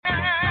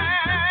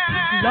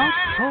Blog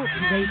Talk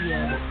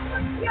Radio.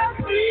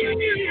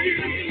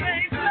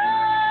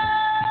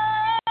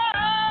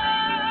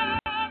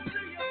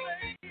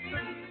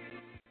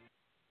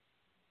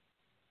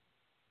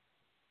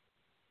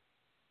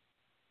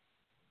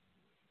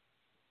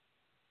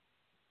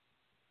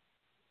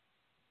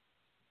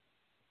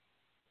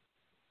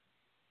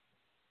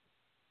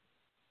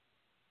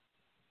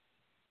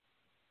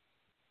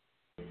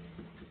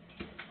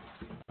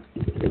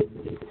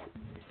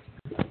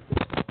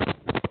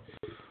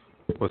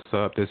 What's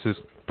up? This is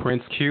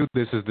Prince Q.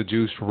 This is the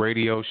Juice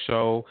Radio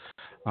Show.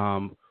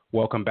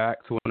 Welcome back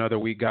to another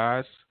week,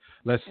 guys.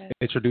 Let's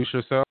introduce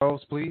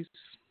yourselves, please.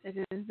 It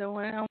is the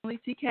one and only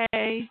TK.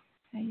 Hey,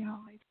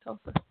 y'all. It's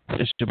Tulsa.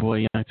 It's your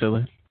boy, Young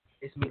Tiller.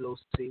 It's me, Lil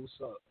C. What's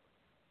up?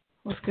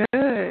 What's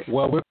good?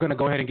 Well, we're going to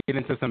go ahead and get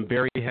into some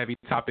very heavy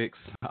topics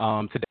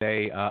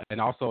today. And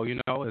also,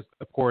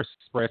 of course,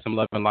 spread some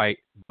love and light.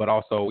 But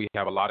also, we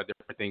have a lot of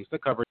different things to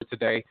cover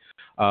today.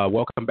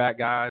 Welcome back,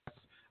 guys.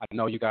 I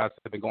know you guys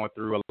have been going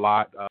through a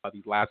lot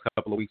these last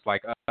couple of weeks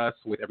like us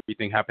with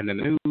everything happening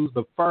in the news.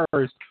 But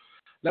first,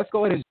 let's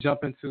go ahead and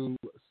jump into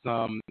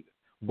some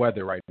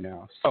weather right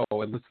now. So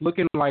it's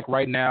looking like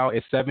right now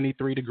it's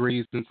 73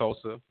 degrees in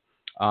Tulsa.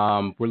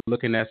 We're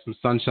looking at some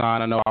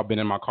sunshine. I know I've been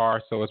in my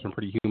car, so it's been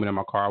pretty humid in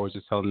my car. I was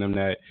just telling them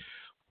that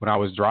when I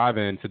was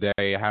driving today,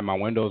 I had my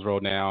windows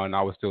rolled down and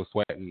I was still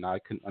sweating. I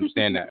couldn't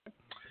understand that.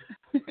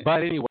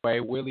 But anyway,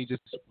 Willie,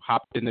 just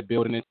hop in the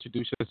building and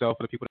introduce yourself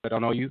for the people that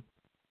don't know you.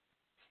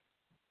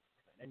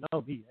 They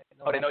know me.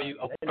 They know you.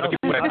 They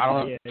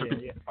know me.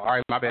 Yeah. All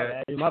right, my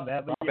bad. My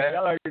bad. But y'all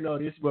already know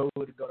this, but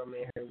we're going to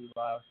man here. We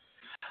live.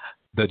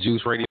 The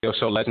Juice Radio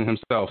Show legend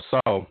himself.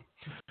 So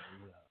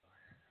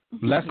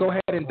let's go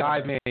ahead and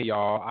dive in,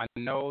 y'all. I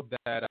know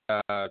that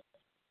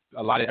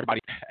a lot of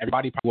everybody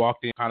probably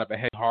walked in kind of a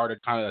head hard,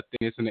 kind of a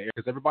thinness in the air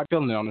because everybody's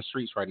feeling it on the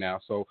streets right now.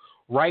 So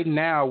right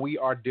now we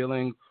are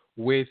dealing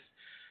with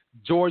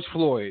George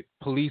Floyd,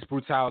 police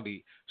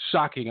brutality.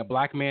 Shocking. A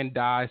black man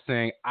dies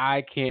saying,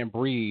 "I can't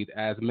breathe,"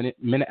 as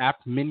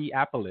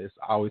Minneapolis.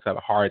 I always have a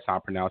hard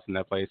time pronouncing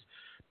that place.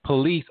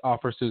 Police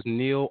officers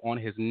kneel on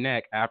his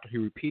neck after he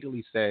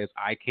repeatedly says,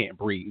 "I can't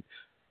breathe."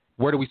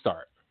 Where do we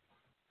start?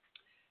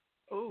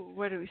 Oh,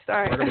 where do we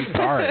start? I don't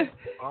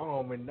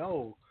even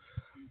know.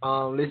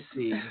 Let's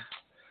see.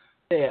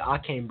 Yeah, I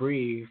can't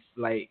breathe.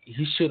 Like,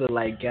 he should have,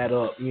 got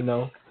up,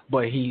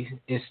 but he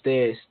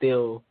instead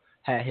still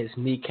had his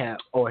kneecap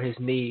or his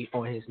knee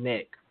on his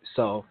neck.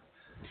 So.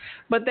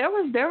 But there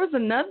was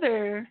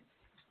another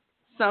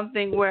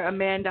something where a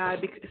man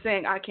died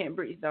saying "I can't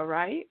breathe," though,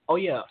 right? Oh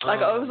yeah.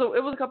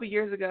 It was a couple of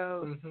years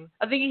ago. Mm-hmm.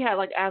 I think he had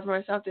asthma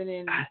or something.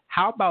 And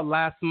how about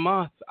last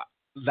month?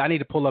 I need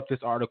to pull up this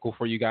article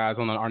for you guys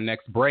on our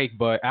next break.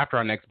 But after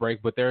our next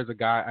break, there's a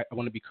guy, I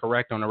want to be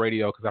correct on the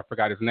radio because I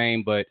forgot his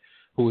name, but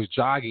who was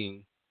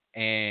jogging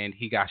and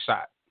he got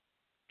shot,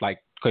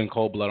 in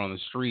cold blood on the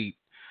street,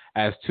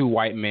 as two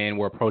white men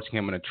were approaching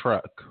him in a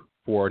truck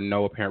for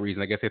no apparent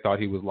reason. I guess they thought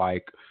he was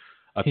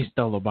he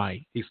stole a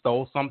bike. He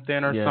stole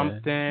something or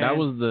something. That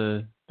was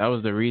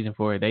the reason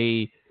for it.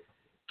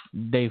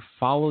 They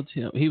followed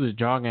him. He was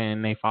jogging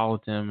and they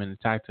followed him and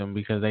attacked him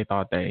because they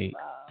thought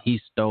he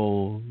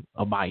stole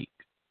a bike.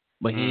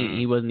 But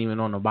he wasn't even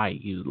on a bike.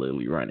 He was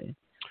literally running.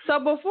 So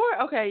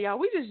y'all,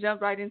 we just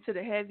jumped right into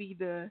the heavy,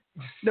 the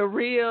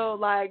real.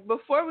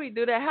 Before we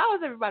do that, how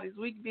has everybody's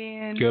week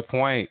been? Good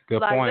point.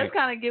 Let's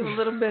kind of give a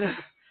little bit of.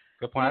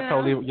 Good point.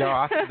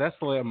 That's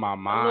still in my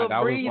mind. I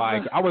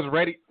was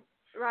ready.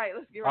 Right,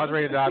 let's get right. I was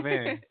ready to dive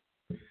in.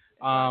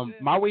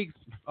 My week,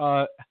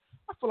 I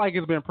feel like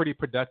it's been pretty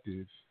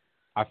productive.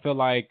 I feel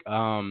like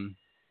I'm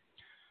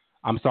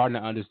starting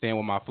to understand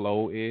what my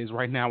flow is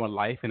right now in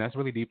life, and that's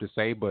really deep to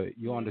say, but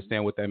you'll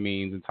understand what that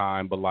means in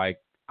time. But I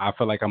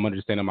feel like I'm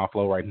understanding my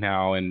flow right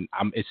now, and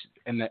it's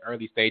in the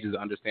early stages of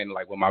understanding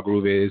what my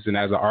groove is, and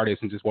as an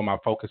artist, and just what my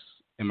focus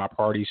and my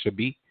priorities should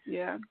be.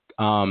 Yeah.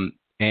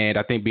 And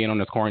I think being on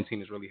this quarantine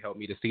has really helped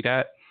me to see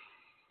that.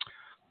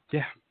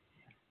 Yeah.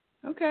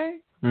 Okay.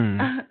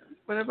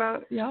 What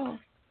about y'all?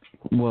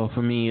 Well,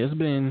 for me, it's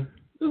been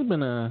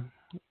a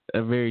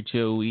very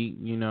chill week.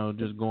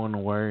 Just going to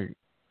work,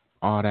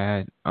 all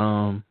that.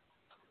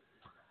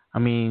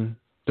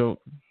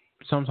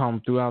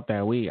 Sometime throughout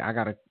that week, I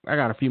got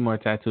a few more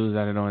tattoos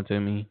added on to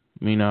me.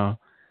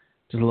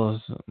 Just a little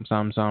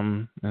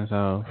something, and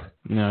so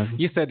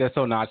You said that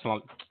so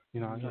nonchalant. I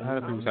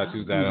had a few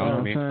tattoos added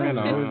on me.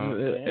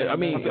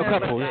 A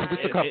couple,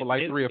 just a couple,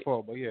 3 or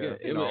 4, but yeah.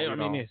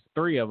 It's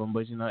 3 of them,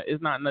 but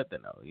it's not nothing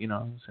though. You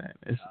know what I'm saying?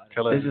 It's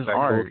just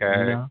art.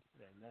 Cool,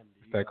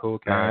 it's that cool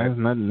cat. It's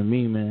nothing to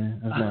me,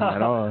 man. That's nothing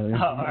at all.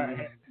 All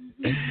right.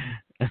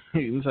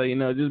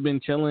 So just been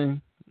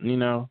chilling.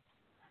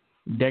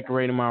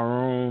 Decorating my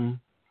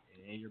room.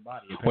 And your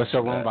body. What's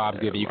your room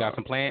vibes giving? You got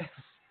some plants?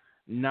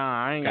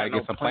 Nah, I ain't gotta got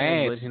get some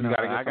plants. You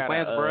gotta get some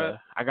plants, bro.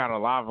 I got a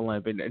lava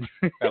lamp in there.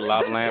 Got a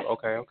lava lamp?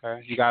 Okay.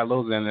 You got a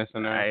little in this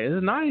in there. Hey,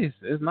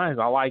 it's nice.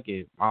 I like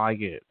it.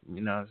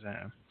 You know what I'm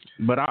saying?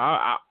 But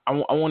I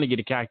want to get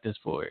a cactus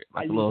for it.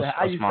 A small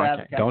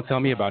cactus. Don't tell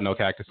me about no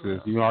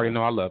cactuses. You already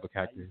know I love a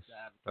cactus.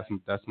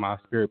 That's my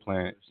spirit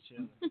plant.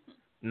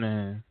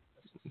 Man.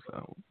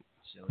 So,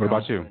 what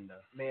about you?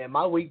 Man,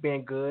 my week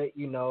been good.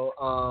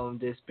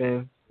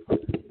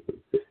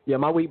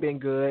 My week been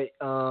good.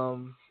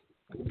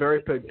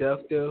 Very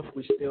productive.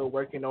 We still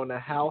working on the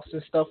house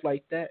and stuff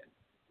like that.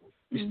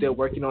 We still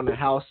working on the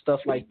house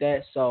stuff like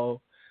that.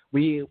 So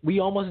we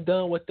almost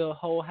done with the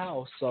whole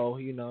house. So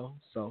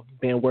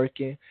been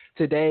working.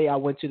 Today I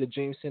went to the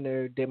Dream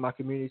Center, did my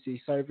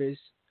community service.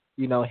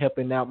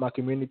 Helping out my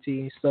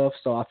community and stuff.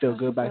 So I feel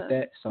good about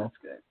that. So that's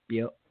good.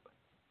 Yep.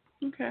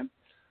 Okay.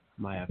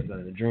 Might have to go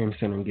to the Dream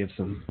Center and give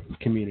some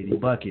community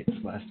buckets.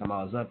 Last time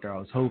I was up there, I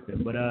was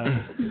hoping, but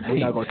we're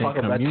not gonna talk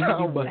about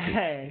that. But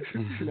hey,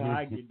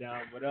 I get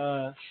down. But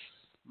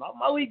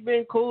my week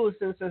been cool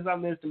since I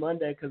missed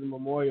Monday because of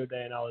Memorial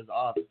Day and I was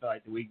off. I feel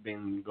like the week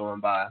been going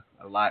by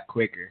a lot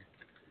quicker.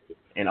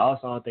 And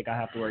also, I don't think I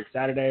have to work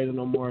Saturdays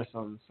no more,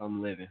 so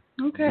I'm living.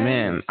 Okay.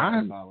 Man,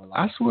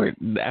 I swear,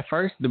 at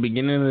first, the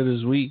beginning of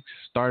this week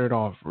started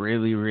off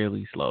really,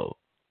 really slow.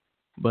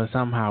 But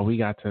somehow we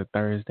got to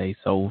Thursday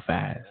so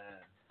fast.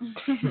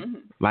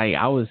 Like,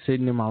 I was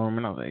sitting in my room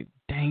and I was like,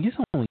 dang, it's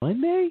only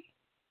Monday?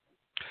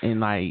 And,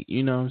 like,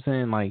 you know what I'm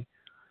saying? Like,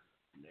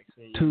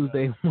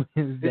 Tuesday,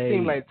 Wednesday. It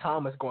seemed like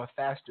time is going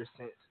faster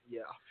since, I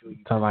feel you.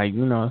 So, like,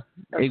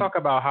 Let's talk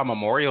about how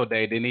Memorial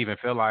Day didn't even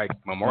feel like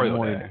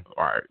Memorial Day.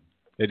 Right.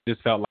 It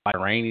just felt like a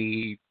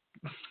rainy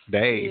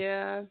day.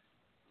 Yeah.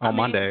 On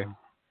Monday.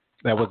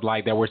 That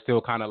we're still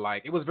kind of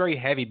like, it was very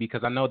heavy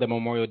because I know that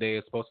Memorial Day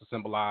is supposed to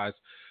symbolize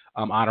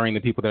honoring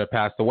the people that have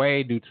passed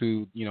away due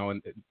to,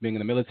 being in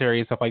the military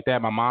and stuff like that.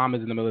 My mom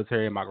is in the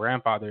military and my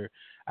grandfather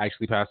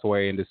actually passed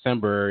away in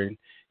December and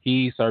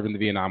he served in the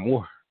Vietnam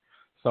War.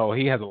 So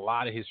he has a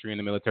lot of history in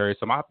the military.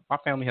 So my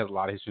family has a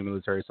lot of history in the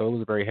military. So it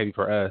was very heavy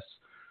for us.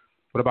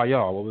 What about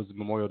y'all? What was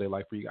Memorial Day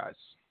like for you guys?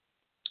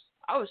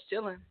 I was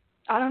chilling.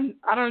 I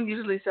don't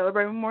usually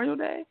celebrate Memorial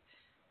Day,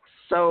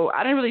 so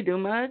I didn't really do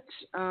much.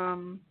 I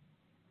don't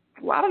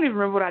even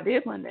remember what I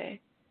did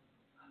Monday.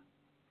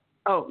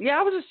 Oh yeah,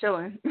 I was just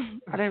chilling.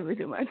 I didn't really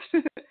do much.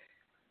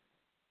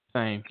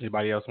 Same.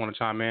 Anybody else want to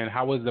chime in?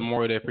 How was the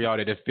Memorial Day for y'all?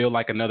 Did it feel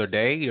like another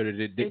day, or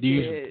did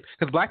you?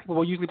 Because black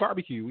people usually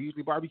barbecue. We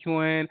usually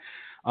barbecuing.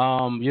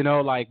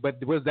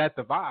 But was that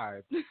the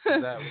vibe? Was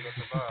that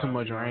the vibe? Too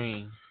much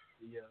rain.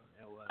 Yeah.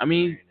 I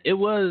mean, it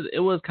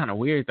was kind of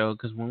weird though,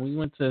 because when we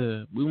went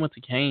to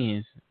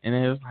Cane's and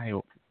it was like,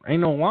 ain't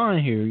no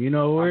wine here,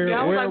 where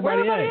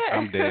everybody at?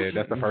 I'm dead.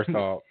 That's the first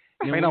thought.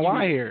 Ain't no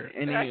wine here.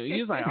 And then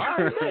he was like, all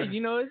right,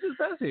 it's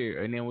just us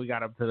here. And then we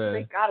got up to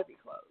They gotta be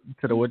closed.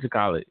 To the what you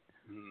call it,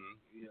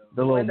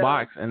 the little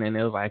box, and then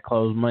it was like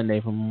closed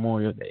Monday for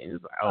Memorial Day. And it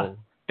was like, oh,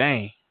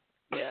 dang.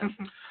 Yeah.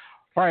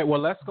 All right,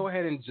 well, let's go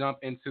ahead and jump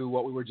into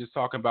what we were just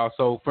talking about.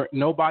 So for not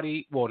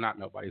nobody,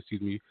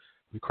 excuse me,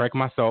 let me correct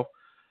myself.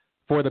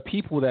 For the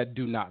people that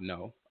do not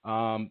know,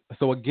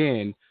 so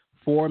again,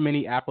 4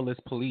 Minneapolis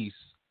police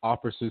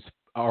officers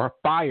are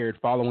fired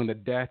following the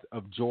death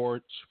of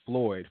George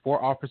Floyd.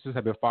 4 officers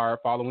have been fired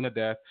following the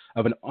death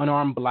of an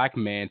unarmed black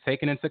man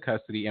taken into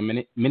custody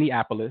in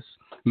Minneapolis,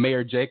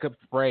 Mayor Jacob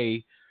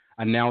Frey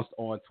announced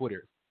on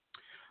Twitter.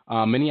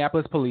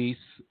 Minneapolis Police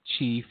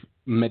Chief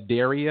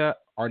Medaria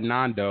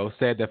Arnando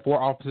said that 4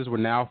 officers are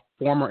now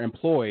former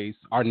employees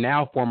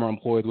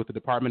with the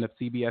Department of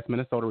CBS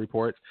Minnesota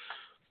reports.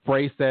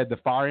 Frey said the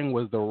firing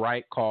was the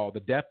right call.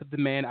 The death of the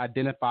man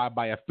identified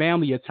by a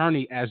family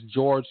attorney as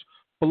George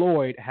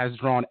Floyd has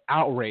drawn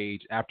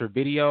outrage after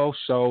video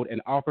showed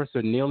an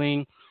officer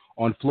kneeling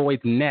on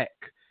Floyd's neck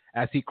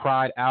as he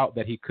cried out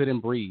that he couldn't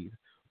breathe.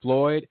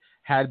 Floyd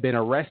had been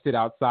arrested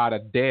outside a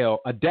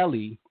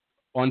deli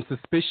on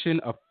suspicion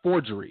of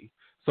forgery.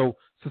 So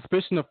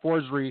suspicion of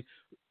forgery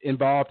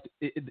involved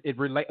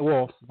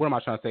what am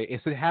I trying to say?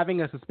 It's having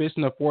a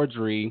suspicion of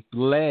forgery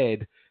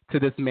led to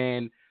this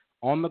man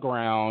on the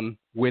ground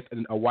with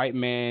a white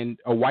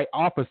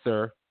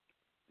officer,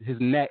 his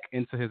knee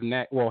into his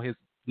neck,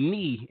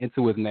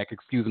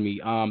 excuse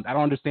me. I don't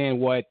understand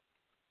what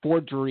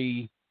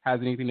forgery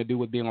has anything to do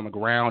with being on the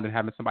ground and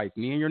having somebody's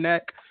knee in your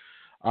neck.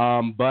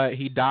 But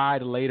he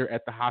died later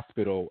at the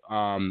hospital.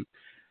 What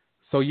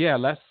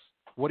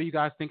are you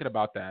guys thinking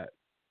about that?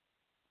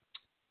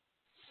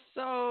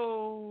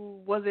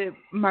 So, was it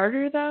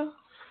murder though?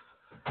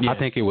 Yeah. I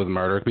think it was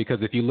murder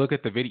because if you look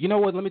at the video, you know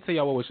what? Let me tell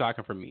y'all what was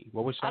shocking for me.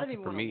 What was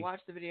shocking for me? I didn't even want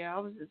to watch the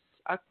video.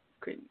 I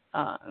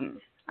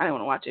didn't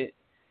want to watch it.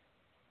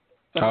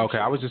 Okay,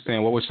 I was just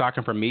saying what was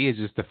shocking for me is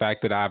just the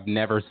fact that I've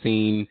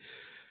seen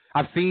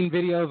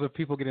videos of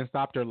people getting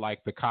stopped or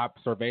like the cop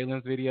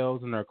surveillance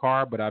videos in their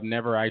car, but I've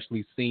never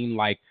actually seen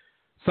like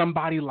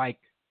somebody like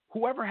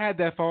whoever had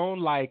that phone,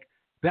 like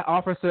that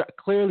officer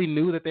clearly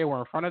knew that they were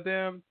in front of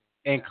them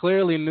and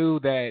clearly knew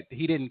that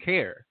he didn't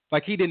care.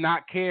 Like he did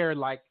not care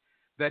like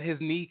that his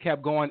knee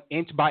kept going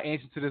inch by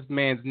inch into this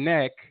man's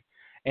neck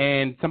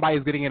and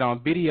somebody's getting it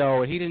on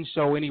video and he didn't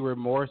show any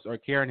remorse or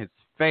care in his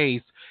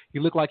face. He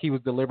looked like he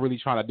was deliberately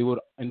trying to do it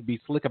and be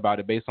slick about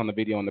it based on the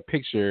video and the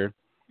picture.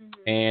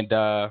 Mm-hmm. And,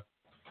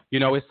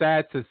 it's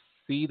sad to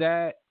see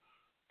that.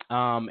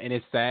 And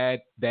it's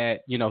sad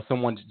that,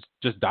 someone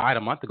just died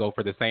a month ago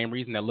for the same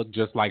reason that looked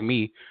just like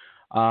me.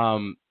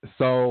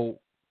 So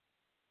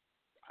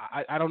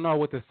I don't know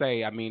what to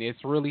say. I mean, it's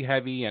really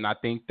heavy, and I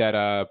think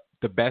that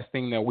the best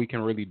thing that we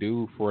can really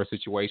do for a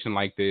situation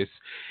like this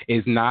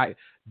is not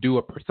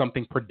do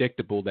something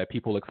predictable that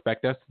people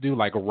expect us to do,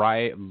 like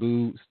riot,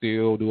 loot,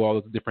 steal, do all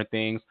those different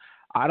things.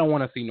 I don't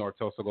want to see North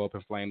Tulsa go up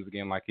in flames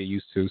again like it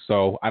used to.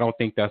 So I don't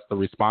think that's the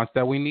response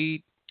that we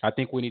need. I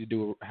think we need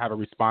to have a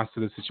response to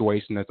the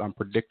situation that's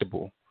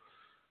unpredictable.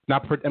 And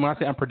when I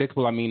say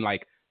unpredictable, I mean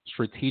like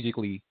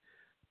strategically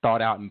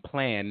thought out and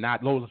planned,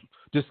 not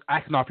just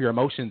acting off your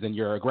emotions and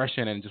your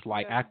aggression and just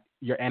like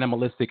your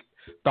animalistic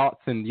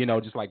thoughts and,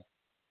 just like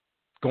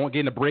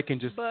getting a brick and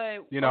just,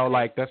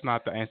 like that's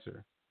not the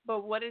answer.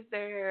 But what is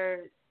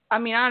there? I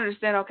mean, I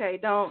understand. Okay,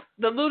 the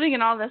looting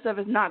and all that stuff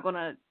is not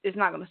gonna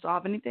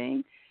solve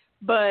anything.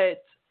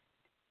 But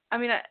I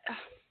mean,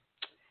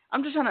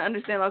 I'm just trying to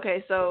understand.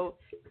 Okay, so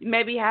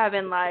maybe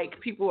having like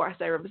people who are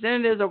state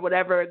representatives or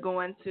whatever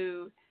going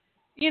to,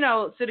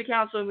 city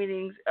council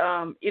meetings,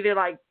 either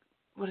like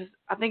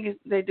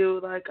they do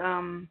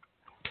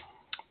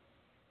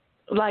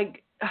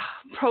like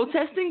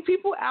protesting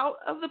people out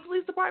of the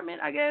police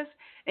department, I guess,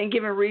 and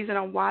giving reason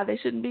on why they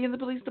shouldn't be in the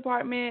police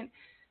department.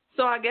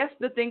 So I guess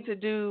the thing to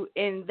do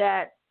in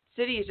that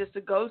city is just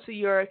to go to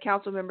your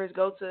council members,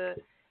 go to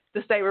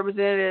the state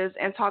representatives,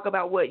 and talk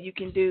about what you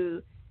can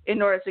do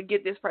in order to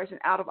get this person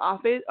out of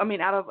office. I mean,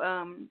 out of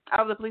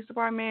the police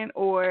department,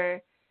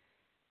 or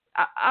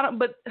I don't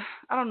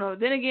know.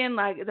 Then again,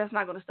 like that's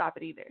not going to stop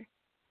it either.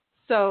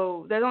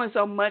 So there's only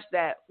so much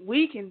that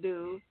we can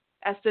do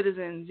as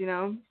citizens,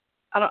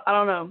 I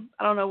don't know.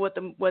 I don't know what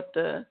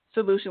the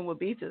solution would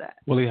be to that.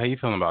 Willie, how you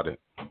feeling about it?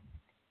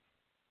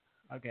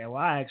 Okay, well,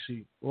 I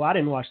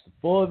didn't watch the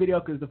full video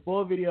because the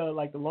full video,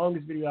 like the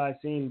longest video I've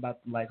seen about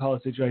the whole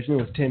situation,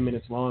 it was 10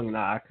 minutes long, and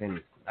I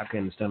couldn't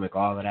stomach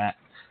all of that.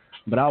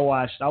 But I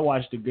watched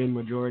a good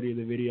majority of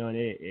the video, and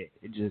it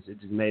just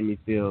made me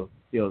feel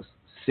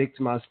sick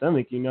to my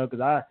stomach,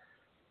 because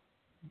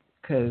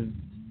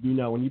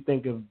when you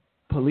think of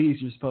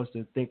police, you're supposed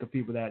to think of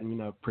people that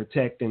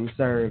protect and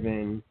serve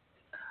and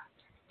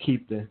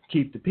keep the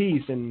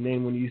peace, and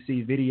then when you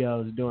see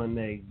videos doing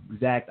the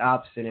exact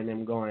opposite and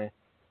them going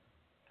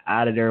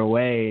out of their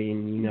way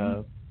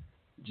and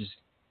just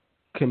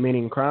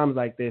committing crimes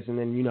like this, and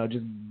then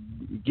just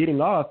getting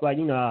off so I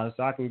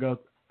can go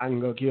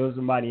kill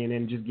somebody and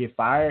then just get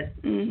fired,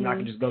 and I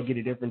can just go get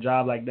a different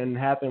job like doesn't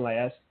happen, like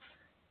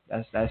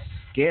that's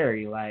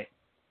scary, like.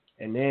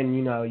 And then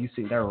you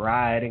see they're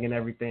rioting and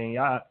everything.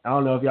 I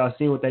don't know if y'all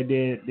seen what they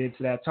did to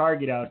that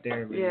Target out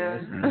there. But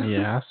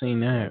yeah, I seen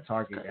that.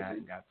 Target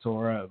got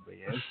tore up, but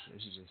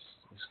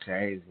it's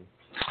crazy.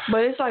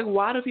 But it's like,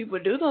 why do people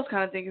do those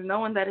kind of things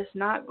knowing that it's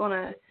not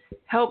gonna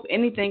help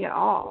anything at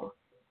all?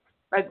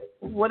 Like,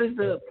 what is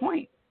the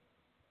point?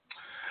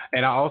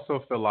 And I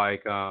also feel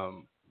like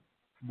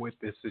with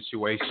this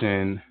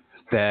situation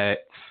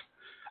that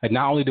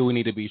not only do we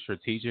need to be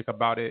strategic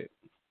about it,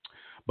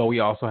 but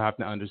we also have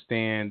to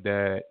understand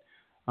that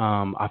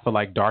I feel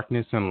like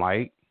darkness and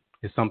light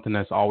is something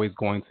that's always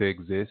going to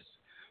exist.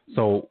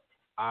 So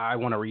I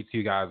want to read to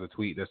you guys a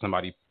tweet that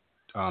somebody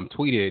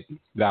tweeted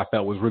that I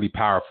felt was really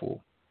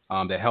powerful,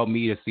 that helped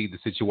me to see the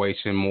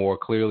situation more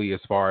clearly as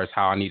far as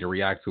how I need to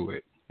react to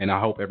it. And I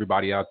hope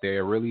everybody out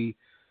there really,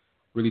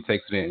 really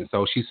takes it in.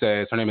 So she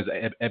says, her name is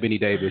Ebony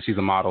Davis. She's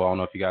a model. I don't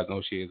know if you guys know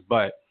who she is.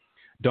 But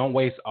don't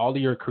waste all of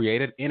your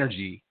creative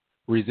energy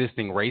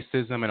resisting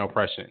racism and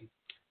oppression.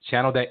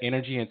 Channel that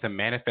energy into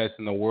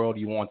manifesting the world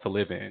you want to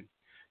live in.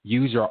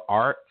 Use your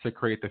art to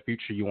create the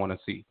future you want to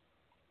see.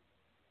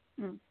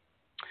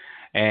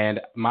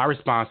 And my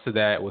response to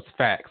that was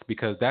facts,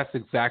 because that's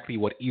exactly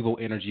what evil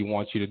energy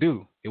wants you to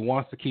do. It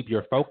wants to keep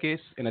your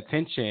focus and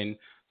attention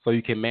so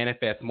you can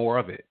manifest more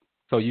of it,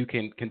 so you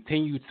can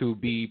continue to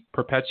be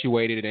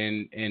perpetuated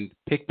and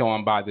picked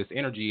on by this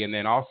energy, and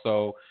then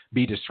also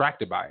be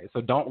distracted by it.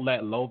 So don't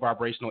let low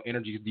vibrational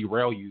energies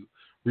derail you.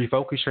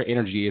 Refocus your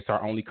energy. It's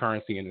our only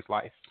currency in this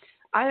life.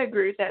 I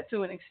agree with that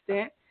to an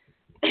extent,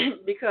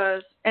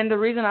 and the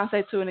reason I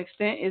say to an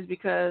extent is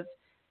because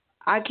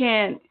I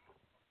can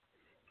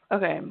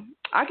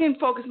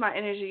focus my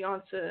energy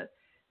onto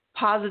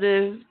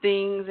positive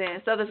things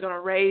and stuff that's going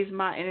to raise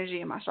my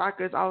energy and my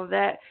chakras, all of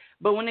that.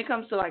 But when it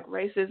comes to like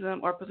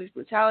racism or police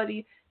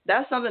brutality,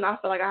 that's something I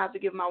feel like I have to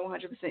give my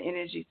 100%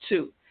 energy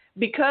to,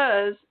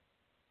 because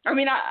I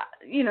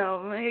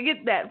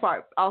get that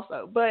part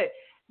also, but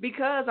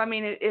because,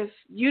 if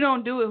you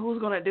don't do it, who's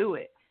going to do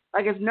it?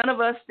 Like, if none of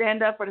us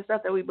stand up for the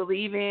stuff that we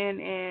believe in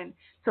and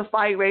to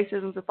fight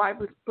racism, to fight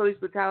police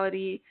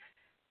brutality,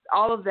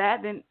 all of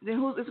that, then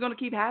it's going to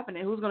keep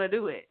happening. Who's going to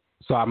do it?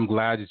 So I'm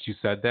glad that you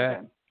said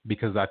that,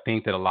 because I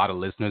think that a lot of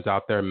listeners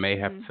out there may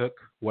have took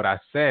what I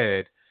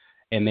said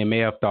and they may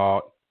have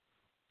thought,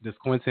 does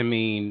Quentin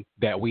mean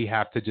that we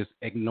have to just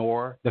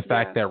ignore the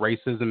fact that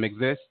racism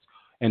exists?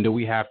 And do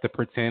we have to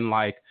pretend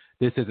like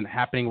this isn't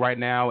happening right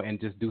now and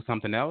just do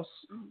something else?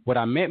 What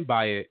I meant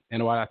by it,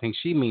 and what I think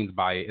she means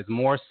by it, is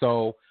more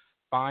so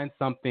find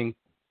something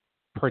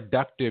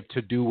productive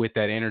to do with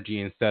that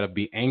energy instead of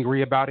be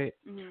angry about it,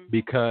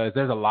 because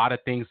there's a lot of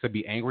things to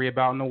be angry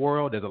about in the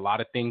world. There's a lot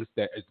of things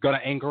that is going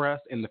to anger us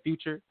in the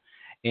future.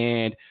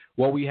 And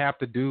what we have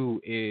to do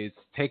is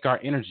take our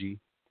energy,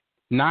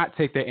 not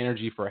take that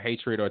energy for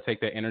hatred or take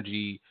that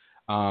energy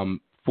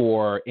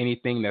for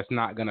anything that's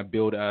not going to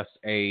build us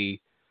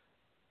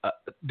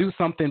do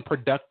something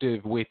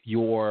productive with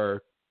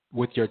your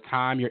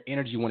time, your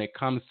energy when it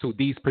comes to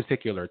these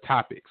particular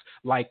topics.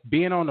 Like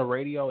being on the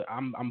radio,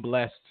 I'm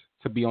blessed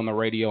to be on the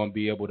radio and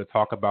be able to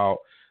talk about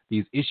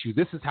these issues.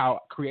 This is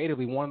how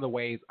creatively one of the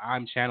ways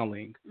I'm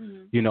channeling,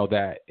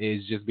 that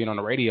is just being on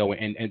the radio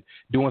and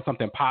doing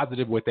something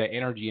positive with that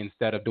energy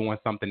instead of doing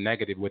something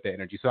negative with that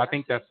energy. So I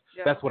think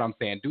that's what I'm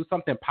saying. Do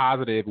something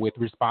positive with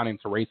responding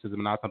to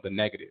racism, not something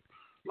negative.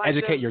 Like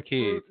educate your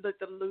kids. The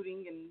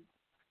looting and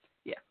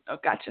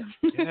gotcha.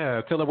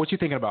 Yeah, Tiller, what you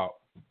thinking about?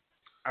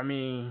 I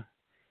mean,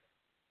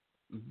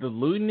 the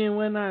looting and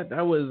whatnot,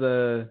 that was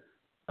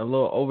a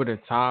little over the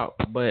top,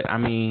 but I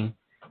mean,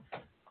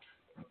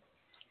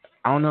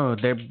 I don't know.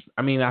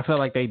 I feel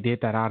like they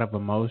did that out of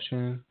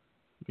emotion.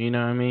 You know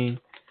what I mean?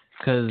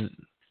 Because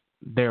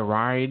they're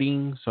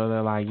rioting, so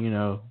they're like,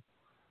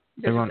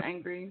 they're just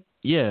angry.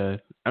 Yeah,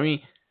 I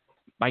mean,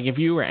 like if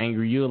you were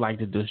angry, you would like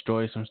to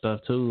destroy some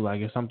stuff too. Like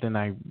if something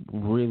like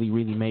really,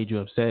 really made you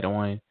upset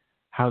on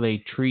how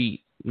they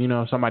treat,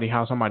 how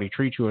somebody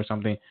treats you or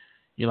something,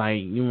 you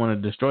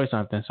want to destroy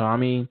something. So I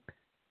mean,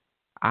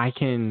 I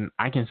can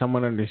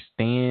somewhat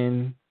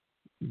understand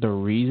the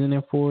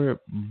reasoning for it,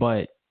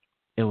 but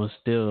it was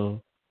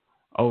still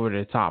over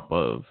the top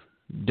of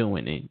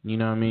doing it. You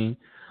know what I mean?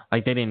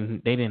 Like they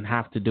didn't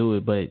have to do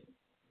it, but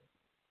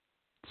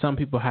some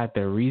people had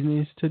their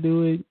reasons to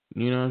do it.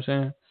 You know what I'm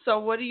saying? So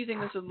what do you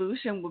think the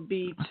solution would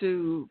be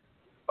to,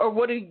 or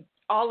what do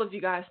all of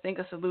you guys think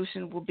a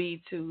solution will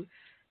be to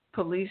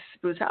police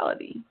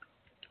brutality?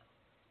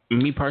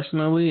 Me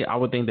personally, I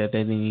would think that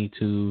they need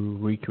to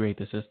recreate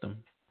the system,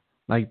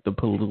 like the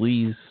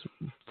police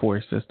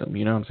force system.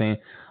 You know what I'm saying?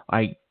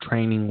 Like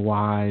training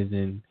wise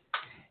and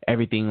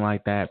everything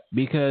like that,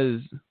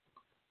 because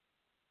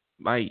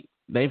like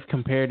they've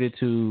compared it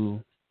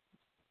to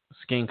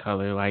skin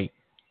color. Like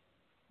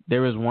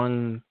there was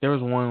one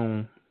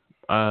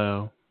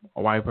a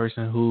white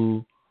person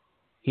who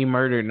he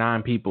murdered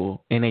 9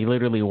 people and they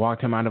literally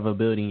walked him out of a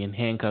building in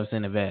handcuffs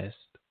and a vest.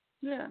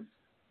 Yeah.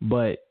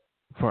 But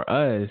for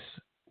us,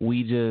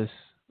 we just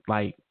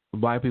like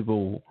black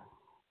people.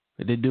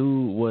 The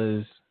dude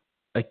was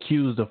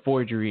accused of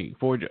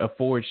a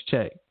forged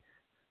check,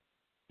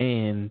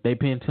 and they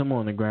pinned him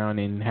on the ground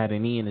and had a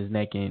knee in his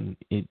neck, and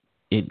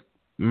it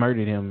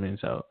murdered him. And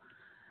so,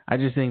 I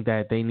just think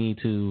that they need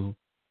to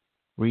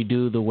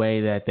redo the way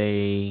that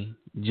they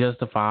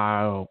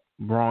justify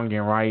wrong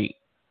and right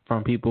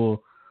from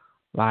people.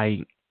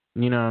 Like,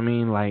 you know what I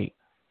mean? Like,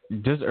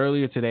 just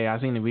earlier today, I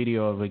seen a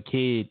video of a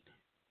kid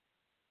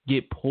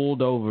get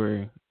pulled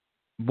over.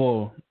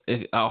 Well,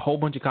 a whole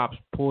bunch of cops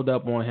pulled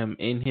up on him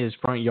in his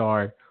front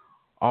yard,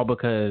 all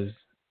because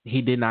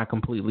he did not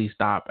completely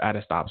stop at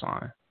a stop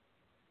sign.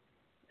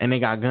 And they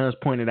got guns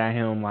pointed at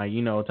him, like,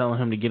 telling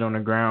him to get on the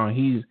ground.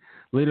 He's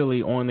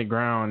literally on the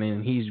ground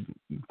and he's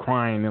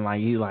crying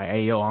and he's like,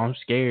 hey, yo, I'm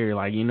scared.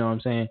 Like, you know what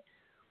I'm saying?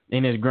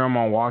 And his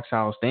grandma walks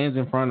out, stands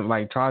in front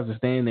of, tries to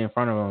stand in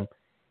front of him,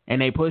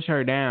 and they push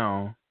her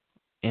down,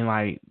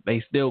 and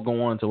they still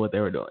go on to what they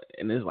were doing.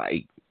 And it's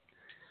like,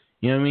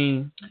 you know what I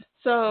mean?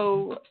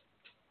 So,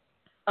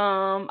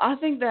 I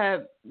think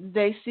that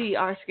they see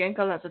our skin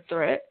color as a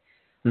threat.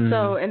 Mm-hmm.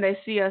 So, and they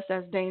see us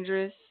as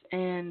dangerous.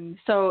 And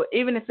so,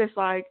 even if it's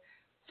like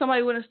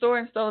somebody went in a store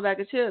and stole a bag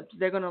of chips,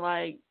 they're going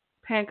to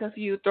handcuff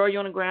you, throw you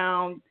on the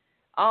ground,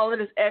 all of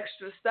this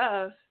extra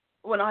stuff,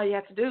 when all you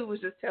have to do was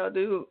just tell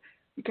dude,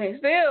 you can't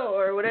steal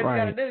or whatever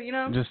you got to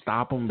do, Just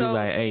stop them, be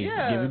like, hey,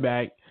 give it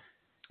back.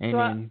 And so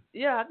then...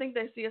 I think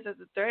they see us as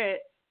a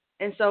threat.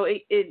 And so,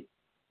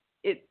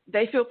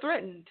 they feel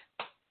threatened.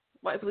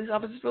 White police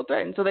officers feel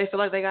threatened, so they feel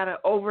like they gotta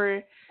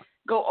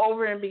go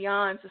over and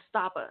beyond to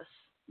stop us.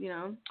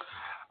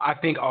 I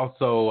think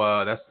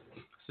also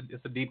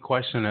it's a deep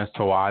question as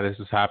to why this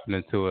is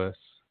happening to us.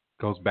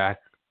 It goes back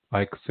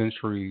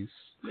centuries.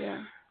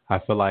 Yeah. I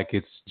feel like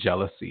it's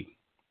jealousy.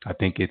 I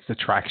think it's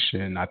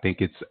attraction. I think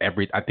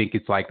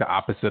it's like the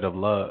opposite of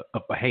love.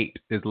 Of hate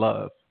is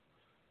love.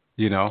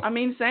 I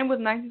mean, same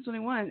with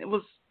 1921. It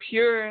was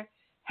pure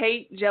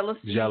hate,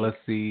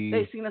 jealousy.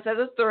 They seen us as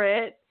a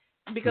threat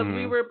because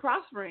we were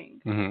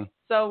prospering. Mm-hmm.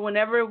 So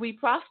whenever we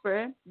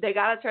prosper, they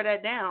got to tear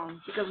that down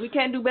because we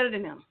can't do better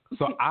than them.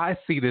 So I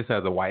see this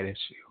as a white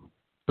issue.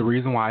 The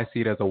reason why I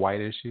see it as a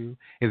white issue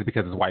is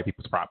because it's white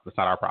people's problem. It's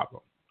not our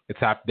problem.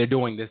 They're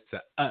doing this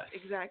to us.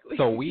 Exactly.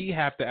 So we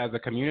have to, as a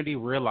community,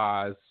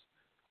 realize,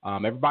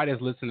 everybody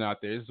that's listening out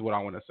there, this is what I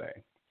want to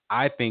say.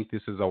 I think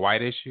this is a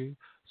white issue,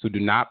 so do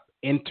not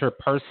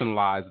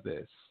interpersonalize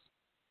this.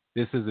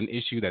 This is an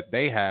issue that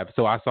they have.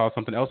 So I saw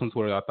something else on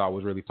Twitter that I thought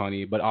was really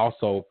funny, but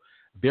also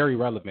very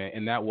relevant,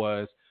 and that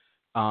was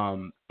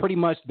pretty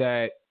much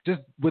that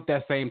just with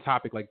that same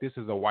topic, this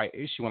is a white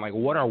issue, and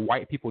what are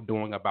white people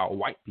doing about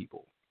white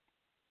people?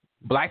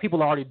 Black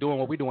people are already doing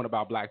what we're doing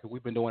about black people.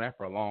 We've been doing that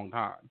for a long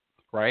time,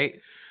 right?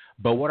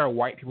 But what are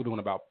white people doing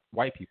about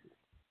white people?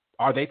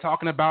 Are they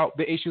talking about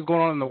the issues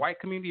going on in the white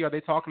community? Are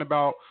they talking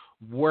about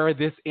where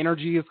this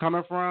energy is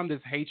coming from,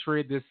 this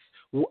hatred, this?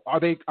 Are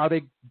they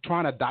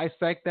trying to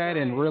dissect that?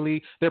 And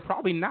really, they're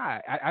probably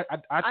not.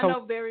 I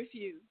know very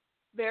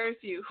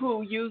few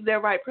who use their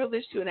white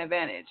privilege to an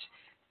advantage,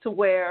 to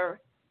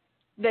where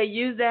they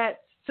use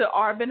that to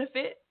our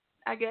benefit,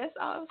 I guess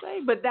I would say.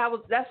 But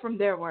that's from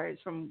their words,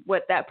 from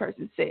what that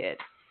person said.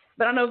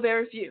 But I know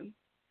very few,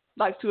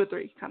 like 2 or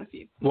 3, kind of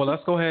few. Well,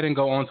 let's go ahead and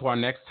go on to our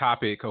next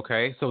topic,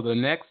 okay? So the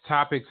next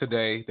topic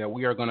today that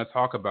we are going to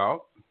talk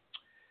about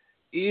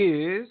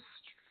is,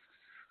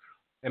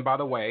 and by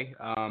the way,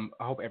 I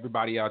hope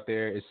everybody out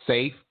there is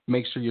safe.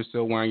 Make sure you're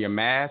still wearing your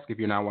mask if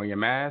you're not wearing your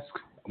mask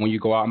when you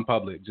go out in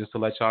public, just to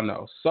let y'all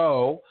know.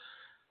 So,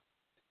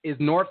 is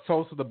North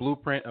Tulsa the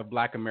blueprint of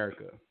Black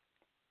America?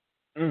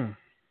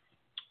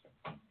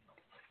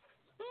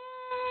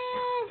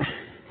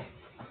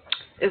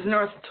 Is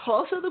North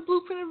Tulsa the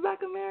blueprint of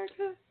Black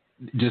America?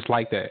 Just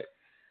like that.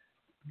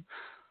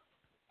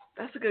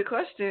 That's a good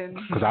question.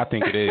 Because I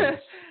think it is.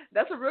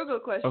 That's a real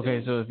good question.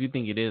 Okay, so if you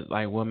think it is,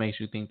 like, what makes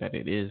you think that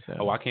it is?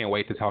 Oh, I can't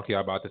wait to talk to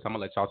y'all about this. I'm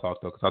gonna let y'all talk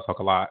though, because I talk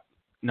a lot.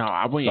 No,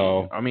 I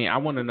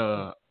want to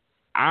know.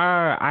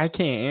 I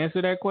can't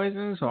answer that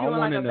question, so I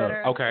want to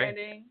know.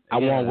 Okay. I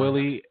want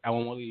Willie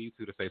you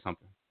two to say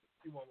something.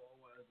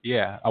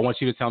 Yeah, I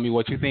want you to tell me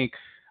what you think.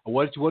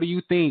 What do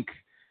you think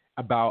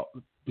about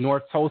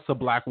North Tulsa,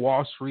 Black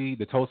Wall Street,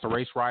 the Tulsa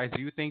race riots?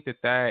 Do you think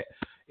that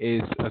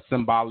is a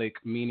symbolic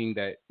meaning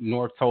that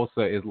North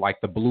Tulsa is like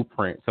the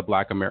blueprint to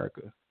Black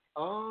America?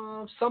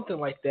 Something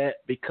like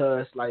that,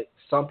 because like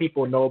some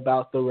people know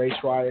about the race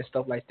riot and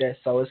stuff like that,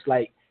 so it's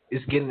like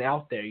it's getting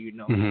out there, you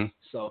know. Mm-hmm.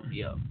 So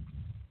yeah.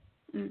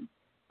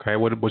 Okay,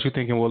 what you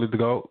thinking, Willie the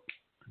GOAT?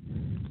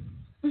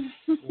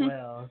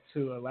 Well,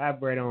 to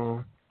elaborate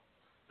on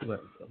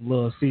what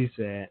Lil C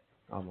said,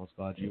 I almost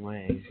called you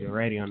Wayne. He's your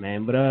radio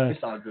name, but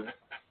it's all good.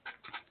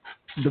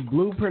 The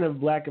blueprint of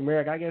Black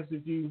America, I guess,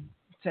 if you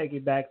take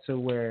it back to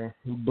where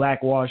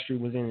Black Wall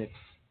Street was in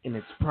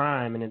its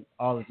prime and in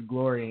all its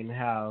glory, and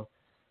how,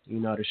 you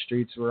know, the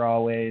streets were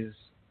always,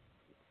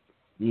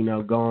 you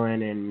know,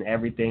 going and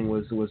everything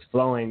was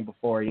flowing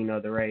before, you know,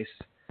 the race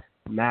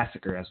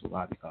massacre. That's what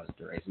Bobby calls it,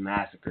 the race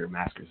massacre.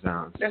 Massacre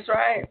sounds. That's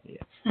right.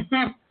 Yeah.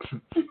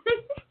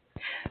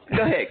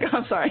 Go ahead.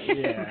 I'm sorry.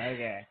 Yeah.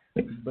 Okay.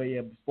 But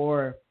yeah,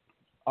 before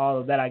all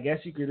of that, I guess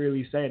you could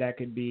really say that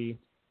could be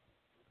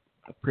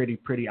a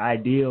pretty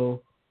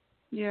ideal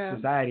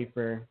society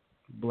for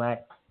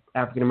Black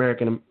African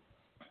Americans.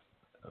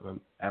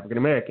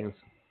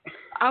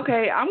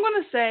 Okay, I'm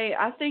gonna say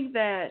I think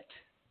that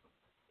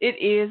it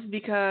is,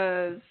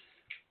 because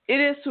it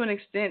is to an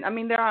extent. I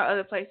mean, there are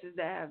other places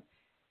that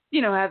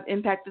have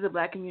impacted the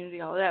Black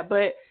community, all of that,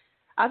 but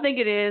I think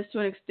it is to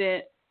an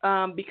extent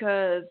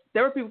because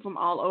there were people from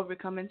all over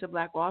coming to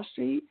Black Wall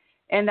Street,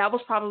 and that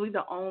was probably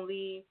the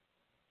only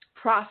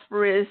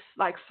prosperous,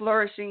 like,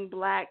 flourishing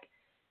Black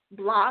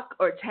block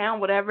or town,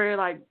 whatever,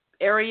 like,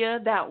 area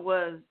that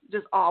was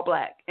just all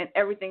Black, and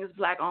everything is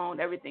Black owned,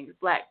 everything is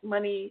Black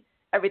money,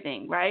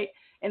 everything, right?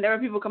 And there were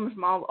people coming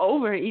from all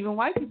over, even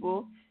white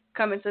people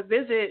coming to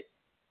visit.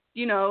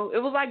 You know, it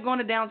was like going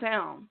to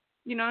downtown.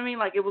 You know what I mean?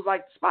 Like, it was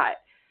like the spot.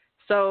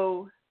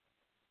 So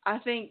I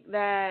think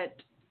that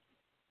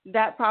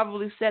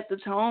probably set the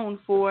tone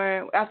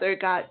for, after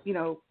it got,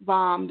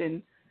 bombed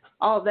and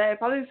all of that, it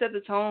probably set the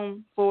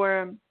tone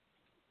for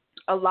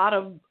a lot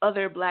of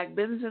other Black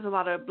businesses, a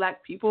lot of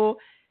Black people,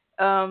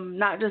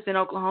 not just in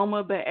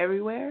Oklahoma, but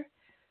everywhere.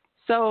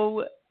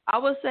 So I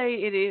would say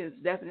it is,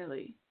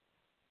 definitely.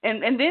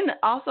 And then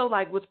also,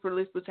 like, with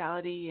police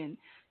brutality, and,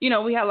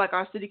 we have, like,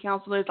 our city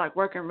councilors, like,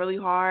 working really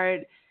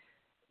hard,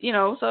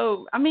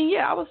 so, I mean,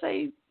 yeah, I would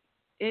say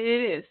it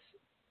is.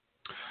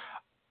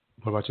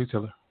 What about you,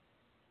 Taylor?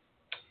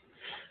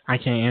 I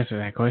can't answer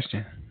that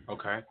question.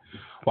 Okay.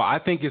 Well, I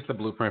think it's the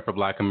blueprint for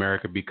Black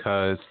America,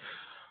 because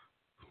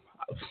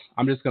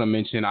I'm just going to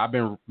mention, I've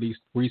been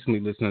recently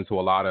listening to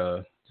a lot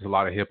of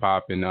hip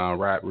hop and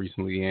rap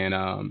recently, and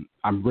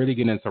I'm really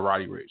getting into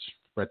Roddy Ricch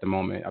at the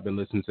moment. I've been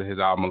listening to his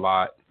album a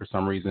lot for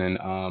some reason.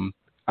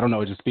 I don't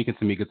know, it's just speaking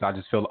to me because I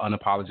just feel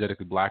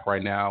unapologetically Black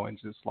right now, and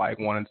just like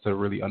wanting to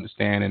really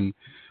understand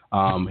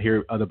and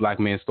hear other Black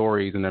men's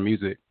stories and their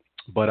music.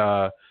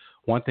 But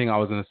one thing I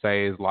was going to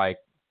say is, like,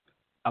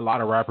 a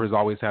lot of rappers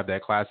always have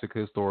that classic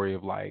hood story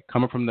of, like,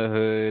 coming from the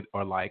hood,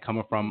 or like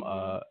coming from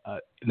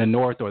the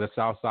north or the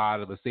south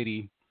side of the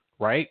city,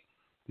 right?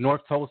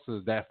 North Tulsa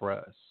is that for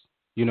us.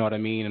 You know what I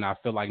mean? And I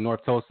feel like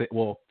North Tulsa,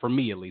 well, for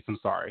me at least,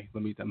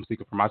 I'm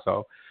speaking for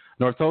myself.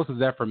 North Tulsa is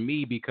that for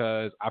me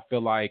because I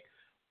feel like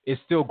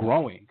it's still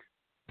growing.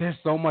 There's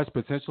so much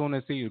potential in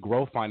the city to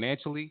grow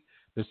financially.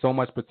 There's so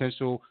much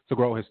potential to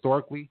grow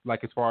historically,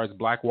 like as far as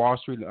Black Wall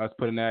Street and us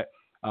putting that,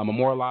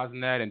 memorializing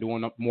that and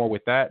doing more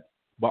with that.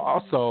 But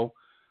also,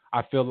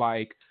 I feel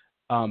like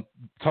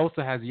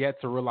Tulsa has yet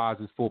to realize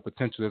its full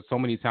potential. There's so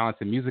many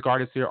talented music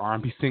artists here,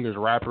 R&B singers,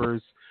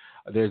 rappers,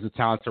 There's a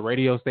talented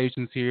radio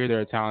stations here. There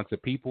are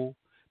talented people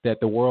that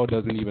the world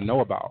doesn't even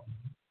know about.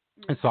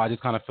 And so I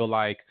just kind of feel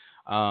like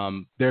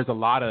there's a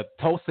lot of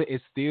Tulsa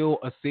is still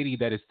a city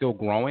that is still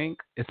growing,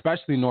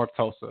 especially North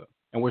Tulsa,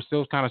 and we're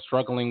still kind of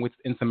struggling with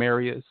in some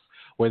areas,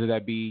 whether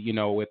that be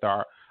with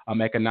our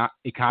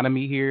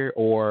economy here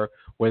or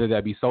whether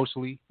that be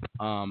socially.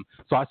 So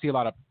I see a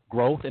lot of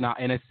growth,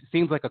 and it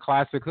seems like a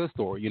classic hood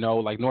story.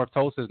 Like North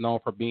Tulsa is known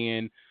for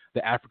being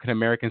the African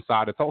American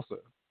side of Tulsa.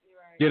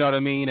 Right. You know what I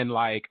mean? And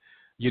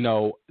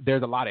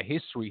there's a lot of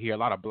history here, a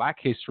lot of Black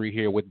history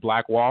here with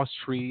Black Wall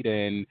Street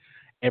and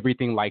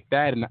everything like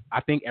that. And I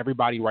think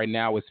everybody right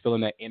now is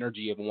feeling that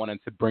energy of wanting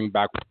to bring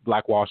back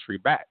Black Wall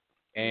Street back.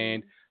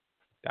 And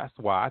that's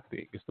why I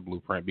think it's the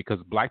blueprint, because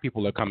Black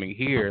people are coming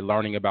here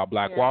learning about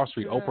Black Wall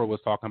Street. Sure. Oprah was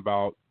talking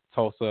about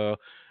Tulsa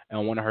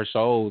on one of her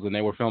shows, and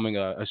they were filming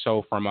a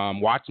show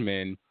from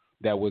Watchmen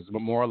that was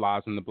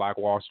memorializing the Black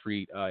Wall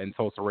Street and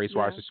Tulsa race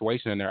riot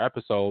situation in their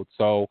episode.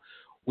 So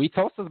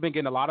Tulsa's been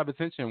getting a lot of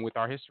attention with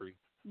our history.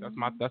 That's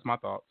my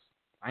thoughts.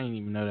 I didn't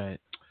even know that.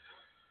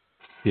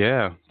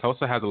 Yeah,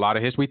 Tulsa has a lot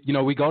of history.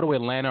 We go to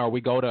Atlanta or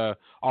we go to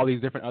all these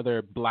different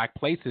other Black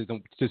places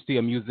to see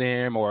a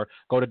museum, or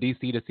go to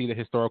D.C. to see the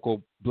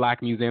historical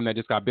Black museum that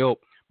just got built.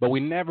 But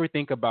we never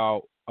think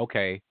about,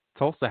 okay,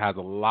 Tulsa has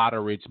a lot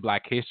of rich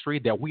Black history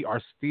that we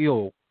are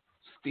still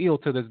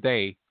to this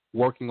day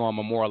working on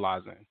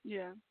memorializing.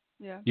 Yeah.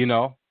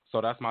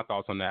 So that's my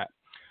thoughts on that.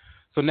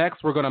 So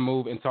next, we're going to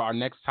move into our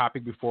next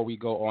topic before we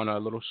go on a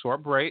little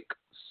short break.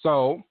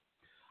 So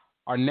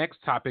our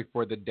next topic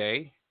for the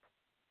day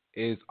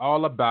is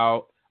all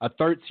about a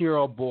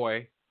 13-year-old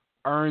boy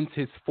earns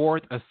his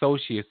 4th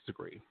associate's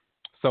degree.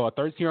 So a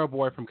 13-year-old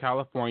boy from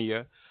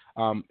California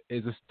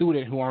is a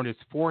student who earned his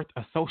 4th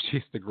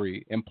associate's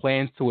degree and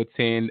plans to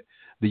attend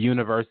the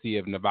University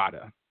of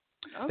Nevada.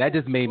 Okay, that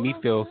just made me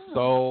feel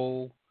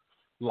so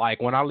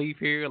like when I leave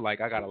here, like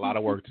I got a lot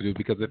of work to do,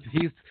 because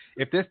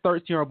if this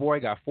 13-year-old boy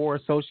got 4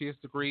 associate's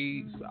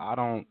degrees, I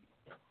don't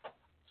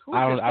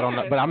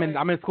know. But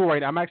I'm in school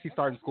right now. I'm actually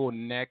starting school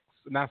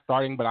not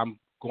starting, but I'm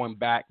going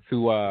back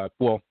to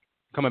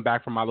coming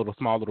back from my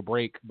small little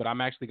break, but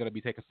I'm actually going to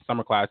be taking some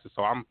summer classes,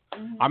 so I'm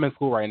in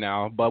school right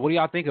now. But what do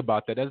y'all think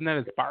about that? Doesn't that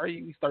inspire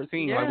you? He's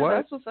 13. Yeah, like what?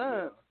 That's what's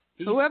up.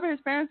 Whoever his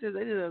parents is,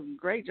 they did a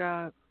great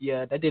job.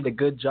 Yeah, they did a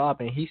good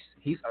job, and he's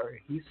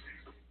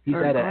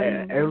at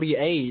an early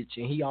age,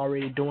 and he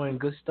already doing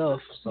good stuff.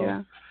 So,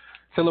 yeah.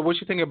 So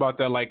what you think about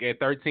that? Like at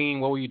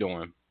 13, what were you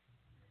doing?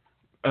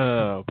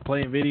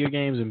 Playing video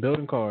games and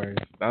building cars.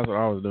 That's what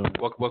I was doing.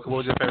 What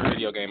was your favorite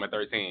video game at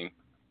 13?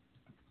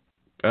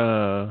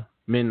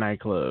 Midnight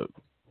Club.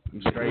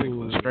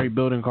 Straight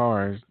building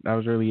cars. That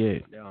was really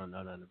it. They don't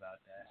know nothing about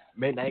that.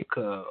 Midnight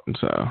Club.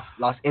 So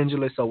Los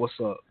Angeles. So what's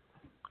up?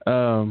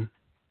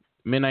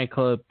 Midnight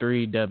Club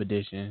 3 Dub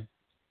Edition.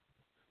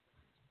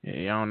 Yeah,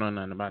 y'all don't know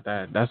nothing about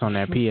that. That's on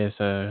that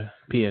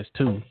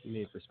PS2.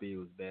 Need for Speed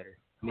was better.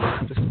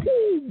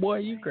 Ooh, boy,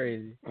 you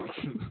crazy.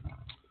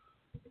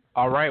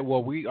 All right.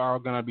 Well, we are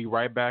gonna be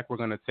right back. We're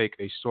gonna take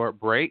a short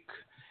break,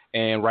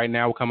 and right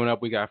now coming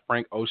up, we got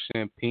Frank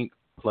Ocean, Pink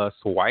Plus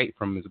White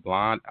from his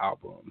Blonde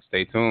album.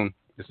 Stay tuned.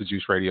 This is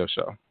Juice Radio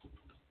Show.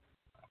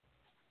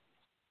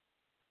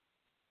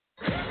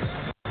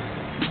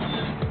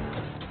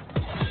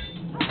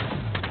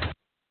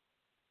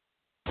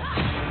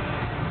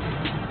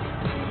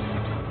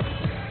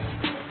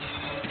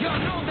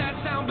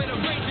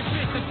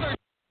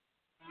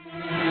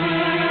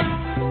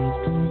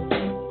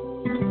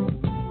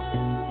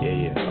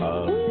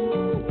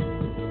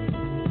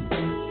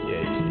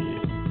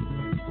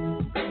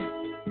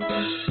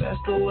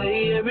 The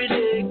way every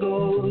day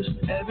goes,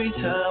 every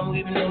time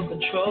we've no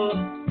control.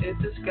 If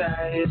the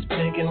sky is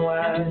pink and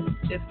white,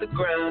 if the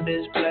ground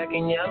is black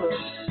and yellow,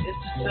 it's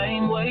the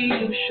same way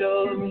you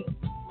showed me.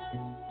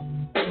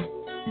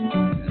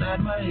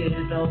 Nod my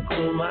head, don't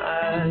close my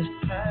eyes,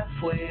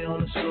 halfway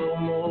on a slow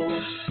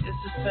move. It's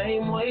the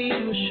same way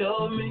you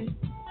showed me.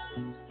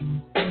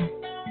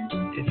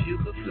 If you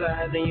could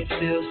fly, then you'd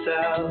feel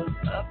south.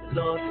 Up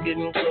north,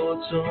 getting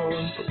cold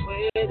soon. The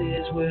way it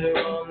is, we're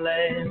on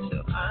land.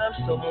 So I'm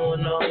someone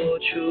to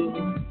hold true.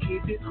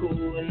 Keep it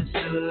cool when it's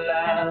still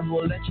alive.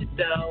 Won't let you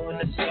down when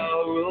it's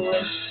all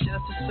ruined.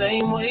 Just the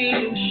same way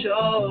you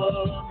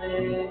showed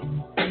me.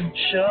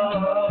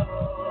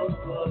 Showed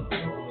me.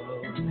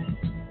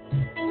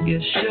 You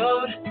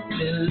showed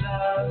me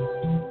love.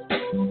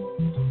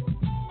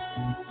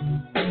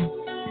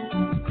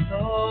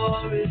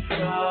 Glory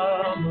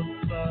from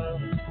above.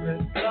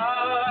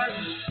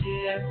 Regardless,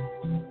 yeah,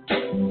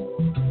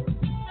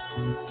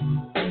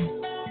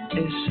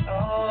 it's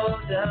all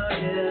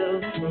downhill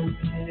from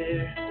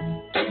here.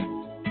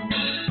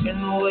 In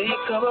the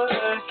wake of a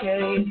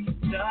hurricane,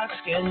 dark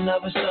skin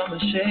of a summer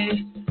shade,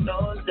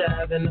 nose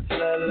dive in the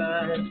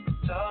floodlines,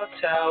 tall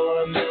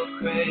tower, milk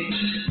crate.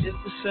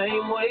 It's the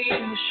same way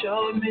you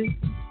showed me.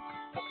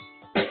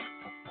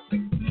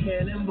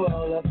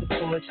 Cannonball off the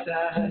porch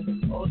side,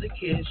 all the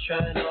kids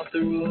trying off the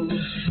roof.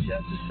 Just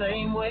the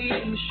same way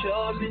you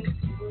showed me.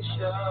 You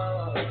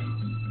showed.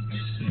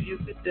 So you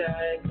could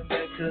die and come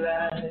back to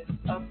life.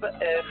 Up for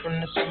air from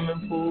the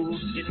swimming pool.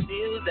 You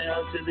kneel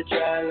down to the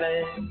dry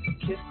land.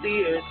 Kiss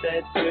the earth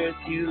that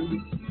birthed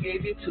you.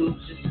 Gave you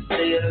tubes just to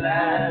stay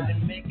alive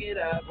and make it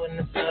out when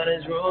the sun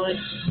is rolling.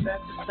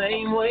 That's the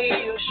same way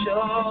you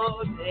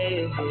showed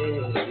it.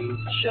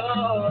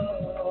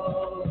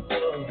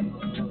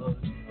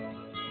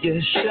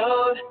 You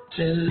showed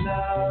the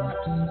love.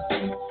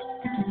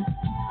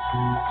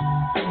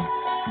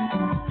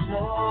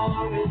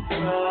 Glory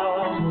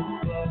from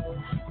above,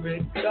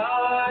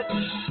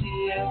 regardless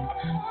here.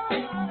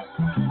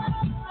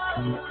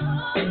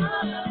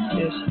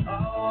 It's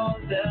all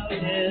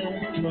downhill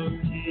from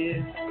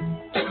here.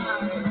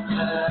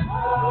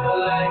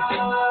 Like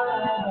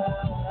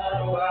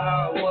where I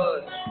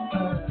was,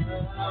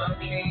 I'm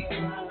King,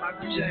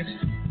 Michael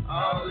Jackson,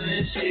 all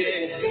this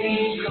shit.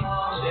 Say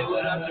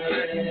what up to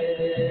Ready,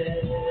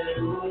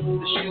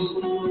 the shoe.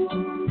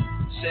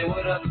 Say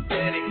what up to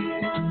Betty.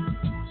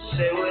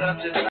 Say what up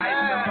to life,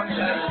 I'm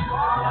telling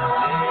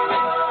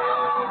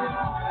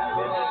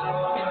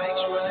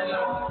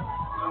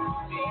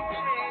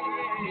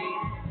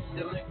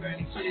still in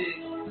Granny City.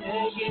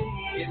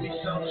 Give me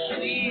some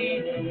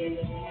sweet.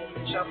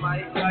 Chop my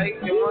life,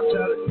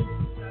 immortality.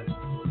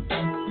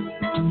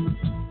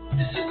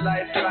 This is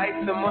life,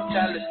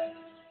 immortality.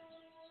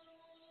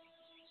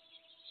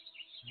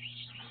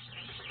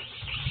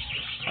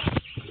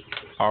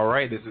 All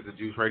right, this is the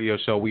Juice Radio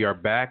Show. We are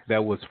back.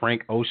 That was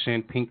Frank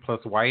Ocean, Pink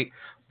Plus White,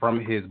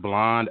 from his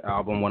Blonde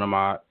album. One of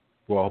my,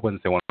 well, I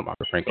wouldn't say one of my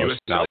Frank Ocean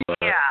albums.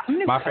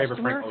 My favorite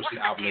Frank Ocean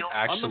album is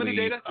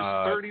actually,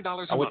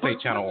 I would say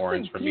Channel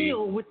Orange for me.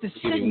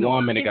 Give me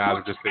 1 minute,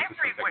 guys, just fix some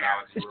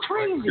technology. It's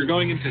crazy. You're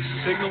going into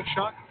signal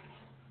shock?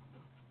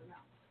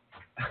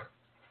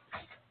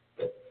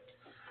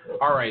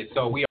 All right,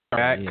 so we are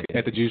back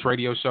at the Juice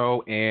Radio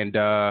Show, and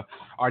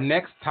our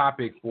next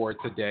topic for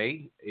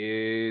today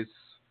is...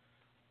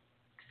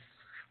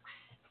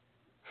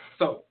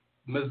 So,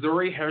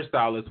 Missouri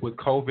hairstylist with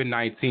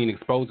COVID-19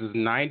 exposes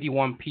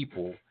 91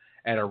 people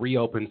at a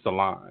reopened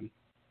salon.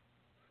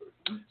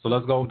 So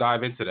let's go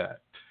dive into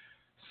that.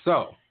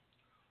 So,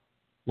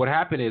 what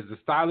happened is the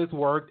stylist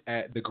worked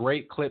at the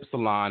Great Clip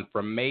Salon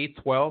from May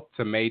 12th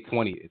to May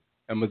 20th.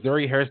 A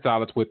Missouri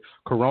hairstylist with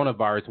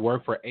coronavirus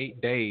worked for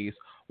 8 days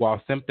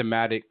while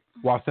symptomatic,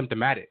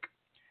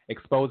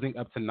 exposing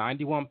up to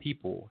 91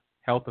 people.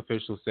 Health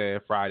officials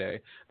said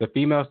Friday. The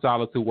female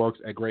stylist who works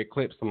at Great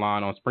Clip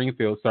Salon on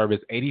Springfield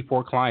serviced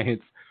 84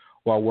 clients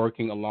while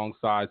working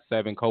alongside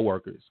 7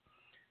 coworkers,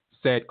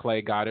 said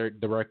Clay Goddard,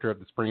 director of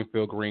the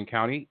Springfield Greene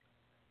County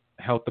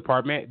Health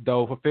Department.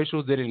 Though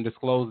officials didn't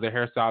disclose the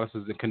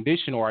hairstylist's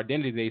condition or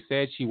identity, they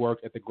said she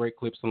worked at the Great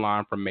Clip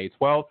Salon from May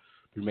 12th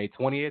through May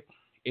 20th.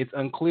 It's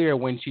unclear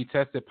when she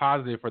tested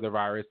positive for the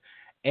virus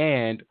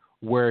and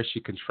where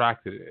she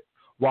contracted it.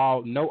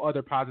 While no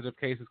other positive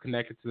cases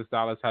connected to the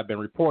stylist have been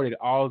reported,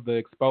 all of the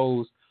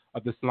exposed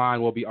of the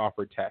salon will be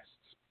offered tests.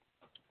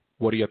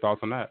 What are your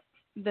thoughts on that?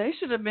 They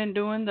should have been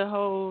doing the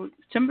whole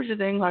temperature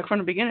thing like from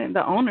the beginning.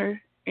 The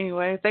owner,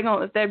 anyway,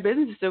 if their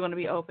business is still going to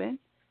be open,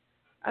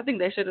 I think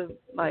they should have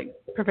like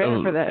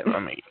prepared for that. I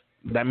mean,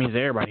 that means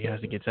everybody has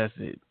to get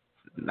tested,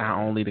 not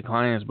only the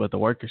clients but the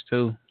workers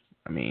too.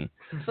 I mean,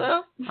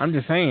 so I'm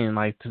just saying,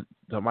 like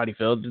somebody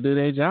failed to do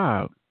their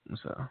job.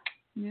 So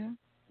yeah.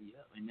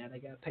 And now they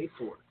got to pay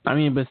for it. I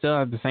mean, but still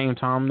at the same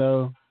time,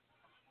 though,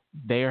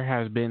 there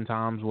has been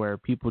times where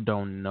people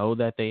don't know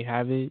that they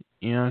have it.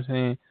 You know what I'm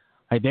saying?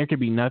 Like, there could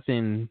be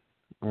nothing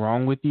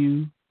wrong with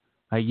you.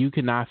 Like, you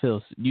could not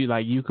feel, you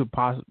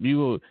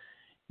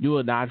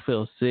will not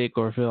feel sick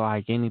or feel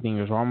like anything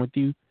is wrong with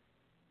you,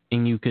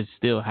 and you could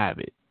still have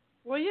it.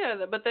 Well, yeah,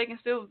 but they can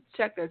still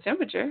check their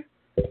temperature.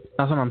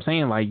 That's what I'm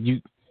saying. Like,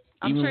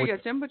 I'm sure your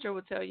temperature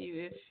will tell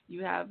you if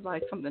you have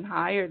like something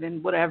higher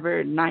than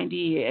whatever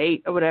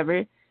 98 or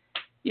whatever.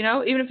 You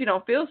know, even if you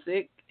don't feel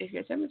sick, if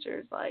your temperature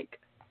is like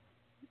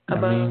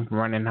above. I mean,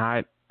 running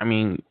hot. I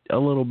mean, a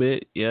little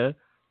bit, yeah.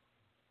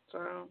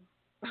 So,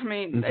 I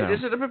mean, they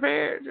just should have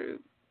prepared.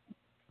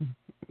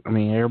 I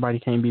mean, everybody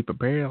can't be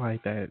prepared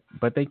like that,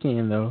 but they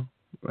can though.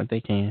 But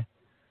they can.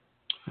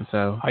 And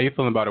so, how you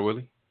feeling about it,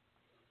 Willie?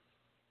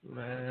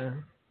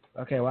 Man.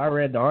 Okay, well, I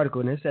read the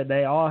article, and it said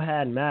they all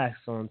had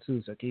masks on,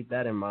 too, so keep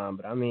that in mind.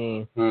 But, I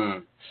mean...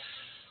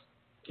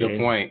 Good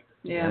point.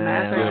 Yeah,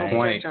 masks are good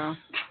point.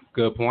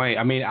 Good point.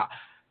 I mean,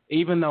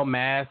 even though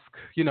masks,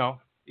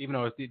 even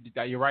though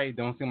you're right, it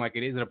don't seem like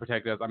it is to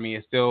protect us, I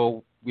mean,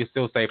 we're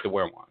still safe to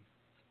wear one,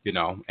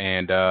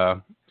 and,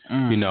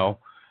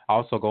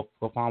 also go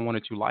find one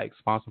that you like,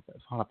 find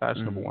a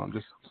fashionable one,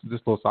 just a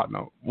little side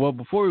note. Well,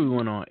 before we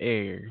went on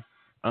air,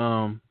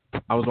 I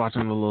was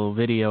watching a little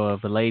video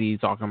of a lady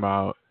talking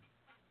about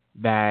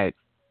that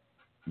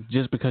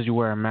just because you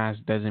wear a mask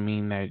doesn't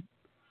mean that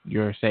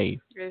you're safe.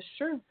 It's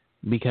true.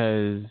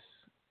 Because,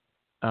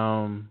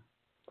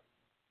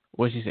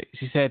 what she said?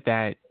 She said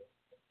that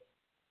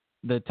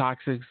the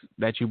toxics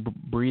that you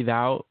breathe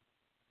out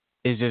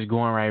is just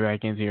going right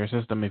back into your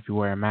system if you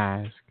wear a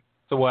mask.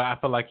 So what I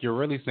feel like you're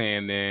really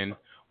saying then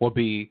would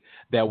be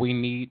that we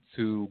need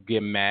to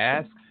get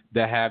masks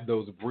that have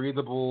those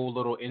breathable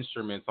little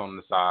instruments on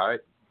the side.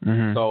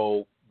 Mm-hmm.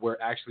 So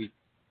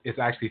it's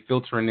actually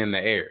filtering in the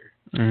air,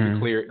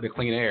 the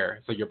clean air.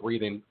 So you're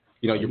breathing,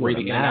 you're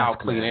breathing in and out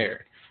clean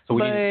air. So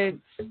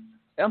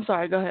I'm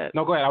sorry, go ahead.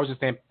 No, go ahead. I was just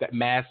saying that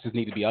masks just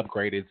need to be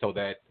upgraded so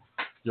that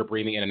you're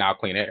breathing in and out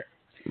clean air.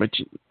 What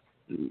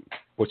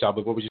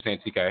was you saying,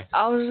 TK?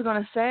 I was just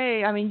gonna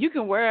say, I mean, you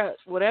can wear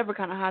whatever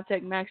kind of high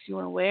tech mask you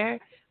want to wear,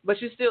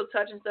 but you're still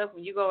touching stuff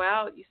when you go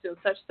out. You still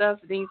touch stuff.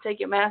 Then you take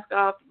your mask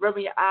off,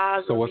 rubbing your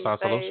eyes. So what's our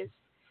face. solution?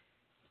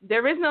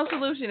 There is no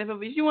solution.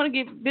 If you want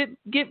to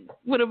get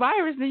with a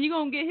virus, then you're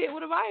gonna get hit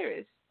with a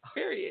virus.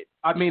 Period.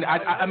 I mean,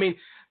 I mean,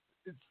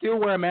 still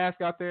wear a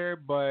mask out there,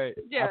 but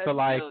I feel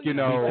like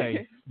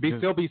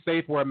still be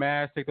safe, wear a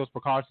mask, take those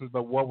precautions.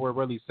 But what we're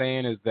really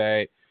saying is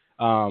that,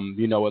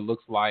 it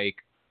looks like,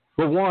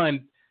 for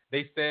one,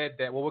 they said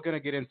that, well, we're going to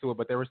get into it,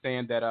 but they were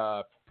saying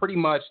that pretty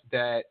much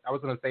that I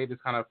was going to save this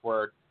kind of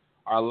for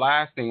our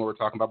last thing we were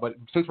talking about. But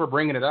since we're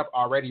bringing it up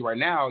already right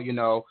now,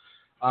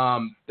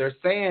 they're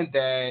saying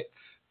that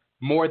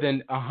more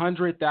than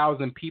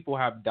 100,000 people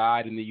have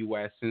died in the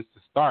U.S. since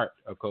the start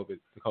of the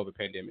COVID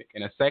pandemic.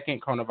 And a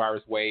second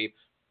coronavirus wave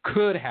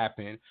could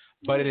happen,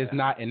 but it is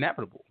not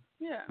inevitable,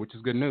 which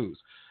is good news.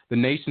 The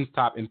nation's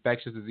top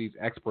infectious disease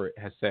expert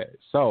has said.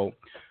 So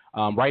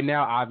right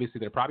now, obviously,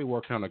 they're probably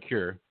working on a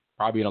cure,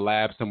 probably in a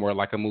lab somewhere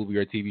like a movie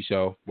or a TV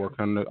show,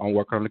 working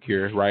on the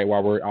cure, right,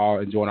 while we're all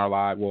enjoying our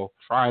lives,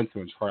 trying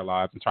to enjoy our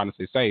lives and trying to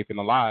stay safe and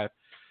alive.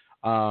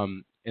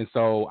 And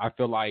so I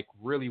feel like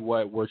really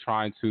what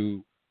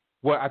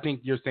I think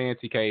you're saying,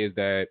 TK, is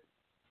that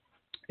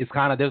it's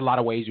kind of, there's a lot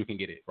of ways you can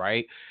get it,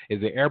 right?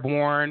 Is it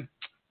airborne?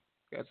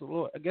 I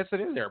guess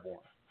it is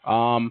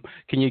airborne.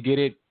 Can you get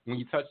it when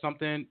you touch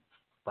something?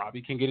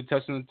 Probably can get it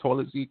touching the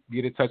toilet seat,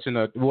 get it touching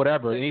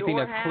anything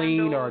that's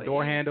clean, or a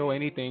door handle,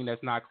 anything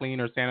that's not clean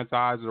or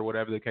sanitized, or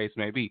whatever the case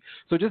may be.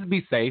 So just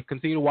be safe,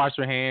 continue to wash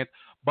your hands,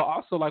 but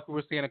also, like we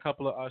were saying a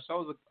couple of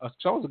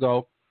shows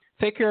ago,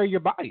 take care of your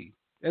body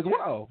as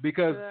well,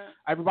 because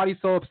everybody's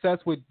so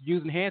obsessed with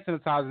using hand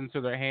sanitizer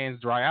until their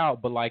hands dry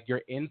out, but like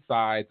your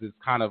insides is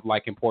kind of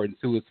like important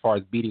too as far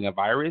as beating a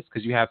virus,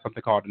 because you have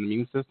something called an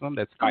immune system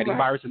that's fighting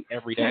viruses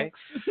every day.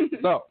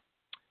 So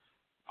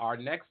our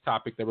next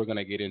topic that we're going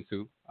to get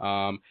into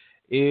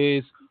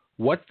is,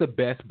 what's the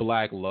best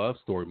black love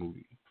story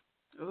movie?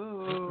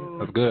 Ooh.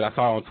 That's good. I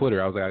saw it on Twitter.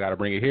 I was like, I got to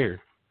bring it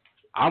here.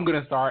 I'm going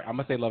to start. I'm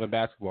going to say Love and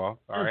Basketball.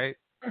 All right.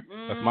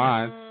 That's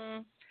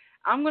mine.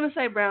 I'm going to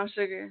say Brown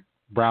Sugar.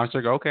 Brown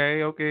Sugar.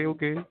 Okay.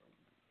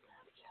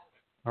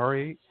 All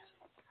right.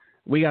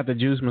 We got the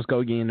Juice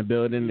Muskogee in the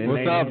building. And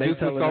what's up, Juice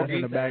Muskogee?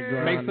 In the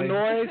background. Make some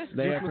noise,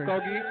 Juice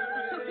Muskogee.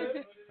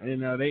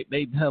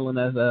 They telling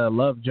us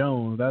Love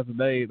Jones. That's what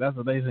they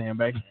saying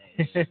back.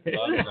 Love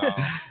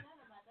Jones.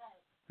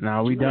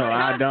 No, we don't.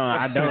 I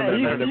don't.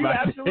 You're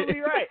absolutely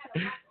right.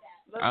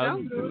 Love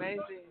Jones is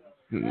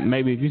amazing.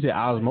 Maybe if you said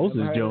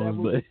Osmosis Jones,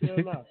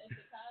 but.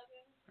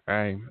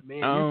 Right.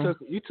 Man,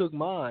 you took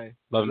mine.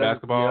 Love and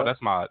Basketball. Yeah.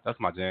 That's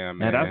my jam,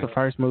 man. That's the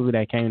first movie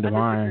that came to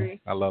mind.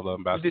 I love Love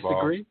and Basketball. You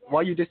disagree?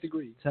 Why you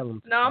disagree? Tell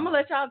them. No, I'm gonna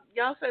let y'all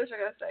say what I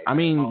gotta say. I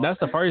mean, that's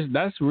the first.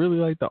 That's really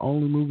like the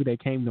only movie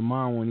that came to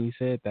mind when he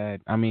said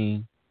that. I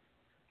mean,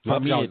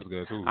 Love Jones is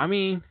good too. I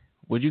mean,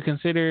 would you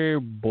consider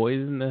Boys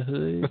in the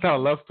Hood? It's not a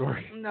love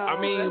story. No. I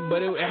mean,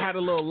 but it had a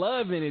little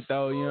love in it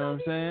though. You know what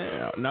I'm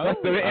saying? No,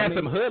 it had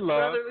some hood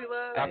love. Brotherly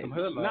love. Got some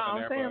hood love. No, I'm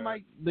there, saying but,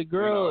 like the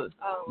girl,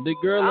 the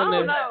I girl in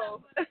don't the.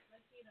 know.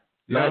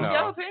 No.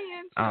 Your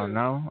opinion. I don't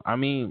know. I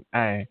mean,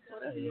 hey,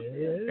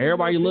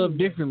 everybody love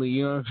differently,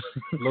 you know.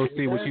 Lil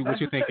C, what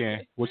you thinking?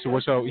 What's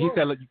your? He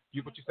said what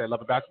you said? Love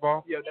and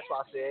Basketball. Yeah, that's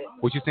what I said.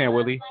 What you saying,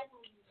 Willie?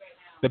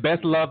 The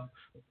best love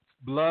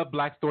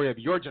black story of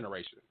your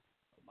generation.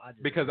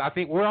 Because I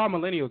think we're all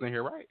millennials in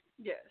here, right?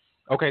 Yes.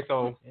 Okay,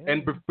 so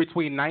and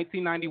between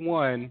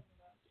 1991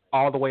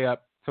 all the way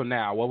up to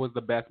now, what was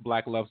the best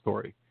black love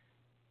story?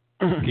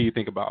 Can you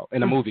think about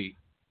in a movie,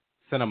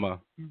 cinema?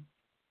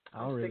 I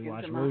don't really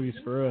watch movies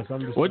for us.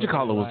 I'm just. What you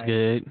call it was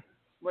good.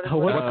 What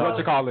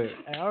you call it?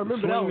 I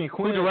remember that one.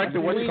 Who directed?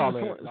 What you call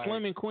it?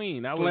 Slim and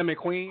Queen. Slim and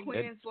Queen.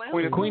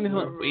 Queen and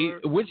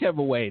Slim.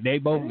 Whichever way, they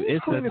both.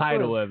 It's the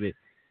title of it.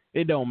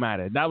 It don't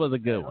matter. That was a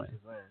good one.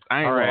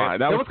 I ain't gonna lie.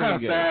 That was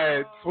kind of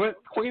sad.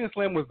 Queen and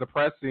Slim was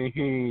depressing.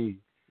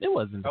 It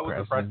wasn't depressing. That was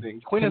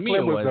depressing. Queen and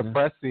Slim was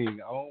depressing.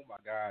 Oh my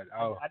God.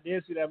 Oh. I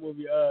did see that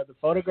movie. The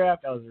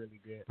Photograph. That was really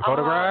good. The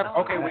Photograph.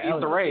 Okay, with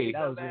Issa Rae.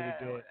 That was really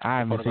good. I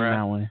haven't seen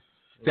that one.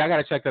 See, I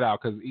gotta check that out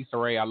because Issa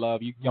Rae, I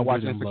love you. Y'all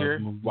watch Insecure?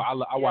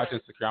 Well, I watch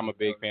Insecure. I'm a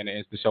big fan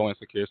of the show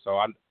Insecure, so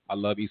I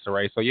love Issa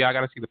Rae. So yeah, I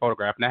gotta see the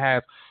Photograph. And that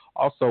has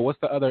also, what's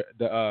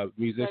the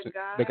musician?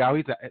 The guy.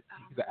 He's an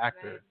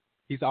actor.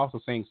 He's also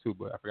sings too,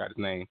 but I forgot his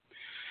name.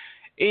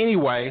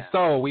 Anyway,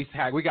 so we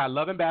got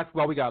Love and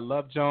Basketball. We got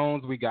Love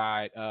Jones. We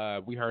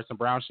heard some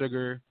Brown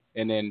Sugar,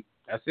 and then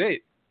that's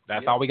it.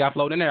 That's all we got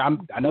floating in there.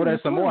 I know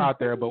there's some more out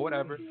there, but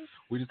whatever.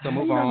 We just gonna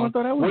move on.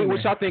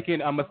 What y'all thinking,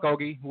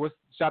 Muskogee?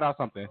 Shout out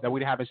something that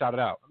we haven't shouted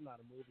out. I'm not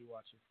a movie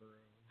watcher for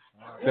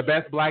real. The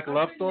best black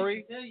love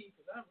story?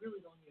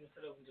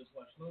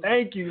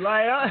 Thank you.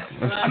 Like,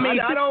 I mean,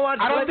 I don't watch.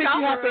 I don't think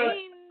you have to.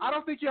 I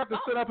don't think you have to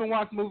sit up and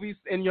watch movies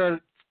in your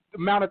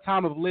amount of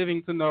time of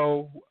living to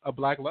know a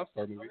black love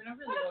story movie. What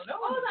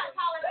was that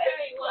Tyler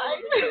Perry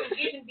one?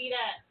 Getting beat up,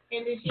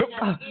 and then she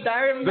got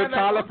the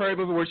Tyler Perry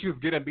movie where she was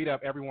getting beat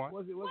up. Everyone.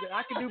 Was it?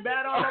 I could do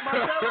bad all by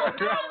myself.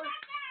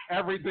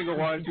 Every single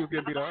one, she was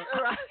getting beat up.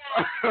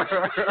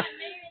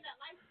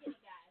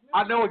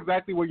 I know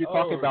exactly what you're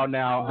talking about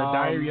now. The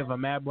Diary of a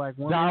Mad Black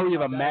Woman. Diary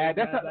of a Mad.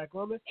 That's Black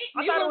Woman.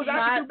 I thought it was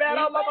I could do bad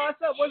all by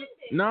myself. Was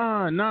it? No.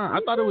 I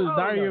thought it was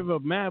Diary of a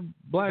Mad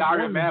Black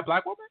Diary Woman. of a Mad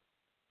Black Woman.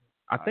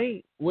 I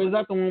think. Was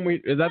that the one where?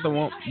 Is that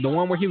the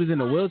one where he was in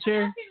the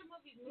wheelchair?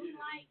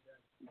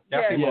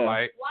 That's yeah.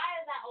 Why is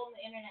that on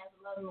the internet as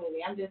a love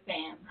movie? I'm just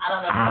saying. I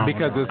don't know.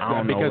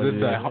 Because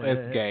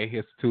it's gay.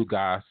 It's two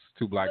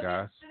black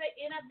guys. Did they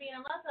end up being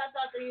in love? I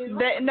thought they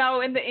were.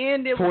 No, in the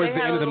end, it towards they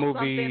the had end of the a little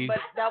movie. But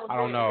that was I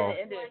don't know.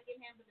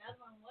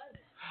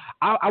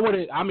 I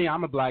wouldn't. I mean,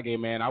 I'm a black gay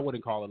man. I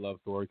wouldn't call it a love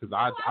story because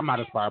I'm not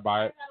inspired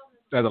by it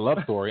as a love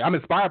story. I'm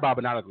inspired by it,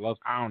 but not as a love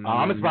story. I don't know.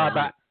 I'm inspired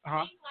by.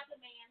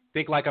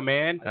 Think like a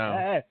man.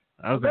 Oh.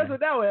 Okay. That's what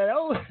that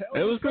was.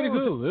 It was pretty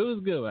cool. It was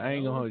good. I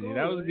ain't gonna hold you.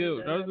 That was good.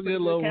 That was a good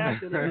little one.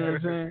 You know what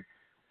I'm saying?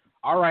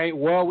 All right.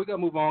 Well, we're gonna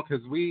move on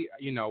because we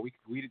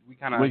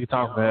kind of we can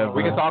talk forever.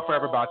 We can talk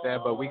forever about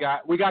that, but we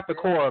got the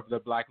core of the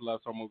black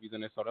love story movies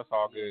in it, so that's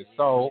all good.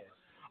 So,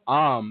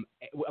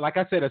 like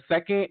I said, a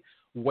second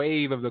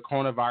wave of the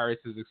coronavirus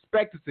is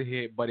expected to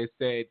hit, but it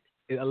said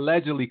it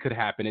allegedly could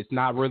happen. It's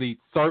not really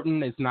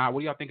certain. It's not. What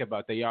do y'all think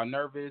about that? Y'all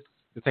nervous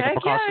to take a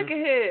precaution? Yeah, it could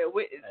hit.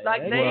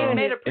 Like they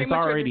made a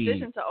premature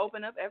decision to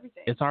open up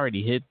everything. It's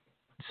already hit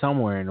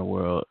somewhere in the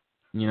world.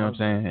 You know what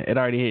I'm saying? It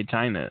already hit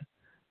China.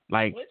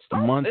 Like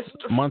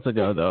months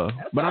ago though.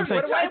 But I'm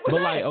saying,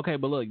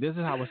 but look, this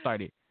is how it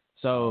started.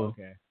 So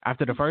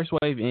after the first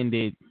wave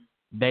ended,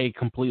 they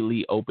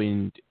completely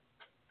opened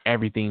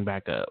everything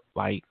back up,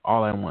 like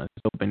all at once.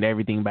 Opened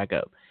everything back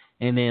up,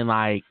 and then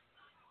like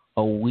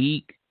a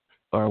week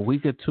or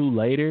two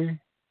later,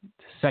 the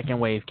second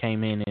wave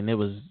came in, and it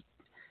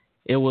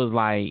was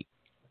like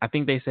I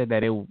think they said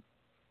that it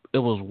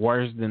was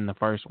worse than the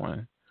first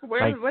one.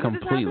 Where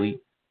completely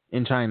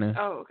in China.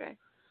 Oh, okay.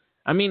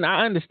 I mean,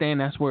 I understand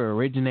that's where it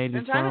originated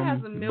and China from.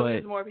 has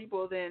millions more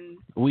people than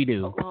we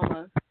do.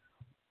 Oklahoma.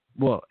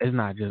 Well, it's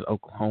not just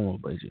Oklahoma,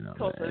 but you know,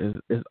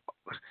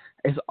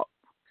 it's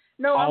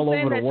no, all I'm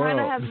saying over the that world.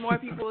 China has more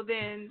people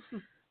than.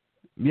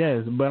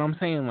 Yes, but I'm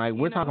saying like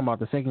we're talking about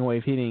the second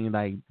wave hitting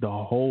like the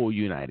whole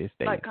United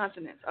States, like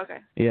continents. Okay.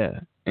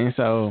 Yeah, and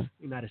so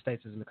United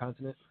States isn't a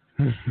continent.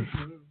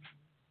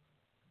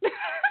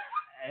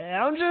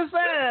 I'm just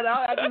saying.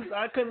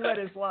 I couldn't let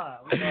it slide.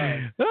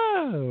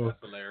 Oh, that's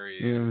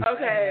hilarious.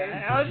 Okay.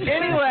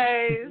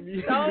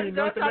 Anyways,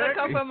 don't try to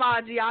come for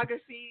my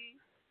geography.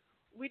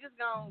 We just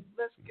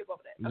let's skip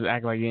over that. Just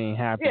act like you ain't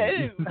happy.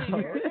 Yeah.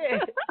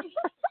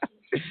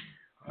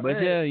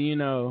 But yeah, you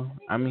know,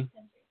 I mean.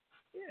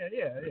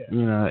 Yeah.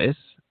 You know, it's.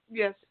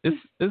 Yes.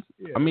 It's.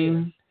 I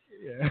mean.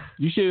 Yeah.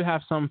 You should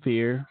have some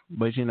fear,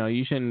 but you know,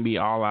 you shouldn't be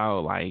all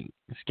out like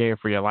scared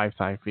for your life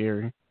type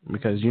fear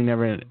because you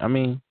never. I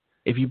mean.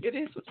 If you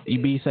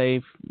be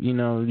safe, you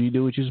know, you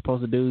do what you're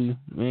supposed to do,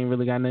 you ain't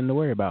really got nothing to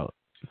worry about.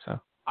 So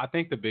I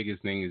think the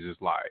biggest thing is just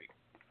like,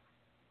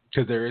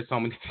 because there is so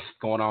many things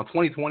going on.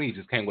 2020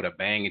 just came with a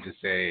bang and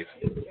just said,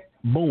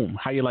 boom,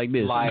 how you like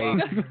this? Like,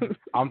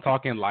 I'm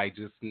talking like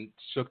just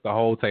shook the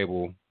whole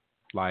table.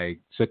 Like,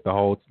 shook the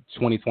whole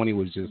 2020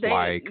 was just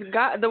like.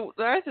 God, the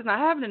earth is not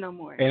having it no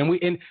more. And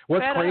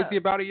what's crazy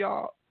about it,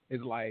 y'all, is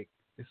like,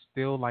 it's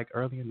still like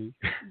early in the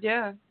year.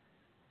 Yeah.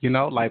 You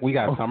know, like we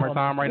got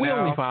summertime right now.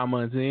 We only 5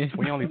 months in.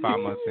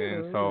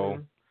 So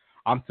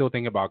I'm still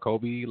thinking about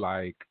Kobe.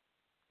 Like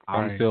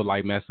I'm still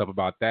like messed up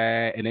about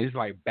that, and it's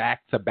like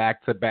back to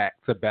back to back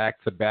to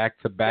back to back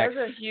to back.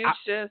 There's a huge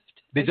shift.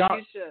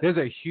 There's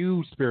a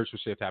huge spiritual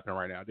shift happening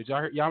right now. Did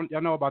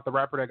y'all know about the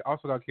rapper that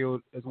also got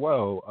killed as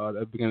well at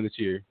the beginning of this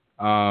year?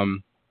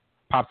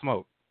 Pop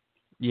Smoke.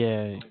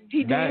 Yeah,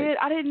 he did.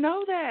 I didn't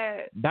know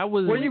that. That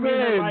was. Where you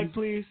been, Mike?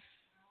 Please.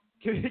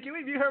 Can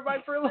we view her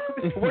mic for a little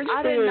bit?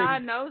 I did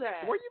not know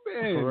that. Where you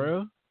been? For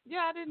real?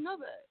 Yeah, I didn't know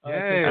that.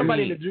 Yeah,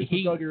 everybody in the juice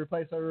was going to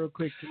replace her real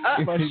quick.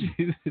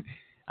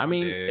 I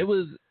mean, it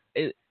wasn't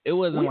we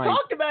like. We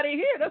talked about it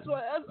here. That's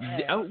what.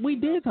 We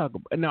did talk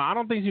about. No, I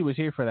don't think she was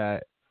here for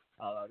that.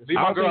 Leave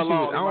my girl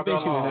alone. I don't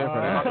think she was here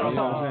for that. You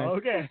know what I'm saying?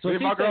 Okay. So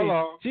leave my girl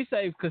alone. She's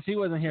safe because she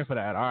wasn't here for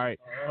that. All right.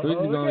 We're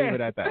just gonna leave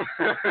it at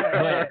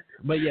that.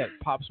 But yeah,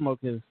 Pop Smoke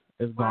is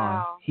gone.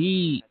 Wow.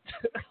 He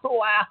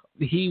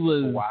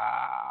was.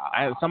 Wow.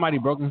 Somebody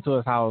broke into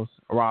his house,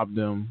 robbed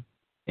him,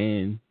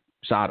 and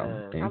shot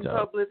him. I'm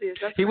so oblivious.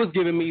 He was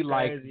giving me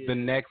like the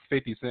next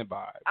 50 Cent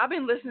vibe. I've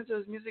been listening to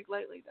his music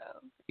lately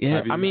though.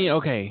 Yeah, I mean,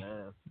 okay.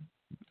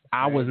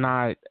 I'm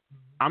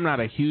not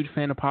a huge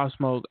fan of Pop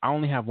Smoke. I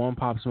only have one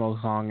Pop Smoke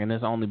song, and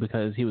it's only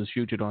because he was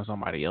featured on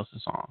somebody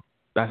else's song.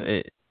 That's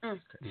it.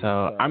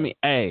 So I mean,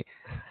 hey.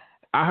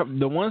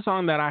 The one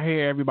song that I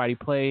hear everybody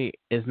play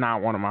is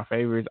not one of my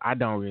favorites. I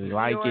don't really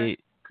like it.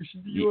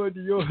 Christian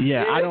Dior.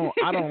 Yeah, I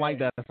don't like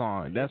that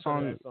song. That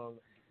song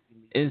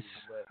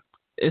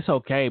it's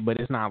okay, but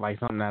it's not like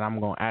something that I'm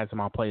gonna add to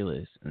my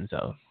playlist. And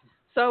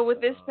so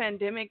with this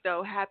pandemic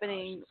though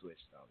happening,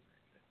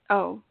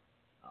 continue.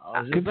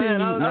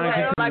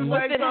 Like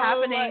what's it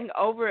happening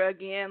over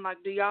again? Like,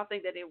 do y'all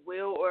think that it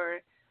will,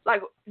 or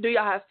like, do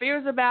y'all have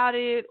fears about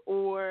it,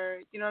 or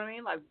you know what I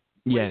mean? Like,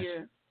 yes,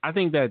 I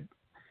think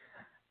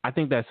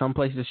that some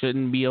places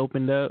shouldn't be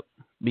opened up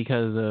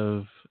because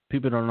of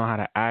people don't know how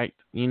to act.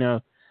 You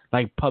know,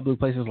 like public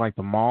places like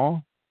the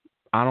mall.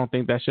 I don't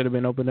think that should have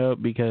been opened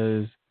up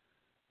because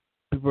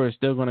people are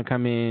still going to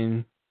come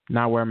in,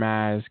 not wear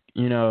masks.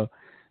 You know,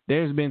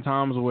 there's been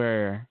times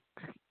where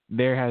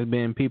there has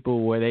been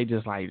people where they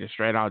just like just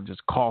straight out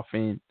just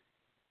coughing,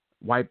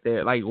 wipe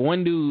their, like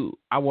one dude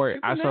I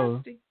saw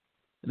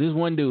this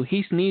one dude,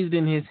 he sneezed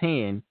in his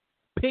hand,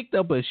 picked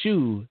up a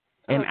shoe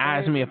and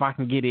asked me if I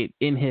can get it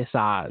in his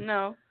size.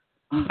 No.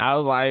 I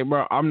was like,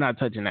 bro, I'm not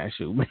touching that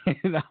shoe,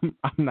 man.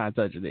 I'm not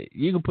touching it.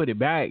 You can put it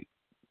back,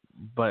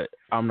 but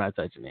I'm not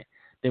touching it.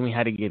 Then we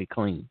had to get it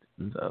cleaned.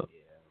 And so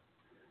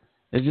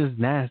it's just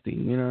nasty,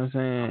 you know what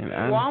I'm saying?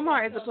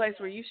 Walmart is a place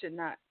where you should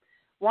not.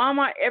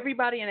 Walmart,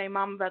 everybody and their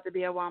mama about to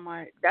be at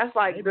Walmart. That's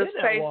like the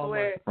space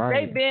where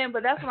they've been,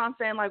 but that's what I'm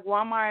saying. Like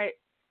Walmart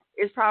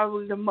is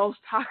probably the most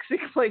toxic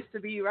place to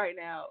be right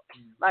now.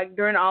 Like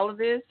during all of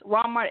this,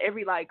 Walmart,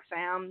 every like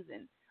Sam's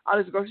and all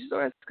these grocery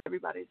stores,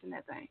 everybody's in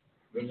that thing.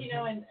 Did you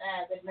know in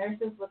the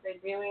nurses what they're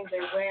doing?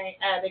 They're wearing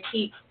they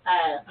keep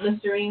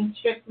Listerine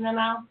strips in their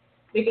mouth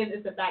because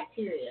it's a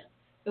bacteria.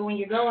 So when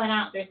you're going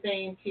out, they're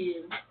saying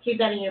to keep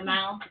that in your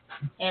mouth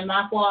and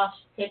mouthwash.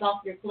 Take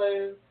off your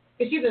clothes.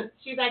 Cause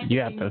she's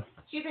actually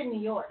she's in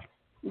New York.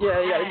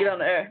 Yeah, you gotta get on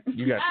the air.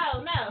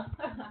 Oh no.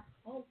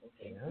 Oh,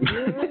 okay.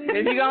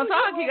 If you're gonna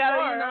talk, you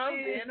gotta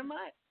get in the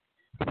mic.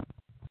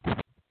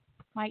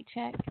 Mic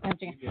check.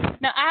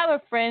 No, I have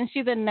a friend.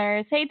 She's a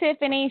nurse. Hey,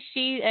 Tiffany.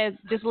 She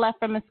just left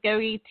from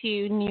Muskogee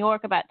to New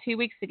York about 2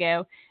 weeks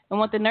ago. And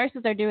what the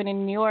nurses are doing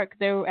in New York,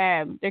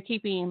 they're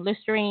keeping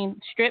Listerine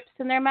strips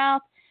in their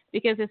mouth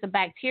because it's a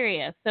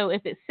bacteria. So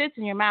if it sits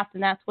in your mouth,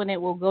 then that's when it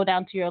will go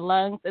down to your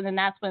lungs, and then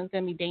that's when it's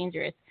going to be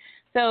dangerous.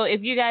 So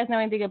if you guys know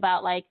anything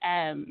about like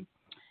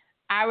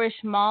Irish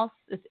moss,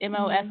 it's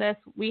MOSS,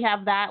 we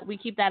have that. We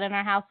keep that in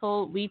our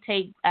household. We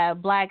take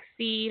black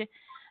seed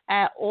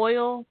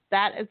oil.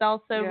 That is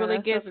also really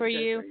good for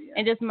you.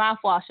 And just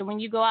mouthwash. And when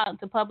you go out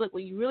into public,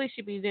 what you really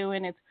should be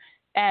doing is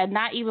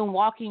not even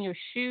walking your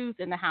shoes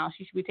in the house.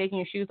 You should be taking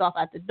your shoes off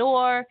at the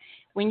door.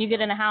 When you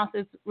get in the house,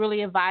 it's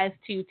really advised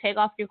to take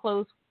off your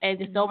clothes and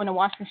just open the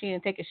washing machine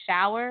and take a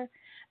shower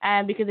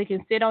because it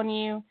can sit on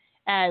you.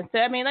 So,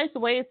 I mean, there's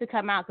ways to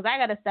come out because I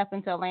got to step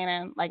into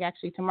Atlanta, like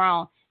actually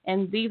tomorrow.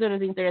 And these are the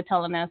things they're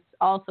telling us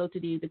also to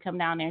do, to come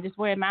down there. Just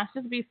wear a mask.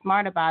 Just be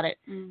smart about it.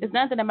 Mm-hmm. It's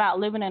nothing about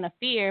living in a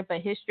fear,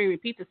 but history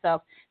repeats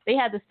itself. They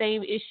had the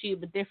same issue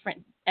but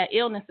different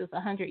illnesses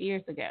 100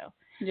 years ago.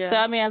 Yeah. So,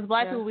 I mean, as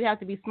black people, we have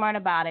to be smart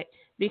about it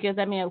because,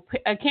 I mean,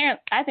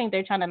 I think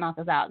they're trying to knock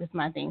us out. That's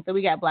my thing. So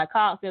we got Black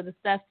Hawks, the other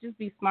stuff. Just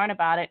be smart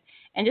about it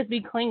and just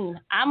be clean.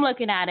 I'm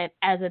looking at it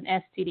as an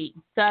STD.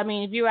 So, I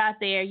mean, if you're out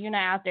there, you're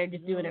not out there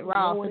just doing it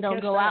raw. So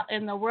don't go out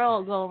in the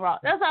world going raw.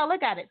 That's how I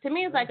look at it. To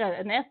me, it's like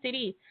an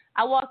STD.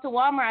 I walk to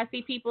Walmart, I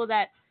see people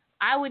that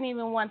I wouldn't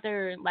even want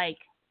they're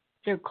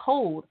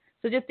cold.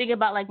 So just think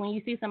about, like, when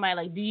you see somebody,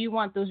 like, do you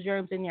want those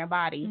germs in your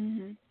body?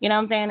 Mm-hmm. You know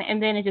what I'm saying?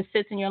 And then it just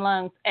sits in your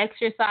lungs.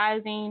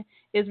 Exercising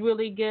is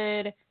really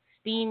good.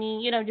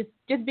 Steaming,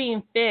 just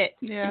being fit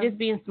and just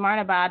being smart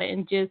about it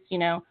and just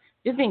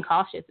being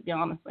cautious, to be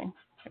honest with you.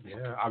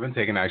 Yeah, I've been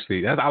taking I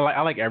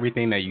like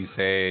everything that you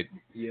said.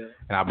 Yeah.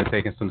 And I've been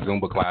taking some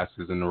Zumba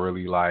classes and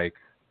really,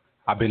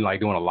 I've been,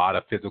 doing a lot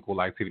of physical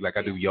activity. Like,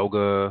 I do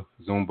yoga,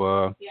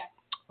 Zumba. Yeah.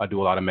 I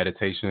do a lot of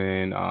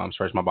meditation,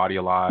 stretch my body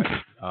a lot.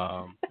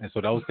 And so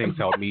those things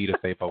help me to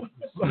stay focused.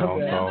 Meditating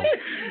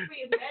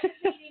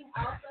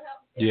also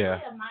helps. It's really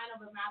a mind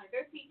over matter.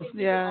 They're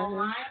teaching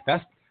online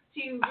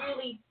to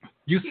really...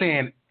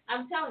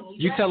 I'm telling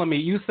you.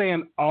 You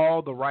saying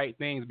all the right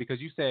things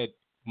because you said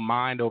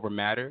mind over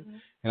matter. Mm-hmm.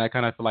 And I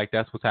kind of feel like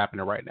that's what's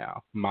happening right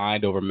now.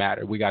 Mind over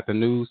matter. We got the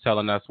news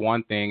telling us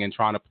one thing and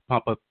trying to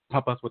pump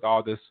us with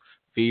all this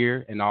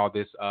fear and all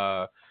this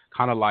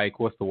kind of like,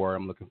 what's the word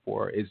I'm looking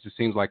for? It just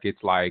seems like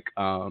it's like,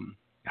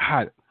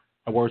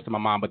 words to my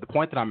mind. But the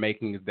point that I'm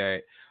making is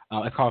that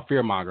it's called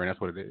fear mongering. That's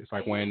what it is.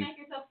 Like when you make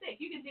yourself sick.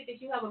 You can think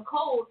that you have a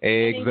cold, and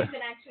then you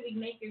can actually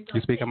make yourself sick.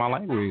 You speaking my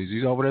language.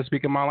 You over there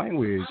speaking my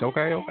language.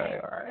 Okay, all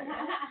right.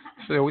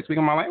 So we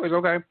speaking my language.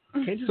 Okay.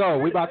 So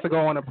we about to go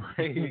on a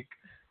break.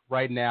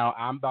 Right now,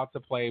 I'm about to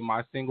play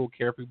my single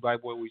 "Carefree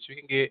Black Boy," which you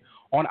can get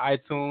on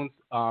iTunes,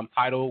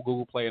 Tidal,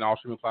 Google Play, and all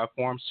streaming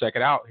platforms. Check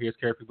it out. Here's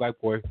 "Carefree Black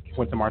Boy,"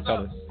 Quentin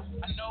Marcellus.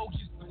 I know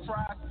you're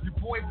surprised. Your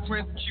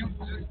boyfriend's cute,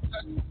 just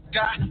touch the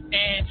sky,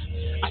 and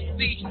I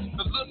see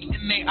the look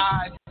in their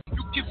eyes.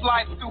 You can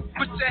fly through.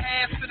 Put your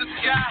hands to the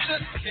sky.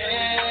 Just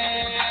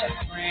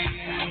carefree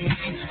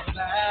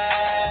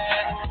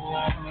black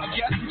boy. I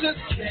guess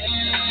just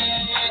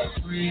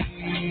carefree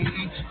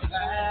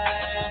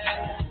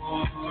black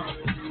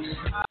boy.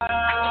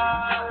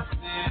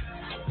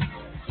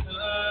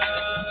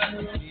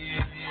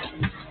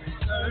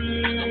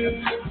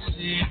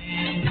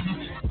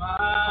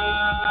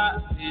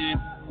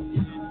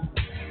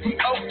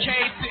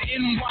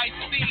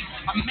 NYC,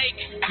 I make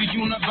the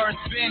universe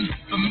bend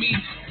for me.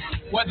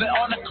 Whether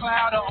on a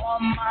cloud or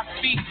on my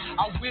feet,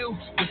 I will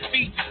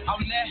defeat. I'll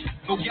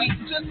never weak.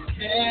 Just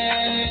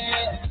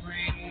can't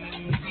bring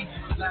me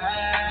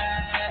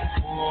back.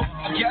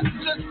 I guess I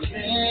just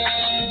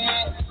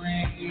can't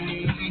bring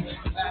me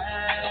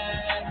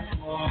back.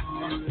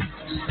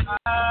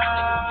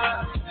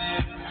 I've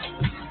been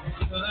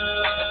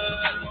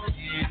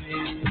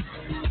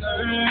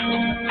searching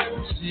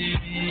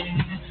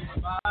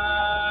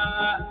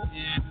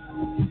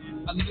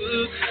I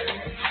look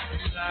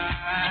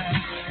like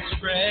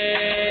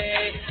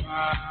straight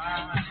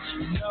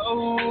line, no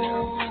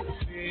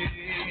fear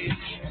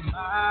in my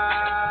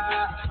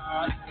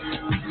heart.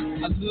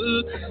 I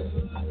look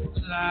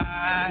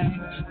like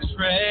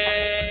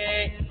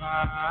straight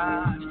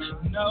line,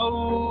 no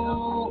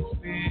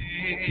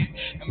fear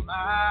in my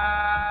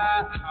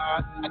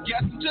heart. I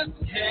guess I just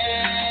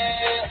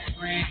can't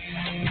bring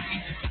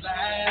me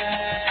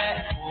back.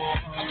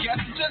 I guess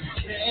I just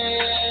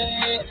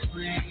can't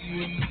bring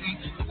me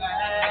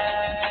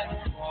back.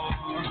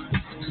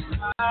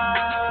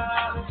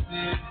 I've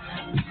been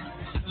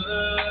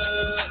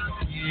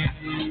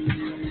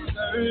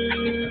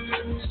searching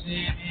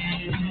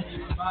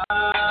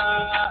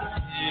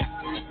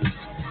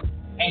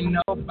ain't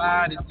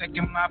nobody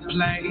taking my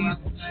place.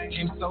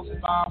 Came so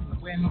far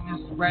when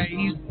this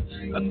race.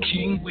 A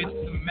king with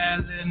the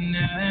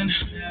melanin.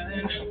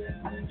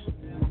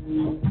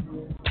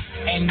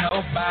 Ain't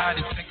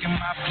nobody taking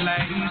my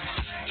place.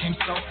 Came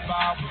so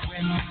far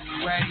when this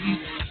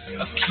race.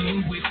 A king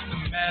with the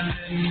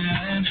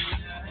melanin.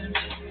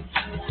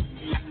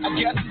 I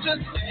guess I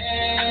just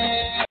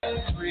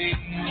can't bring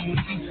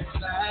me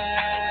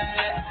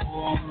back.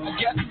 I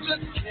guess I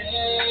just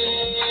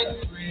can't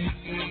bring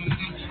me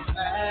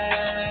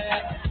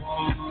back.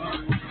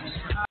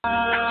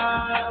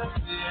 I've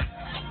been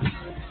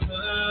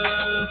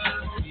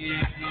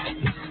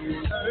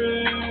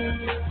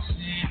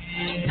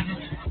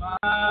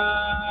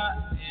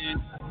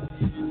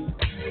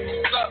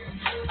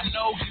I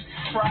know you're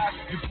surprised,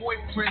 your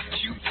boyfriend's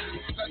cute,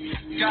 such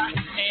a guy,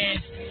 and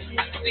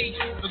see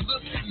the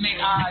look in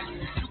their eyes.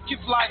 You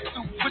give life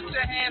through, put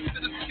your hands to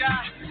the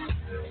sky.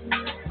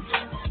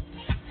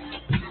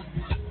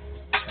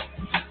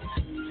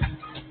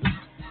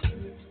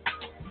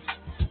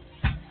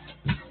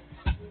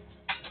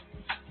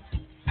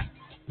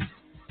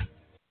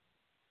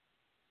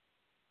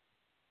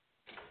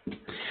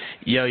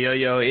 Yo,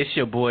 it's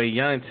your boy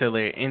Young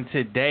Tiller, and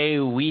today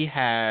we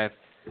have,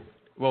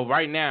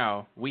 right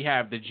now, we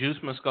have the Juice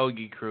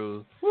Muskogee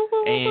crew,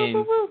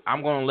 and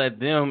I'm going to let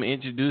them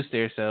introduce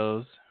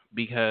themselves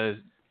because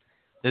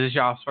this is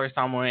y'all's first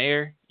time on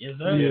air? Yes,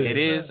 sir. It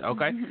is?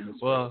 Okay.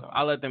 Well,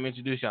 I'll let them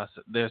introduce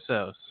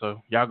themselves,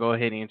 so y'all go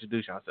ahead and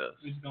introduce yourselves.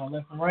 We just going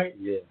left and right?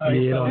 Yeah. Right,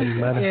 Yeah, so,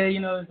 matter. you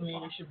know, it's me,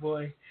 it's your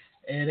boy,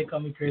 and they call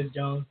me Chris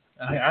Jones.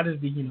 I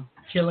just be,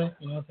 chilling,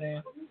 you know what I'm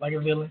saying, like a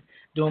villain,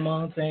 doing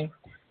my own thing.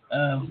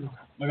 I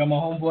got my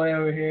homeboy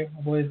over here. My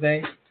boy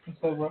Zay.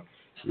 What's up, bro?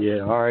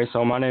 Yeah, all right.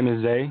 So my name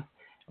is Zay,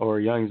 or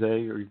Young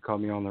Zay, or you can call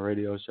me on the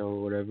radio show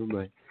or whatever.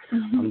 But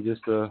I'm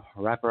just a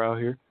rapper out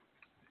here,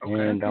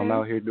 and I'm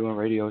out here doing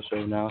radio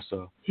show now.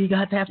 So he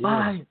got that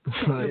vibe.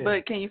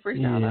 But can you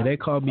freestyle? Yeah, they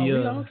call me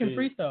we all can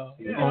freestyle.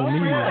 on me.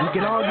 We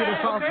can all get a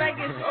song.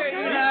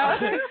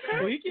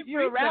 We can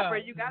You're a rapper.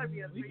 You gotta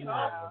be a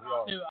freestyle.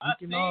 I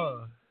can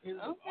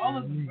all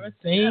of them, bro.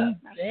 Sing,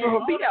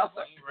 dance, beat out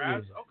some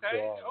raps.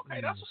 Okay,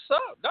 that's what's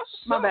up. That's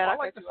what's My up. bad, I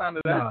like the sound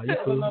of that. Nah, you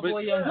cool. My boy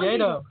Young J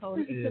though.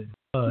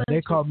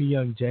 They call me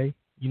Young J.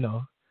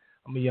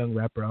 I'm a young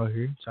rapper out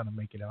here trying to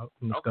make it out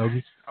from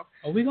Muskogee.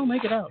 Oh, we gonna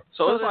make it out.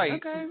 So it's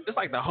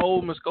like the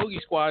whole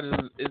Muskogee squad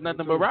is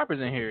nothing but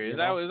rappers in here. Is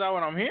that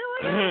what I'm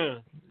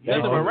hearing?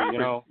 Nothing but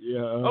rappers.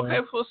 Yeah. Okay,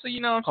 well, so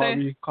you know what I'm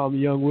saying? Call me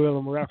Young Will.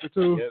 I'm a rapper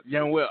too.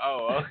 Young Will.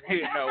 Oh,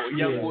 okay. No,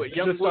 Young Will.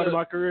 Just started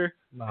my career.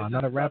 Nah,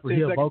 not a rapper.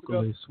 He a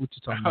vocalist. What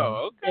you talking about?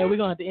 Oh, okay. Yeah, we're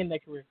gonna have to end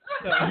that career.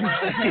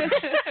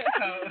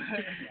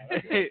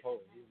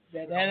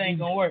 That ain't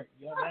gonna work.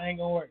 That ain't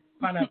gonna work.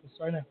 Pineapples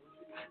right now.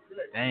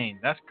 Dang,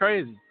 that's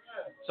crazy.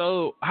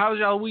 So, how's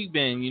y'all week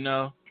been?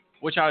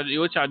 What y'all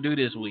do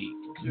this week?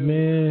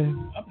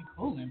 Man, I've been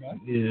cooling, bro.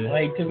 Yeah.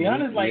 Like, to be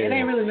honest, it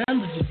ain't really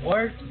nothing but just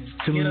work.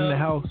 Chilling in the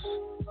house.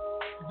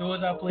 Do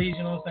as I please,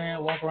 you know what I'm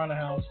saying? Walk around the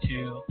house,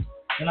 chill.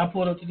 And I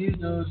pulled up to these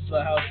dudes'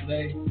 house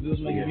today. We was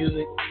making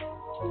music.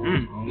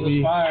 It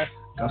was fire.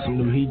 Got some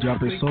new heat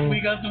dropping soon.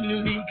 We got some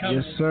new heat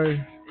coming. Yes,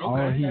 sir.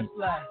 All heat.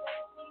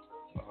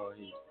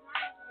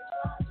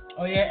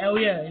 Oh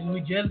yeah, and we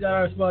just got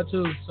our spot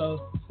too.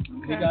 So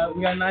we got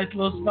a nice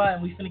little spot,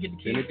 and we finna get the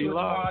keys to it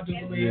tomorrow.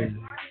 Yeah.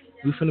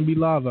 We finna be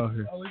live out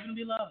here. Oh, we finna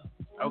be live.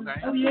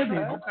 Okay. Oh yeah, baby.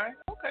 Okay.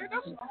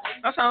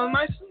 That sounds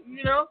nice.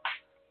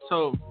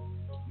 So,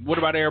 what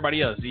about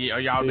everybody else?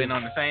 Y'all been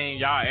on the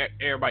same?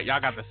 Everybody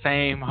got the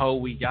same whole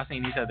week. Y'all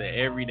seen each other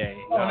every day.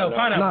 Oh no,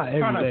 pineapple. Not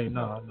every day.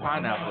 No.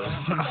 Pineapple.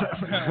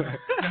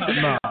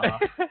 Nah.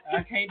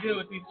 I can't deal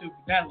with these two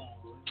for that long.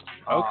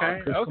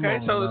 Okay.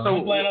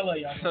 I'm glad I love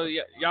y'all. So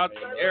y'all,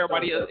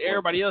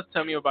 everybody else,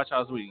 tell me about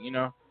y'all's week.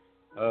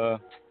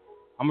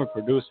 I'm a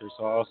producer,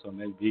 so I also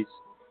make beats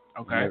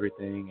and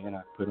everything, and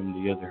I put them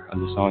together,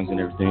 other songs and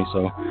everything.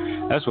 So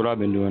that's what I've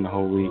been doing the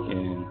whole week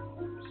and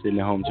sitting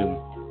at home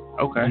chilling.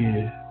 Okay.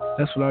 Yeah,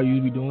 that's what I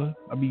usually be doing.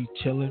 I be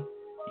chilling,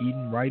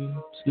 eating,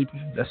 writing,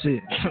 sleeping. That's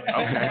it.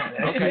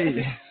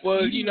 Okay.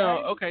 Well,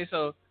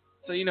 so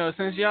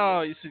since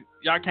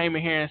y'all came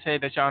in here and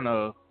said that y'all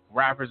know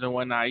rappers and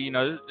whatnot,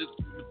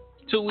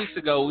 2 weeks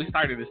ago we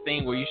started this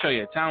thing where you show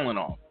your talent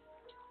off.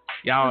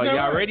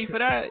 Y'all ready for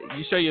that?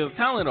 You show your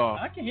talent off.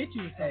 I can hit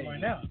you with something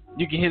right now.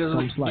 You can hit us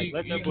with something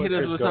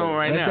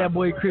right now. Let that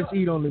boy Chris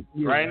eat on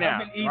the right now.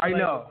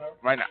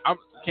 Right now.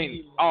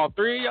 Can all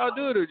three of y'all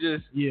do it or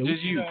just you?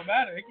 It don't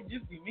matter. It can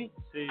just be me.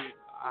 See,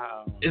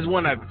 it's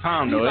one at a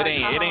time though. It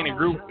ain't a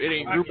group. It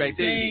ain't group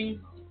activity.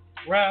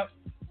 Sing, rap,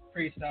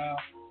 freestyle.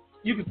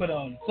 You can put it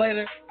on the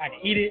platter. I can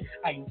eat it.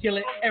 I can kill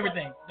it.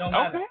 Everything. Don't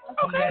matter.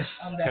 Okay.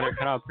 I'm that.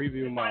 Can I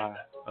preview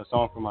a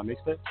song from my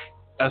mixtape?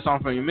 A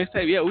song from your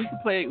mixtape? Yeah, we can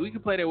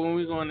play that when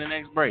we go on the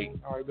next break.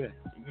 All right, bet.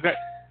 Okay.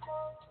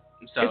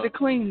 So, is it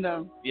clean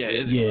though? Yeah.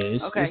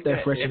 It's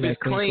that fresh. If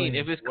it's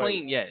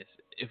clean, yes.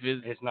 If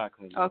it's not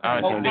clean. Okay.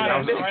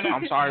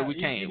 I'm sorry, we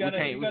can't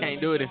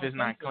do it if it's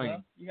not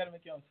clean. You gotta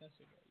make your own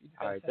censor.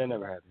 All right, that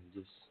never happened.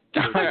 Just.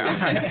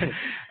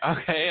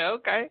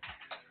 Okay.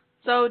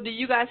 So, do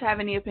you guys have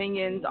any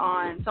opinions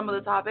on some of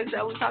the topics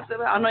that we talked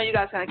about? I know you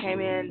guys kind of came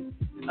in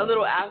a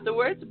little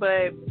afterwards,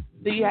 but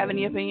do you have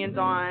any opinions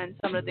on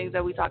some of the things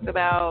that we talked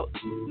about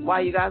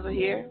while you guys were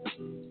here?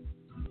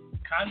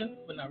 Kind of,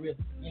 but not really.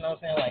 You know what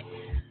I'm saying? Like,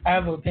 I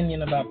have an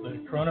opinion about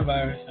the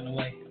coronavirus in a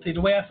way. See,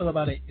 the way I feel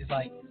about it is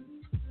like,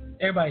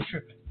 everybody's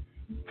tripping.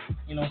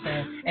 You know what I'm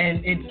saying?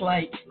 And it's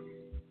like,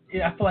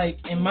 I feel like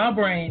in my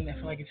brain, I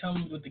feel like it's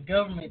something with the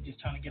government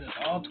just trying to get us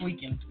all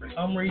tweaking for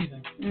some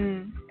reason.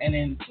 And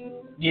then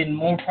getting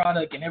more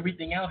product and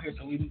everything out here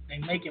so they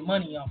making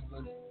money off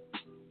of us.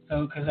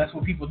 So, because that's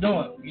what people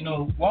doing.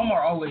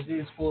 Walmart always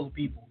is full of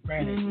people,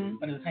 granted.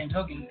 But at the same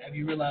token, have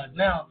you realized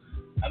now,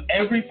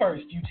 every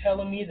first, you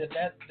telling me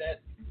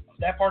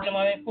that parking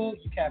lot ain't full,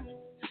 you capping.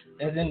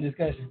 That's in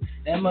discussion.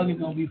 That mug is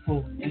going to be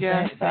full.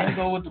 And same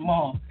go with the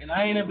mall. And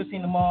I ain't ever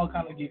seen the mall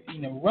kind of get,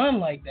 run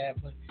like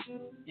that, but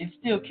it's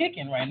still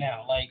kicking right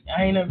now. Like,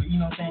 I ain't ever,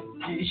 what I'm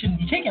saying? It shouldn't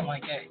be kicking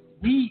like that.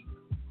 The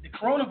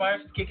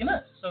coronavirus is kicking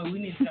us. So we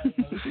need to kind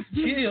of,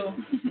 chill,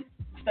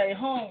 stay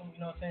home, you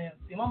know what I'm saying?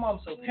 See, my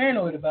mom's so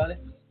paranoid about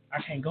it.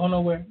 I can't go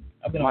nowhere.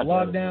 I've been on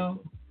lockdown.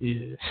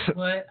 Yeah.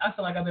 But I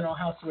feel like I've been on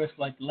house arrest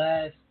for like the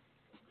last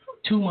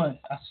 2 months.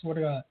 I swear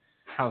to God.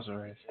 House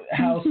arrest.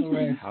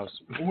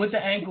 With the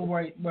ankle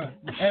break, bro.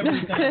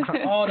 Everything,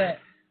 all that.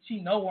 She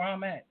know where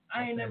I'm at.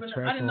 I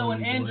didn't know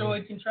an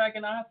Android can track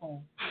an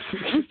iPhone.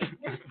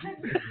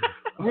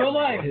 Real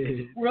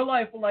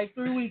life for like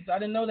 3 weeks. I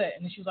didn't know that,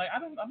 and then she was like,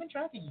 "I've been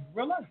tracking you,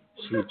 real life."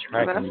 She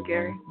tracking That's you,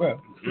 scary, bro.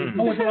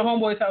 I went to my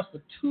homeboy's house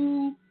for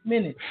 2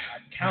 minutes. I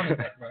counted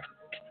that, bro.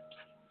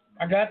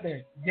 I got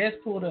there. Guest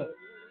pulled up.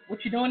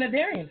 What you doing at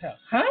Darian's house?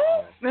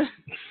 Huh?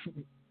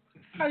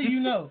 How do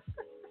you know?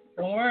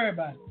 Don't worry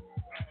about it.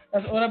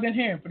 That's what I've been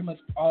hearing pretty much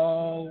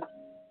all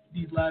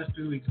these last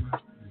 3 weeks, bro.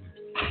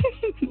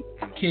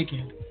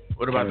 Kicking.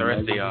 What about the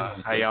rest of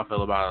y'all? How y'all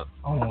feel about it?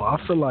 Oh, I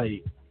feel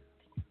like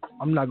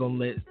I'm not going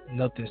to let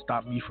nothing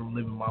stop me from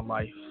living my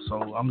life.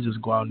 So I'm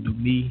just go out and do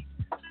me,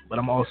 but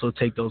I'm also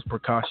take those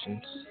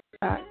precautions.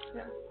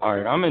 All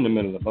right, I'm in the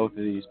middle of both of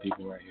these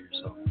people right here.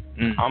 So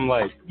I'm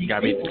like, you got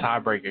to be the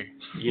tiebreaker.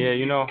 Yeah,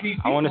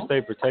 I want to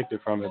stay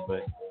protected from it,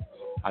 but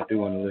I do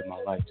want to live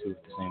my life too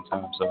at the same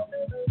time. So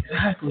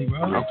exactly,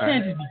 bro. You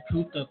can't just be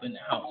cooped up in the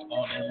house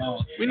all day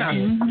long.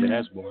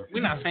 That's boring.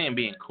 We're not saying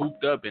being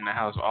cooped up in the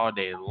house all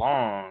day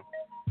long.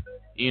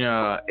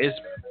 It's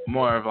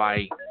more of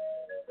like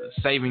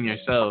saving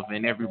yourself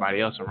and everybody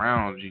else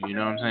around you. You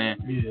know what I'm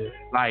saying? Yeah.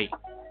 Like,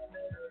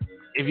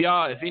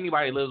 if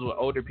anybody lives with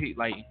older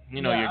people, like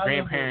your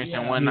grandparents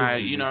and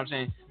whatnot, you know what I'm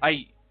saying?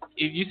 Like,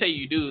 if you say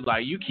you do,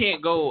 like, you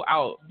can't go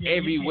out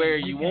everywhere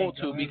you want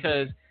to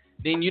because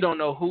then you don't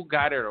know who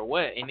got it or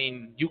what, and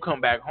then you come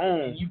back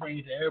home. And you bring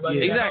it to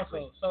everybody.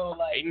 Exactly. So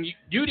like, and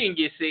you didn't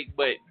get sick,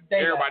 but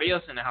everybody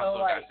else in the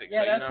household got sick.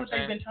 Yeah, so, that's what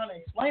they've been trying to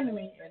explain to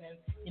me. And then,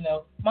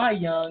 my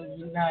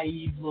young,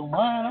 naive little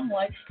mind, I'm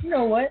like, you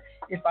know what?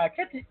 If I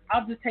catch it,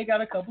 I'll just take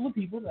out a couple of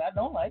people that I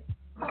don't like.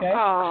 Okay.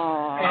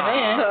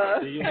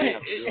 And then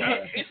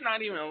it's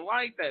not even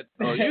like that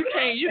though. You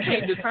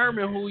can't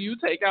determine who you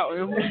take out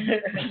and who you.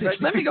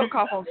 Let me go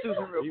cough on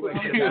Susan real quick.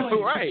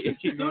 Right.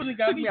 Susan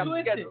got me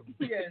twisted.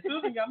 Yeah,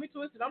 Susan got me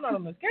twisted. I'm not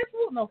on the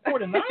schedule. No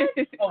 49.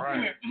 Oh,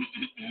 right.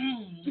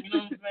 You know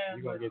what I'm saying?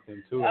 You gonna get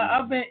them too.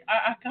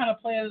 I kind of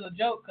play it as a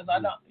joke because I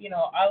don't.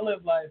 I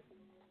live life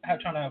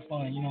trying to have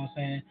fun. You know what I'm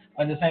saying?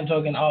 By the same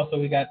token, also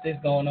we got this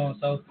going on,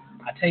 so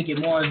I take it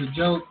more as a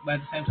joke. But at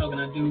the same token,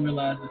 I do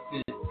realize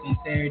the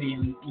sincerity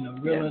and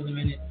realism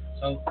in it.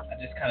 So I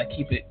just kind of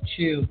keep it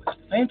chill. But at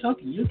the same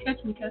token, you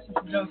catch me catching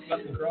some jokes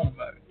about the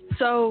coronavirus.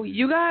 So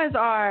you guys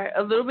are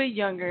a little bit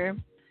younger.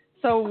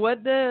 So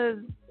what does,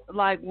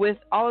 like, with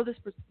all of this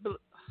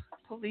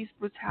police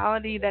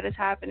brutality that is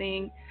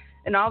happening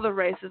and all the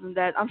racism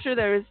that I'm sure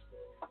there is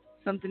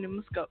something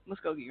in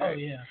Muskogee, Oh right?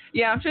 yeah.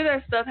 Yeah, I'm sure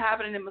there's stuff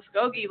happening in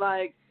Muskogee.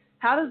 Like,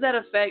 how does that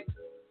affect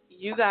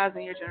you guys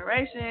and your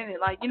generation? And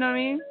like, you know what I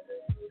mean?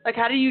 Like,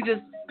 how do you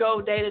just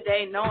go day to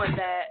day knowing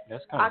that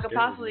I could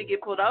possibly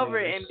get pulled over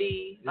and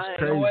be like,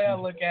 The way I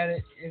look at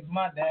it is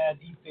my dad,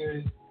 he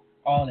fears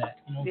all that.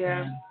 You know what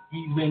I'm saying?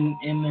 He's been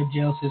in the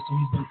jail system.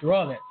 He's been through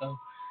all that. So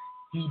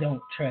he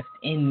don't trust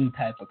any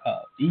type of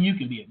cop. You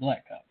can be a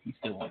black cop. He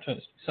still won't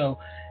trust you. So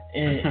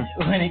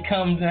when it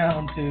comes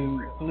down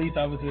to police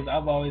officers,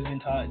 I've always been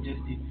taught just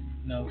to,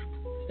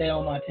 stay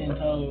on my 10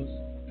 toes,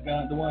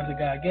 the ones that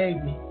God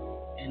gave me,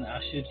 and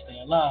I should stay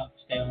alive,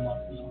 stay on my,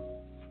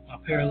 my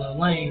parallel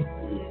lane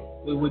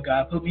with what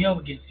God put me up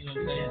against, you know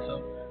what I'm saying?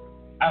 So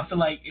I feel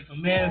like if a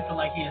man feel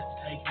like he has to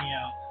take me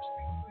out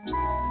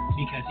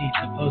because he's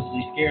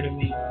supposedly scared of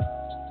me,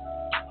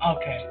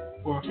 okay,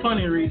 for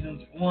funny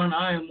reasons. One,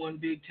 I am one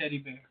big teddy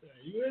bear.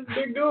 You is a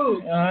big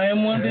dude. I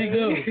am one big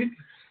dude.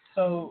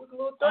 So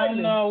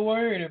I'm not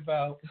worried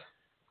about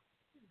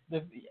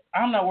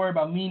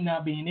me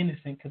not being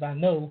innocent because I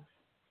know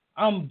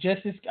I'm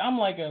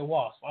like a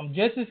wasp. I'm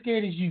just as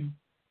scared as you.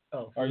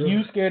 Oh, are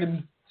you scared of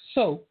me?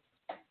 So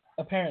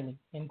apparently,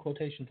 in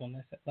quotations on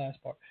that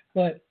last part.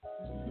 But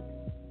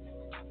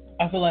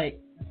I feel like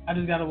I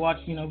just gotta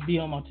watch, be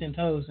on my 10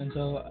 toes. And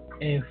so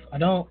if I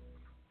don't,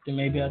 then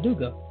maybe I do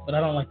go. But I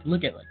don't like to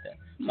look at it like that.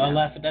 So I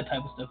laugh at that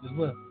type of stuff as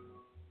well.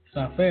 It's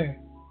not fair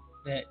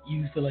that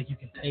you feel like you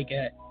can take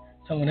at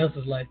someone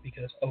else's life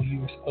because,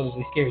 you were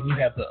supposedly scared and you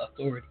have the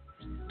authority.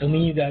 Don't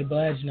mean you got a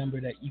badge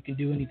number that you can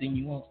do anything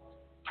you want.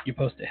 You're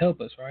supposed to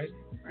help us, right?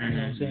 You know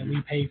what I'm saying?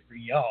 We pay for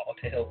y'all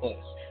to help us,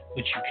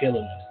 but you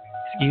killing us.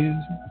 Excuse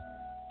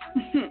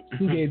me?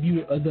 Who gave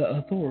you the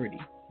authority?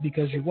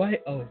 Because you're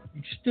white? Oh,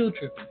 you're still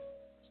tripping.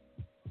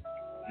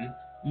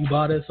 You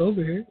brought us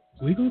over here.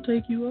 We gonna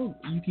take you over.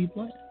 You keep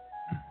playing.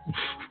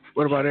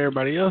 What about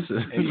everybody else?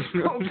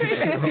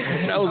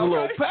 That was a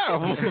little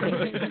powerful.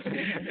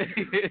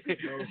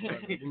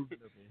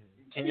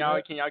 Can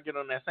y'all get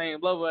on that same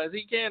level as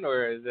he can,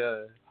 or is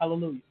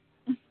Hallelujah?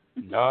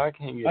 No, I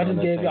can't get. I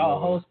just gave y'all a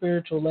whole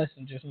spiritual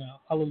lesson just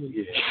now.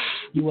 Hallelujah. Yeah.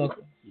 You're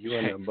welcome.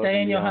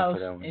 Stay in your house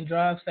and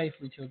drive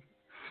safely, children.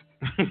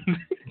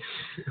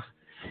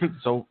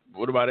 So,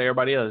 what about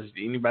everybody else?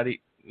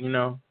 Anybody,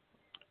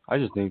 I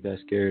just think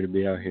that's scary to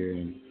be out here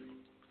and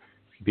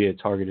be a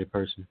targeted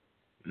person.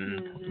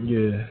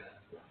 Yeah.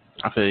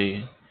 I feel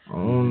you. I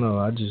don't know.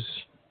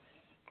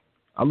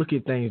 I look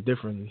at things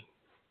differently.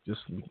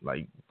 Just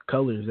like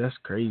colors, that's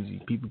crazy.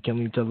 People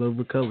killing each other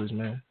over colors,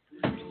 man.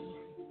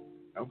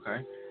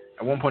 Okay.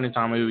 At one point in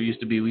time, we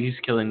used to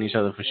killing each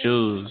other for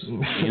shoes.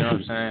 You know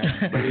what I'm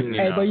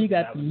saying? But you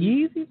got the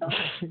Yeezys on?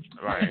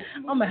 Right.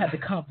 I'm going to have to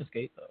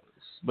confiscate those.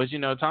 But,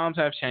 times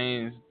have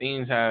changed.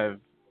 Things have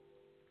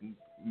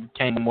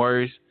became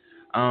worse.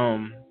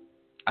 I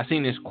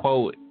seen this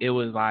quote. It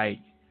was like,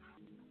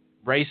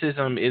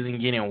 racism isn't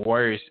getting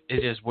worse.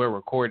 It's just we're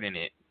recording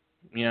it.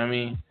 You know what I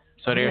mean?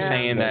 So they're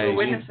saying that we're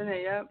witnessing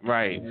it. Yep.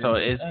 Right. So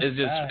it's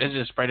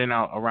just spreading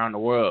out around the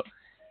world.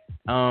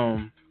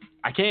 I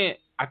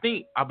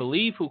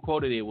believe who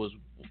quoted it was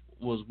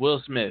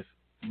Will Smith,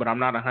 but I'm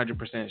not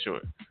 100%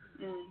 sure.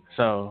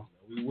 So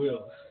we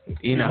will.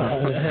 You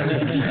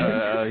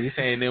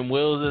saying them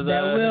wills is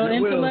that will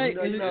intellect?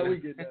 We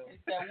get that.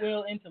 It's that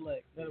will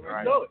intellect.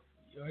 Right. You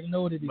already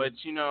know what it is. But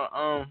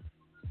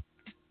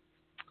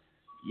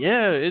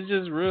yeah, it's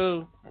just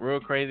real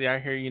crazy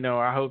out here.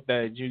 I hope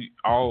that you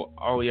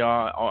all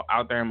y'all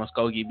out there in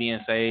Muskogee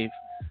being safe.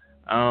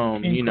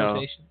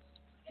 Quotations.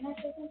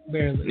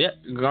 Barely. Yeah,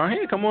 go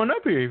ahead. Come on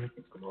up here.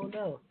 Come on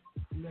down.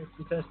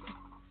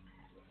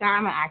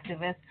 I'm an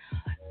activist.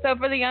 So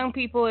for the young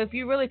people, if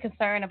you're really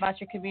concerned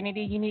about your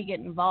community, you need to get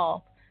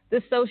involved.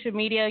 This social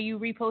media, you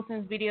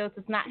reposting videos,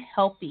 it's not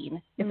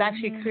helping. It's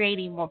actually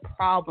creating more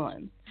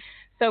problems.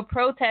 So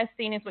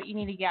protesting is what you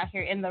need to get out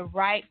here in the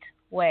right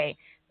way.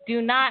 Do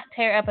not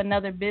tear up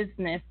another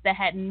business that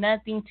had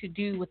nothing to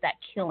do with that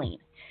killing.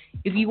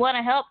 If you want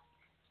to help,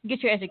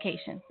 get your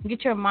education.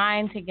 Get your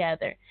mind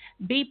together.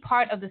 Be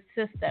part of the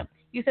system.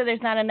 You said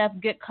there's not enough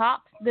good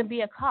cops, then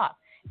be a cop.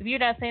 If you're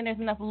not saying there's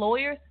enough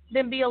lawyers,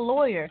 then be a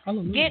lawyer.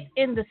 Get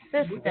in the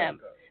system.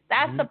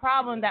 That's the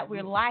problem that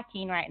we're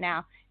lacking right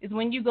now, is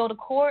when you go to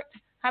court,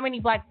 how many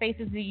black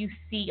faces do you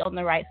see on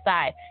the right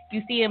side?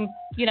 You see them,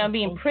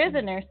 being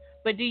prisoners,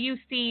 but do you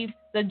see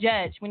the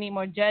judge? We need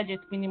more judges.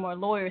 We need more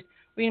lawyers.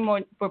 We need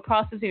more for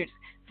prostitutes.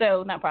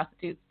 So, not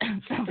prostitutes. But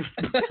what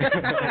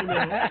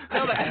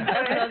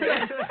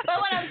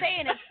I'm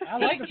saying is, I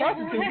like the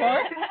prostitute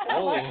part. I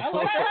like that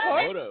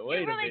part. Hold on,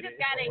 wait you really a minute. just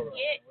gotta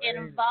get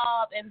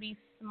involved and be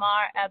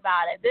smart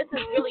about it. This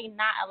is really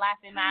not a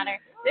laughing matter.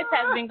 This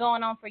has been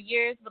going on for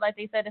years, but like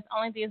they said, it's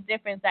only the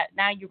difference that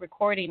now you're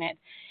recording it.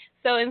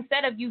 So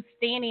instead of you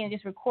standing and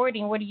just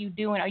recording, what are you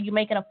doing? Are you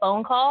making a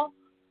phone call?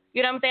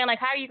 You know what I'm saying? Like,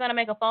 how are you gonna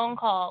make a phone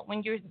call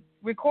when you're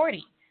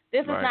recording?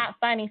 This is not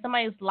funny.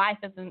 Somebody's life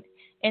is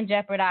in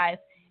jeopardy.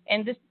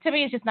 And this, to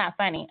me, it's just not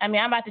funny. I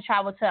mean, I'm about to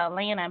travel to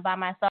Atlanta by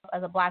myself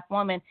as a black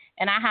woman,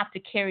 and I have to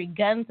carry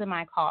guns in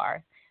my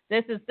car.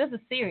 This is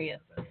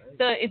serious.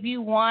 So if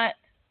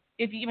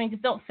you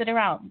just don't sit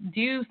around,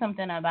 do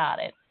something about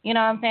it. You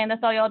know what I'm saying?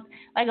 That's all y'all,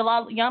 like a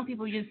lot of young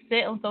people just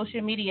sit on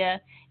social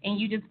media and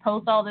you just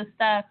post all this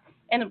stuff.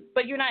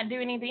 But you're not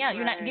doing anything else.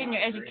 You're not getting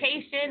your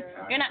education.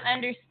 You're not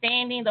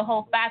understanding the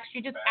whole facts.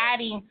 You're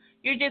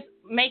just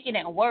making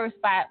it worse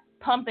by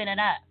pumping it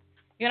up.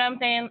 You know what I'm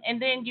saying?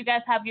 And then you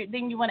guys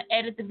then you want to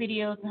edit the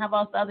videos and have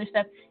all this other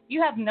stuff.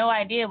 You have no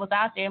idea what's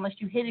out there unless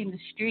you're hitting the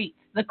streets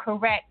the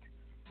correct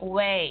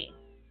way.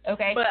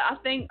 Okay? But I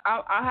think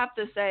I have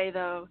to say,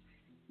 though,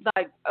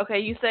 like, okay,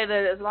 you say that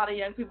there's a lot of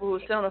young people who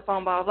sit on the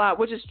phone, blah, blah, blah,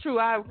 which is true.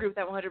 I agree with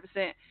that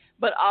 100%.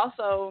 But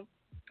also,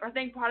 I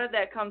think part of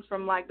that comes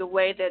from, like, the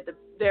way that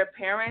their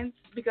parents,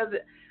 because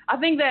I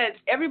think that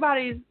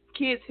everybody's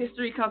kids'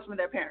 history comes from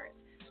their parents.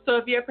 So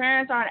if your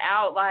parents aren't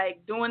out,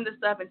 like, doing this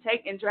stuff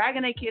and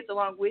dragging their kids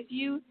along with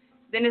you,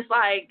 then it's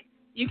like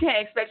you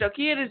can't expect your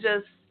kid to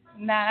just,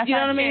 you know what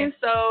I mean?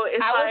 So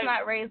it's I was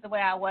not raised the way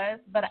I was,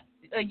 but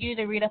you need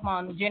to read up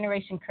on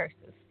generation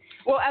curses.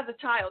 Well, as a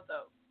child,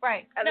 though.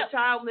 Right. As a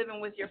child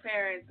living with your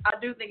parents, I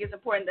do think it's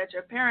important that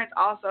your parents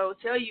also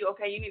tell you,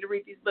 okay, you need to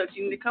read these books.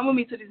 You need to come with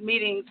me to these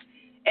meetings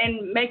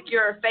and make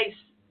your face,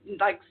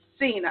 like,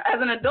 seen. As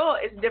an adult,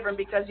 it's different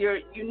because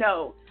you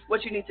know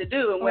what you need to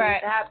do and what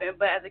needs to happen.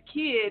 But as a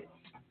kid,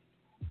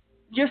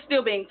 you're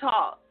still being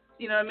taught.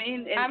 You know what I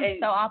mean? I'm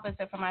so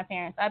opposite from my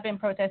parents. I've been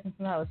protesting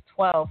since I was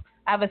 12.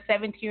 I have a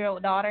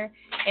 17-year-old daughter,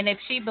 and if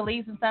she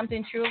believes in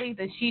something truly,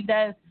 then she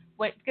does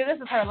because this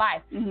is her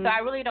life. Mm-hmm. So I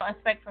really don't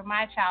expect for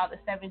my child at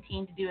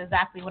 17 to do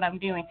exactly what I'm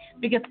doing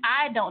because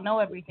I don't know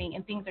everything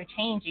and things are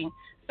changing.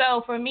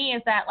 So for me,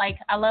 it's that, like,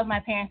 I love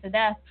my parents to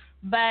death,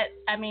 but,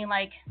 I mean,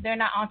 like, they're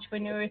not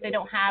entrepreneurs. They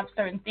don't have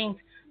certain things.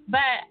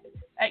 But,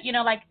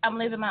 like, I'm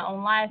living my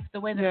own life the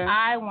way that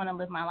I want to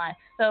live my life.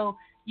 So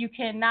you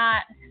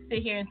cannot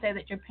sit here and say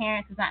that your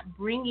parents is not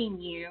bringing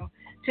you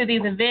to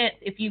these events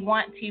if you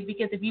want to,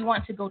 because if you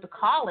want to go to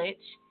college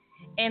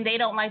and they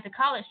don't like the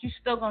college, you're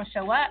still going to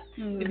show up.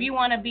 Mm-hmm. If you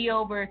want to be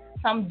over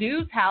some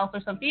dude's house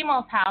or some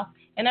female's house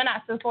and they're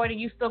not supporting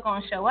you, still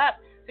going to show up.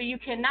 So you're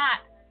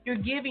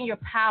giving your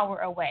power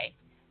away.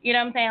 You know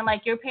what I'm saying?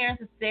 Like, your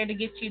parents is there to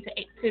get you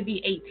to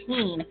be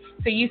 18.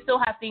 So you still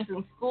have things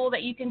in school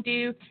that you can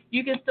do.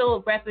 You can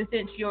still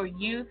represent your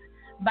youth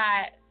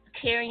by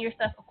carrying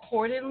yourself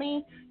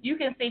accordingly. You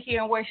can sit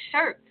here and wear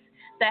shirts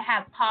that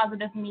have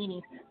positive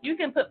meanings. You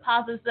can put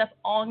positive stuff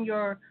on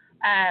your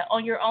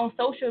own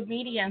social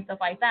media and stuff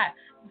like that.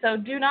 So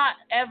do not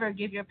ever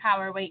give your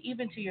power away,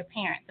 even to your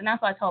parents. And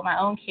that's what I told my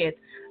own kids.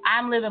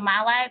 I'm living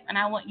my life, and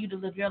I want you to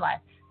live your life.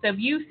 So if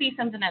you see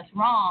something that's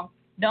wrong,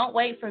 don't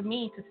wait for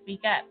me to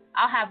speak up.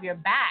 I'll have your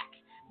back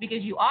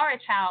because you are a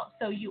child,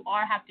 so you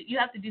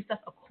have to do stuff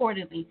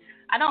accordingly.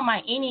 I don't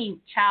mind any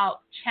child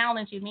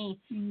challenging me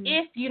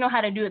if you know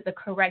how to do it the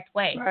correct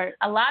way. Right.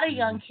 A lot of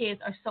young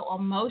kids are so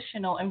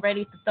emotional and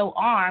ready to throw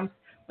arms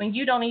when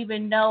you don't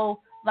even know,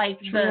 like,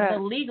 the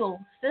legal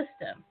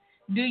system.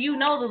 Do you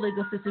know the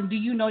legal system? Do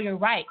you know your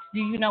rights?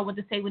 Do you know what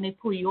to say when they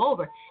pull you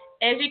over?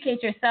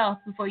 Educate yourself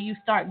before you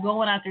start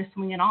going out there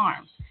swinging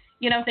arms.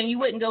 You know what I'm saying? You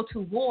wouldn't go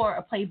to war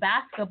or play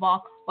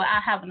basketball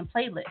without having a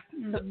playlist.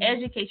 Mm-hmm. So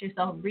educate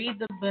yourself, read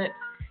the book.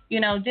 You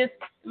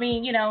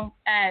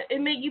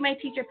may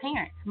teach your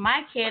parents.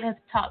 My kid has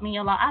taught me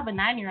a lot. I have a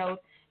 9-year-old,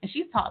 and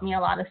she's taught me a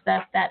lot of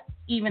stuff that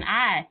even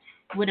I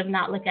would have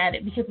not looked at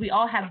it, because we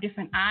all have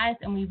different eyes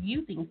and we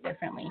view things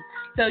differently.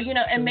 So,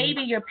 and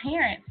maybe your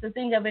parents, the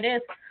thing of it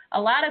is,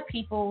 a lot of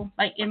people,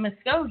 like in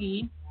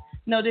Muskogee,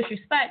 no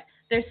disrespect,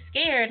 they're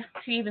scared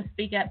to even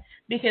speak up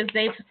because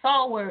they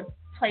saw where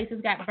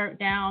places got burnt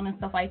down and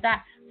stuff like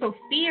that. So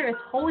fear is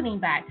holding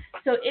back.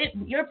 So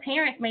your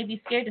parents may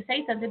be scared to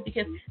say something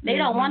because they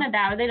don't want to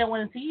die or they don't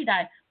want to see you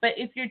die. But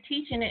if you're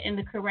teaching it in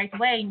the correct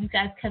way and you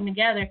guys come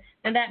together,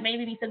 then that may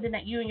be something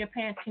that you and your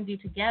parents can do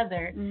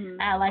together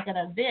at like an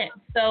event.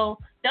 So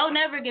don't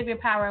ever give your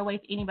power away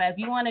to anybody. If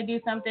you want to do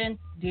something,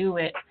 do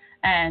it.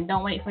 And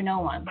don't wait for no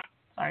one.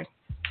 Sorry.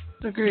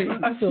 Agreed.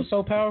 I feel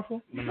so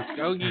powerful. The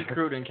Muskogee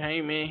crew then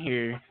came in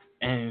here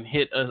and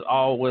hit us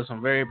all with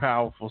some very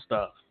powerful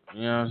stuff.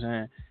 You know what I'm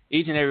saying?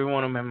 Each and every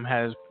one of them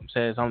has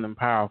said something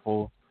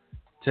powerful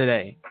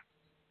today.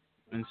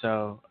 And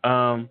so,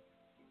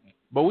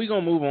 but we're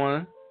going to move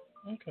on.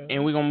 Okay.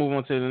 And we're going to move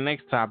on to the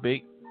next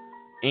topic.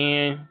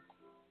 And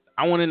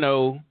I want to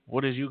know,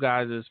 what is you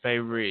guys'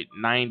 favorite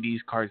 90s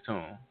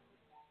cartoon?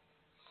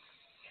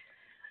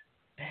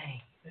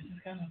 Dang, this is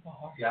kind of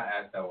hard. Yeah,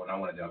 I asked that one. I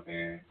want to jump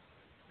in.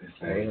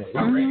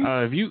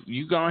 If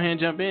you go ahead and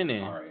jump in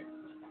then. All right.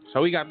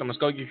 So we got the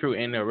Muskogee crew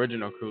and the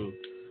original crew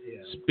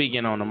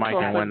speaking on the mic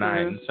and whatnot.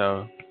 And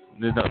so,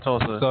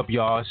 Tulsa. What's up,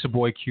 y'all? It's your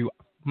boy Q.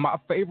 My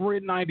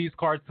favorite 90s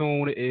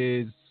cartoon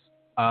is,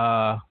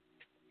 I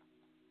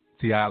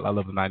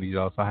love the 90s,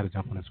 y'all, so I had to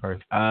jump on this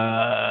first.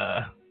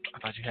 I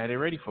thought you had it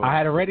ready for I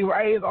had it ready.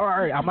 Right? All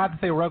right. I'm about to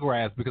say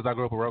Rugrats because I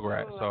grew up with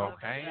Rugrats. So.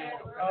 Okay.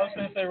 I was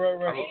going to say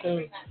Rugrats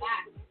too.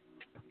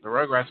 The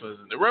Rugrats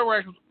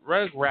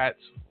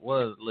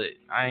was lit.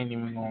 I ain't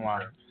even gonna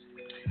lie.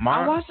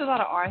 I watched a lot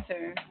of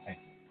Arthur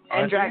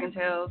and Dragon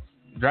Tales.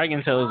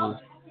 Dragon Tales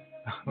was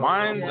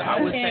Mine's, Yeah,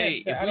 I would I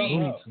say, can't- I don't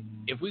know.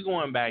 if we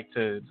going back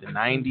to the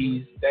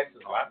 90s, That's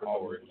a lot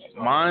forward.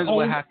 mine's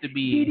would have to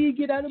be. Didi,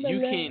 get out of my You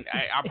lap. can.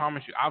 I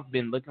promise you. I've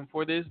been looking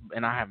for this,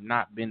 and I have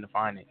not been to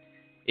find it.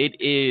 It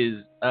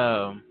is.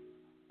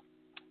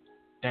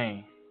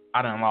 Dang,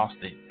 I done lost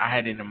it. I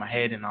had it in my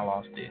head and I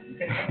lost it.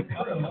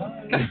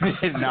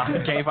 No,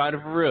 I can't find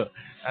it for real.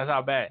 That's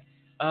how bad.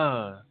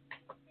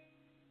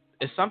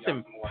 It's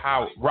something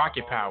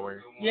Rocket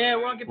Power. Yeah,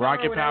 Rocket Power.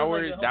 Rocket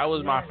Power. Like That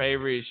was my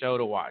favorite show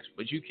to watch,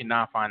 but you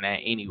cannot find that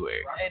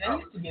anywhere. Hey, they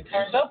used to get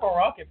turned up on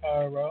Rocket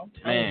Power, bro.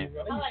 Man. They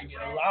used to get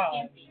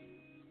loud.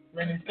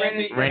 Ren and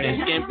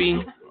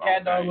Stimpy.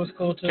 Cat Dog was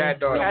cool too. Cat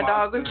Dog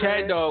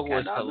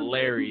was Dog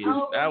hilarious.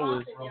 That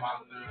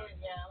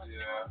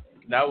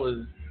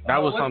was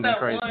What's something that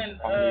crazy. One,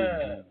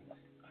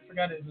 I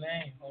forgot his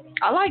name. Hold on.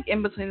 I like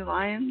In Between the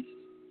Lions.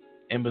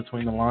 In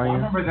Between the Lions.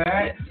 Remember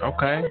that?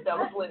 Okay. That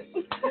was lit.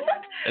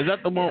 Is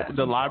that the one with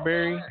the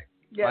library?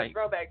 Yeah, Like-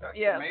 throwback.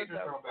 Yeah,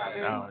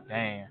 Oh,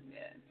 damn.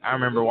 I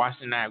remember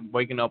watching that,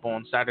 waking up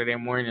on Saturday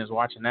mornings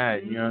watching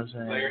that. You know what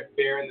I'm saying?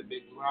 Bear in the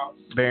Big Blue House.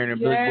 Bear in the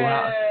Big Blue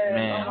House.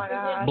 Man. Oh my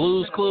God.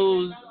 Blues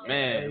Clues.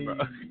 Man, bro.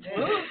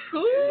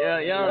 Yeah,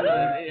 y'all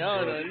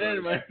know nothing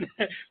about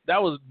that.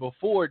 That was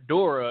before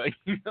Dora.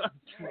 You know?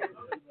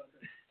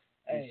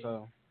 Hey,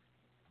 So.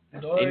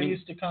 Dora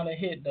used to kind of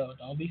hit though.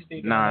 Don't be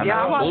speaking. Nah,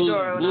 Yeah, I watched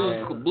Dora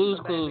when I Blues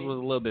Clues was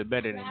a little bit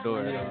better than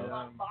Dora,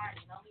 though.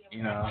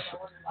 You know.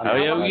 I Oh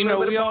yeah, you know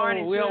we all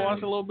Barney, watch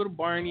too. a little bit of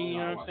Barney. You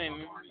know what I'm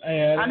saying?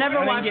 Hey, I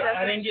never watched that.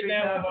 I didn't get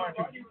down with Barney.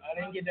 I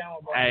didn't get down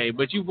with Barney. Hey,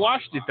 but you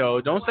watched it though.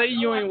 Don't say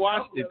you ain't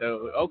watched it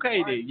though.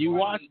 Okay, then you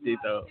watched it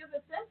though.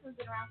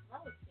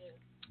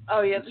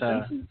 Oh yeah, It's,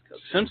 The Simpsons.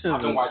 Simpsons.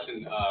 I've been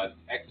watching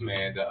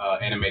X-Men, the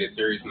animated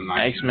series from the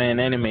 90s. X-Men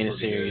animated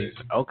series.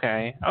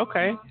 Okay.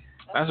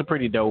 That's a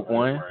pretty dope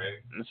one.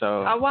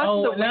 So. I watched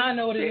the now I Winx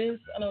know what it chick. is.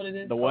 I know what it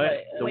is. The what?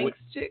 The Winx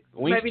chick.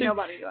 Winx Maybe chick?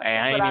 nobody likes Hey,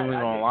 I it, ain't but even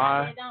gonna did.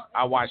 lie.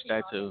 I watched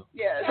that too.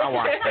 Yeah. I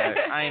watched that.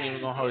 I ain't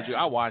even gonna hold you.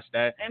 I watched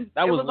that. And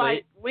That it was was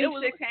like lit.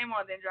 Winx chick came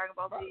on, then Dragon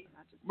Ball Z.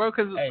 Bro,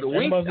 because Hey, the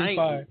Dragon Ball Z Winx,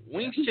 fire.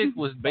 Winx chick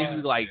was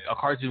basically like a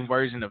cartoon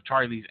version of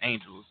Charlie's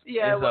Angels.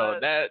 Yeah, and it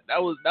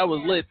so was. that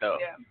was lit though.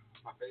 Yeah.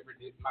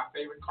 My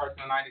favorite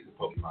cartoon in the 90s is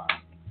Pokemon.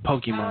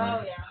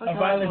 Pokemon. I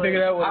finally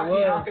figured out what it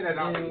was. How could that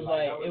not be?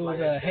 It was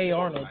Hey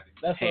Arnold.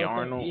 That's Hey what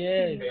Arnold?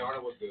 Yeah. Hey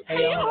Arnold was good.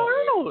 Hey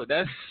Arnold.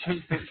 That's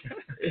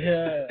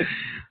Yeah.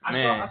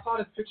 man. I saw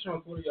this picture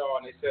on Twitter, y'all,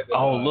 and they said that.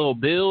 Oh, Little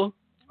Bill.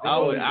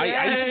 Oh, Yeah, I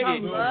used to get. I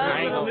love I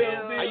ain't gonna-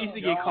 Lil' Bill. I used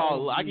to get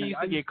called. I used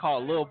to get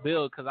called Lil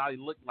Bill because I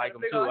looked like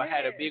him too. I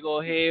had a big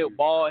old head,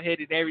 bald head,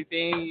 and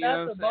everything. You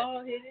know That's what a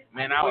I'm saying? ball headed.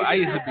 Man, I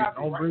used to be.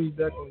 Don't breathe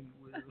back on you.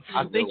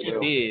 I think he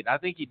did. I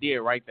think he did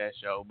write that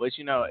show. But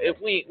you know, if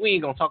we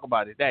ain't gonna talk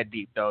about it that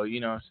deep though. You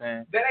know what I'm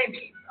saying? That ain't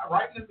deep.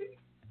 Right?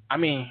 I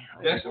mean,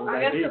 That's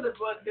I guess because it's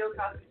what Bill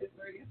Cosby did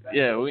for you.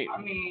 yeah.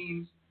 I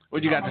mean.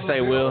 What you got to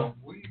say, Will?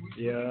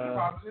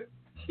 Yeah.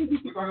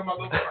 We're talking about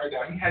Lil Bill right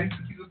now.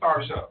 He's a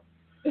star show.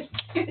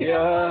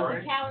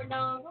 Yeah. Coward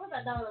dog. What was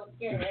that dog that was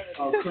scared of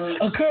everything?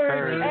 A Curry.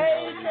 Curry.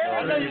 Hey,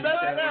 I know you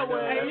better that one.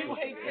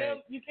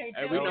 Hey, You can't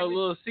Hey, tell we me. know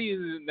Lil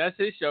C. That's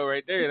his show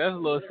right there. That's a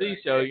Lil C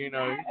show. You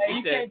know. Hey,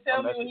 you can't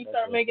tell me when he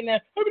start making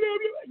that.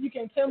 You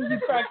can't tell me you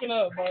cracking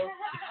up, bro.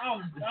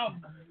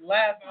 I'm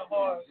laughing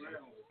hard.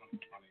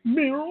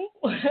 Mirror.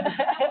 What was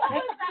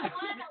that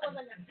one that was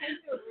like a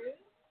kangaroo?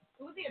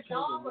 Was he a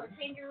dog or a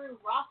kangaroo?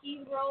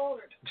 Rocky's Road?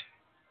 Or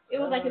it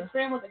was like his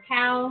friend was a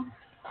cow.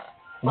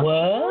 What?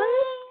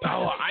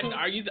 Oh,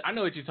 I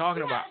know what you're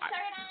talking about.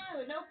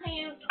 With no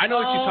pants. I know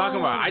what you're talking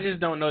about. I just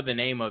don't know the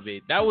name of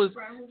it. That was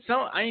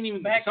some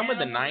of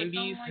the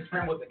 90s. His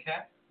friend was a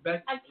cat. A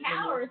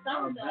cow or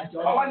something.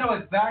 Oh, I know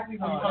exactly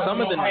what you're talking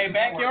Some of the about.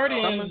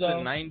 Backyardigans, some of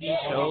the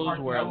 90s shows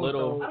were a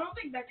little. I don't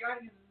think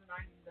Backyardigans is in the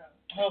 90s though.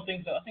 I don't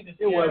think so. I think it's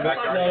It was No,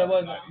 Backyardigans. it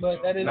wasn't.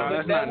 But that is No,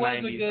 that's that not was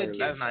a 90s. good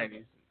That's kid.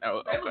 90s.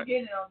 Oh, They was okay.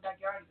 getting it on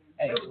Backyardigans.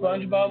 Hey,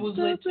 SpongeBob was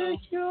lit too.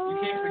 You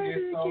can't forget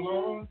so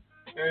long.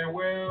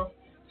 Farewell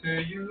to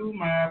you,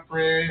 my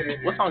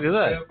friend. What song is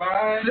that?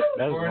 Goodbye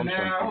That's for what I'm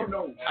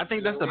now. I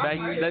think that's the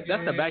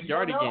that's the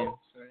Backyardigans.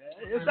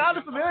 It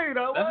sounded familiar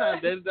though. I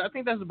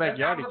think that's the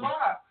Backyardigans.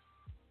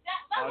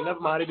 Oh, never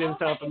mind. It didn't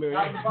sound familiar.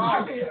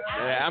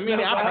 Yeah, I mean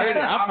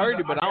I've heard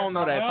it, but I don't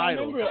know that I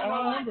title. don't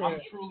remember I'm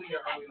it. truly an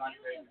early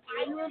 90s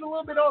baby. You were a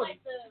little bit older.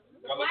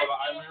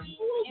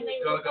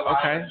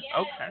 Okay.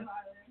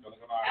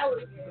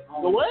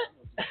 The what?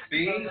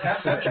 See,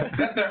 that's the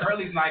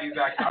early 90s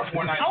actually. I was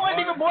born 91. I wasn't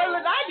even born in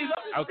the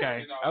 90s.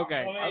 Okay.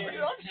 I'm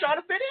just trying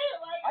to fit in.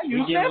 I We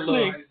use getting a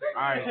little,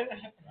 Netflix.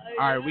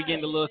 all right, we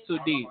getting a little too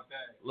deep.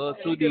 A little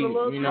too deep,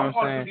 you know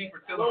what I'm saying?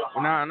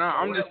 No,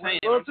 I'm just saying.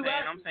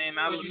 I'm saying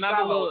not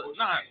a little,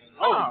 not.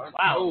 Oh,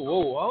 wow.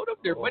 Whoa, hold up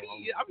there, buddy.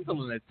 I'm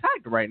feeling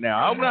attacked right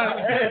now.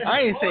 I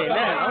ain't saying that.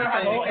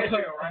 I'm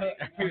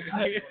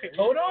saying.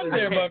 Hold on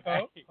there,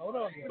 Bucko. Hold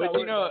on. But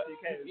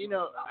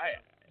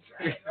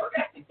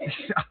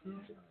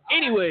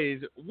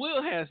anyways,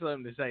 Will has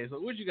something to say. So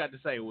what you got to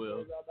say,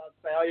 Will?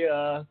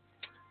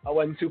 I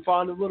wasn't too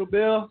fond of Little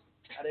Bill.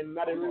 I didn't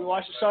really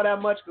watch the show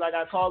that much because I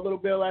got called Little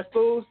Bill at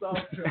school, so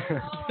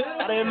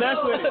I didn't mess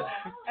with it.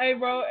 Hey,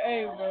 bro.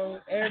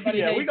 Everybody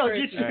yeah, hates we gonna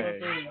Chris get you.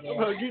 bro. We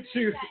gonna get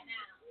you.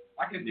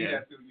 I can see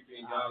that too. You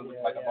being young with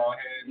like a bald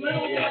head.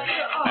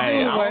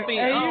 Hey, I don't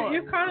think.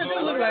 You kind of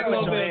do look like a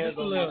little bit, just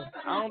a little.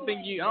 I don't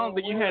think you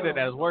had it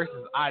as worse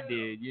as I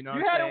did. You know.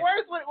 You had it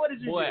worse. What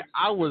did you Boy, do?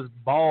 I was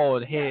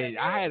bald head.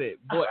 I had it.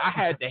 Boy, I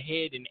had the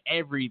head and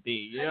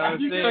everything. You know what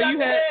I'm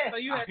saying? So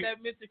you had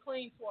that Mr.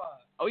 Clean Swab.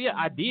 Oh yeah,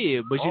 I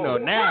did. But you know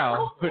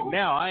now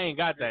I ain't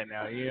got that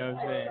now. You know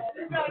what I'm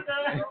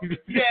saying?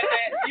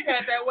 You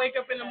had that wake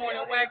up in the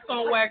morning, wax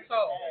on, wax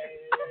off.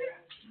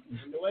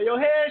 The way your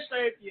hair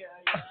shaped, yeah.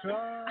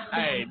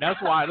 Hey,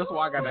 that's why I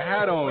got the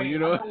hat on, you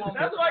know.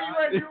 That's why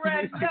you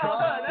ran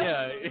down.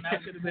 Yeah.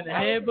 That could have been a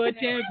headbutt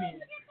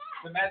champion.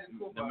 The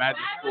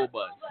Magic School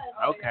Bus.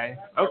 Okay.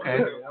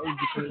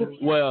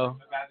 Well,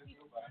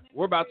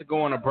 we're about to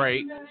go on a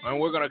break, and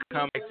we're gonna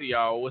come back to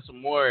y'all with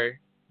some more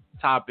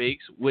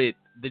topics with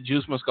the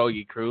Juice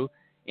Muskogee crew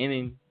and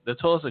then the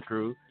Tulsa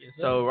crew. Yes,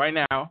 so right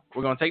now,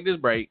 we're gonna take this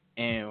break,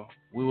 and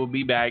we will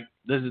be back.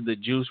 This is the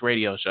Juice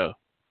Radio Show.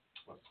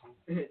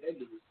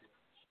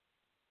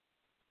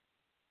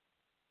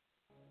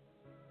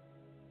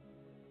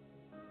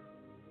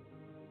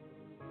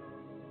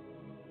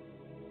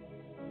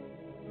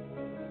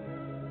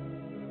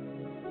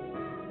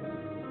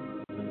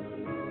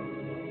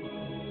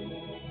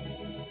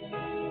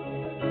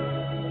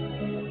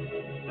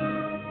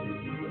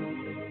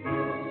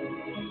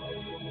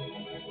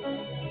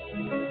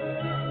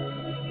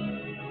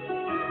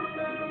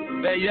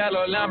 That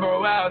yellow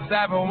Lambo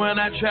outside, but when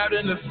I trapped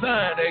in the sun,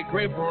 that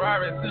gray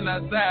Ferrari sitting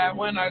outside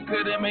when I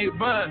couldn't make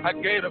fun. I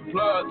gave the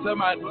plug to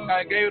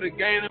I gave the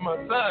game to my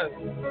son.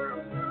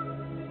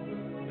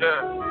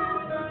 Yeah.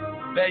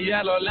 That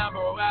yellow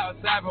Lambo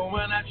outside, but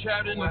when I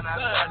trapped in the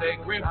sun, that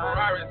green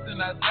Ferrari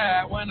sitting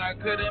outside when I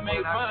couldn't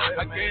make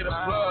fun. I gave the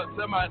plug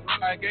to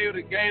I gave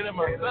the game to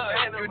my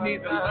son. You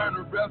need to learn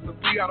the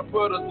recipe, gotta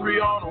put a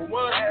 3 on a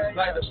 1.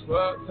 Like the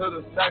plug to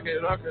the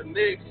socket, Uncle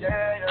Nick.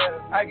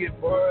 I get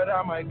bored,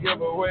 I might give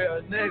away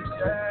a Nick.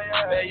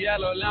 That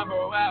yellow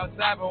Lambo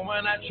outside, but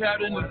when I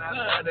trapped in the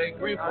sun, that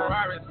green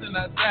Ferrari sitting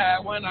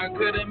outside when I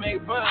couldn't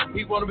make fun.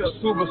 He wanna be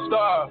a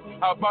superstar.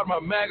 I bought my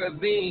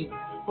magazine.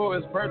 For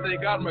his birthday,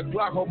 got him a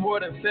Glock for more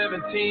than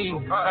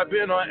 17. I've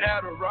been on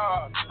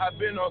Adderall, I've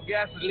been on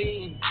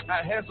gasoline.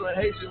 I had some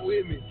Haitian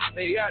with me,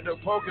 they got the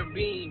pork and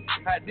bean.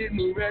 I did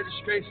new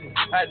registration,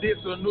 I did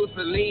some new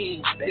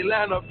saline. They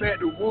lined up at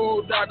the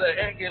wood, doctor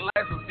acting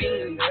like some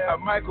fiend. I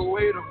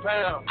microwave a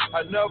pound,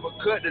 I never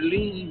cut the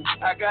lean.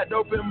 I got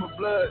dope in my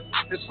blood,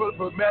 it's full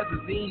of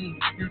magazine.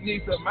 You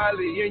need some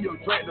Molly in your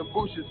drink to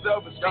boost your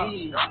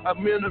self-esteem. I'm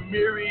in the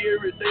mirror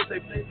every day, say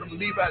play some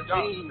Levi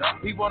jeans.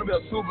 He wanna be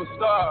a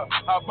superstar,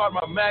 I bought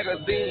my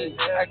magazine.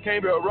 I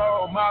can't be a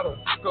role model,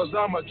 cause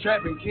I'm a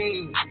trapping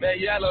king. That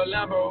yellow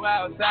Lambo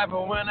outside,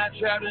 but when I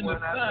trapped in the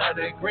sun,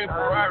 that green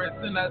Ferrari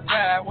sitting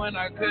outside when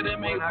I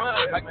couldn't make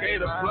fun. I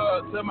gave the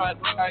plug to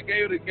I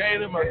gave the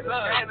game to my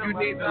son. You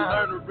need to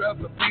learn the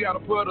recipe, gotta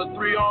put a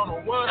 3 on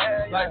a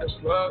 1. Like the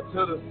plug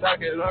to the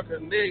socket, Uncle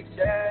Nick.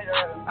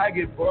 I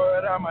get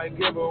bored, I might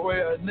give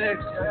away a Nick.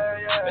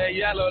 That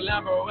yellow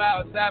Lambo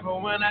outside,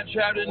 but when I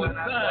trapped in the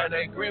sun,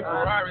 that green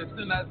Ferrari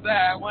sitting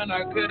outside when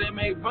I couldn't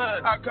make fun.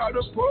 I caught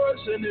a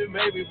Porsche and it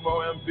made me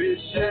more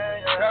ambitious.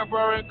 Got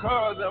foreign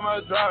cars in my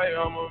driving,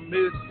 I'm a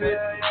misfit.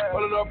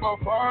 Pulling up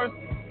on cars,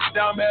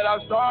 down bad I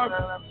starved.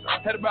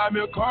 Had to buy me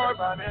a car,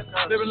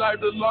 living like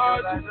the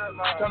Lord.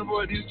 Trying to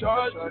avoid these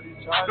charges,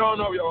 don't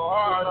know your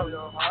heart.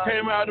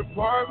 Came out of the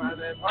apartment,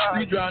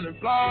 we drowning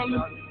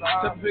flawless.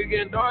 Took a big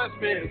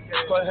endorsement,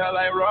 but hell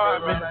ain't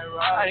robbing.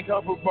 I ain't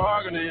come for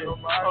bargaining,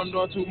 I'm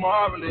doing too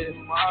marvelous.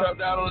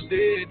 Trapped out on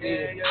dead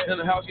end, in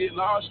the house get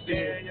lost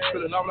in.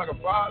 Filling off like a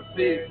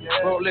faucet,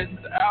 rolling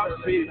the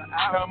outfit.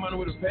 Come money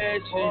with a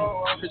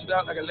passion, pitch it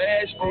out like a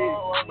lash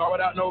stick. Ball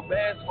without no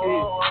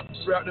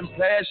basket, wrapped in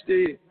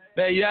plastic.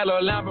 That yellow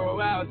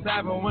Lambo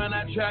outside, but when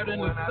I trapped in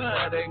the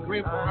sun, that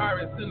green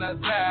Ferrari sitting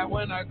outside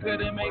when I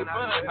couldn't make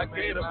fun. I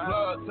gave the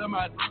plug to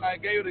I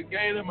gave the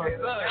game to my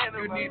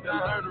son. You need to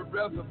learn the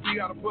recipe,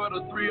 gotta put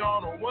a 3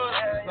 on a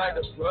 1. Like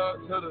the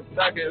plug to the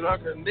socket,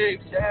 Uncle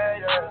Nick.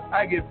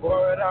 I get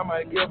bored, I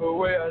might give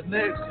away a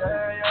Nick.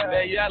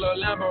 That yellow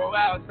Lambo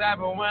outside,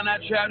 but when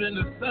I trapped in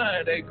the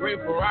sun, that green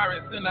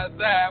Ferrari sitting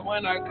outside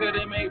when I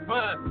couldn't make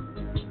fun.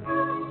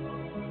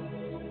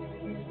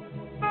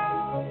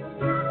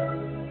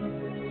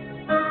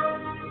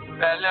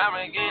 That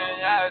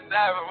Lamborghini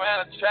outside, but when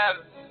I trapped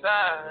in the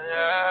sun,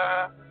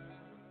 yeah.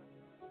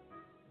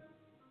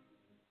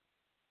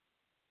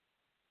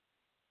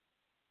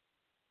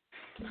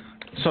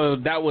 So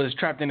that was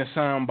Trapped in the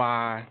Sun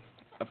by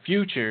a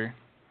Future.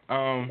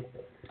 And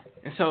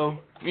so,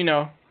 you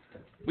know,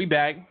 we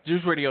back.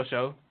 Juice Radio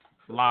Show.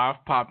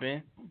 Live,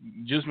 popping.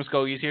 Juice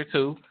Muskogee's here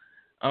too.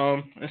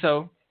 And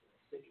so.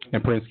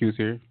 And Prince Q's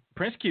here.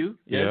 Prince Q.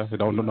 Yes. Yeah,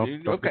 don't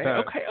okay.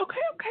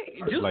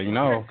 like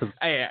cause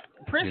hey,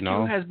 Prince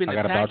Q has been I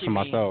gotta vouch for attacking me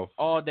myself.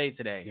 all day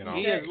today.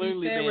 He has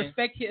literally been.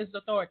 Respect his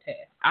authority.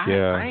 I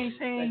ain't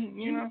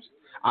saying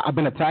I've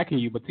been attacking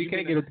you, but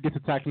TK gets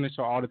attacked in the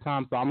show all the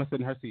time, so I'm gonna sit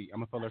in her seat.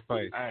 I'm gonna fill her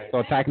place. Right. So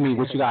attack me.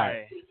 What you got?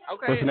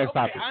 Okay. What's the next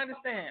topic? I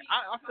understand.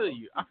 I feel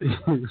you.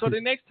 So the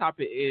next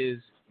topic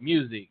is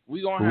music.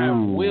 We're gonna have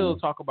Will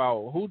talk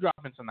about who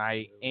dropping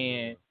tonight,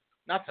 and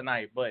not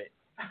tonight, but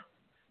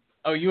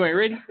you ain't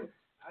ready?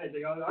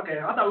 Okay,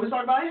 I thought we was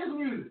talking about his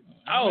music.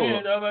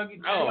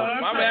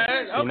 My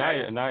bad.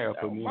 Okay. Now you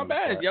put me. My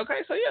bad.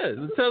 Okay, so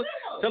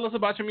tell us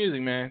about your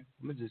music, man.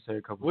 Let me just say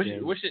a couple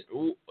things.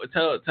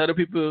 Tell the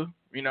people,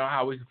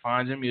 how we can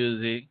find your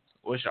music.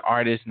 What's your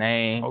artist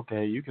name?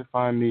 Okay, you can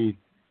find me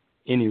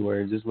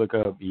anywhere. Just look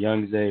up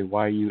Young Zay,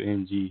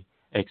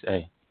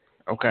 YUNGXA.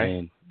 Okay.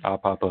 And I'll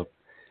pop up.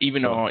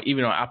 Even on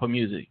Apple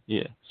Music.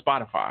 Yeah.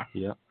 Spotify.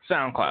 Yeah.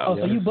 SoundCloud. Oh,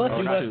 so you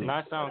busted.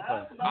 Not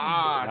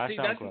SoundCloud. See,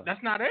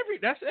 that's not not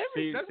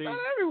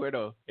everywhere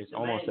though. It's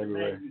almost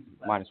everywhere.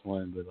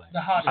 -1, but like.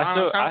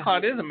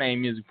 SoundCloud is a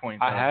main music point.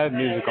 Though. I have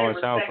music on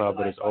SoundCloud,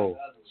 but it's old.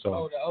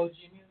 So. The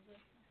OG music.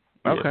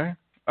 Okay.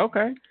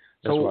 Okay.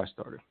 That's where I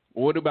started.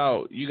 What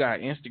about you? Got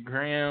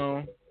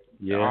Instagram?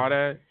 Yeah. All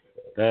that.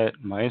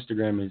 My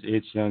Instagram is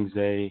It's Young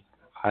Zay,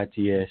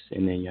 ITS,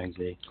 and then Young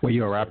Zay. Well,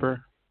 you a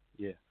rapper?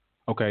 Yeah.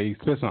 Okay,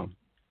 spit something.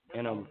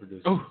 And I'm a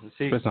producer. Oh,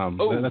 spit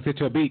something. Let's get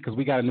you a beat because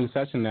we got a new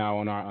session now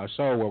on our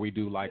show where we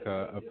do like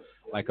a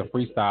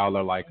freestyle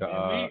or like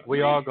a.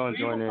 We all gonna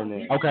join in.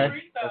 And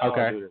okay.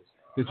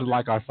 This is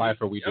like our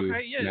cipher we do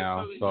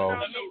now. So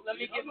let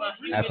me get my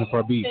asking for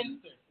a beat.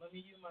 Let me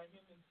use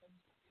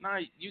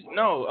my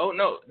No.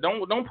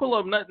 Don't pull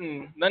up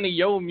none of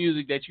your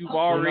music that you've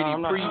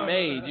already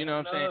pre-made. You know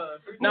what I'm saying?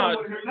 No,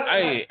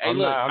 hey,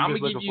 look, I'm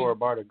just looking for a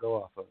bar to go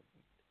off of.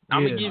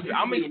 I'm gonna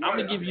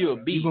give you a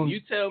beat. You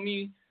tell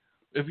me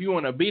if you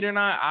want a beat or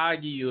not. I'll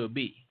give you a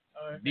beat.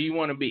 Right. Do you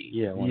want a beat?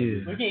 Yeah. I want a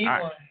beat. We can eat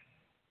one.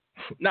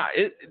 Nah,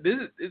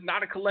 this is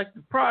not a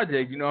collective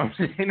project. You know what I'm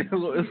saying?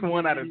 It's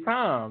one at a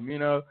time.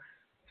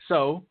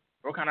 So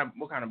what kind of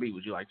beat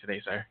would you like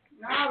today, sir?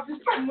 No,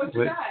 just tell him what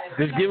you got.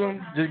 Just give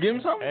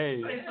him something.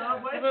 Hey.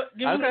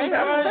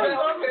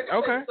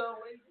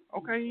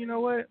 Okay. You know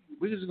what?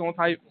 We're just gonna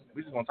type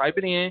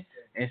it in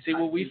and see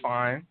what we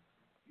find.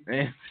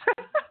 And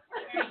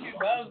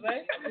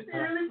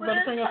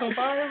Better bring us some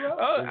fire, bro.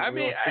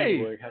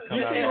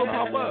 You see what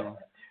pop up.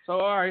 So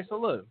all right. So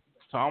look.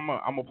 So I'm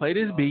gonna play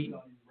this beat.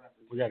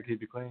 We gotta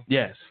keep it clean.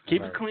 Yes.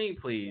 Keep it clean,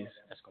 please.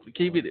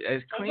 Keep it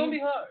as clean. It's gonna be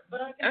hard, but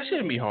that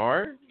shouldn't be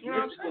hard. You know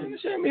what I'm saying? It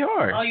shouldn't be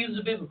hard. I'll use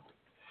the big one.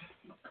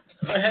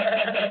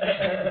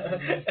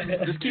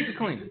 Just keep it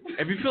clean.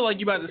 If you feel like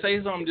you about to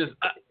say something, just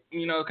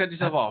cut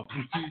yourself off.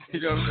 You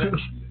know what I'm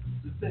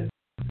saying?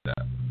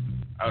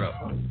 Hold up.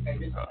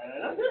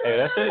 Hey,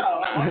 that's it.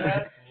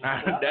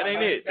 That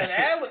ain't it. That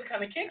ad was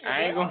kind of kicking.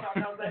 I ain't gonna.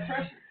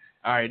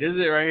 All right, this is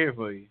it right here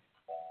for you.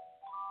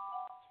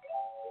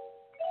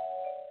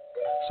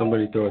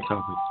 Somebody throw a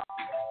topic.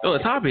 Oh, a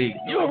topic?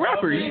 You a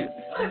rapper? You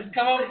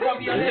come up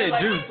from your head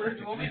like juice.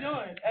 What we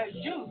doing?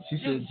 Juice. She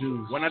said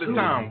juice. One at a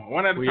time.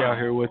 We out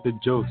here with the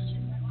juice.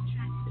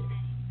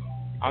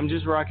 I'm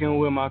just rocking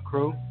with my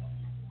crew.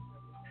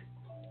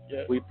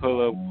 Yeah. We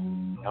pull up.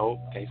 No,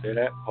 can't say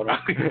that. Hold on.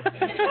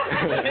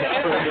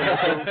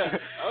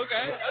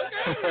 Okay.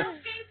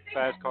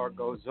 Fast car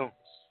goes zoom.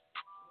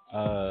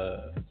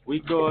 We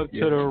go up to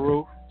the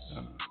roof.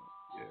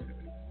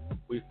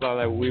 We fly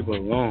like we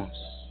balloons.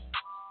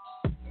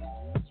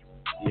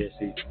 Yeah,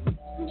 see.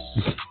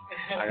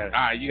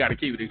 You gotta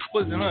keep it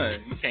explicit, huh?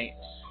 You can't.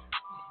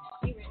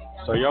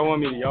 So y'all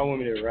want me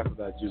to rap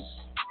about juice?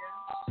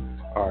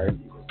 All right.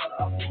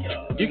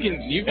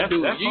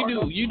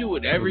 You do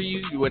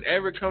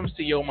whatever comes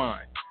to your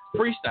mind.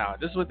 Freestyle.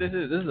 This is what this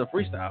is. This is a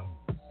freestyle.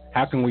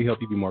 How can we help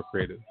you be more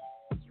creative?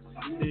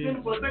 I'm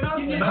about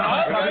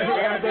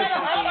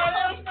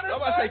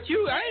to say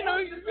Q. I ain't know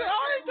you.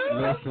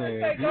 Listen,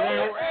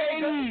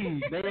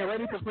 they ain't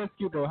ready for Prince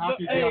Q though. How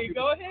can you help you?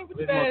 Go ahead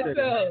with that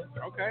stuff.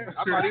 Okay.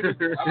 I thought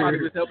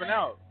he was helping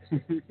out.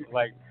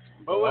 Like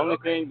the only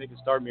thing that can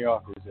start me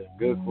off is a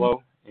good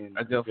flow and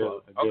a good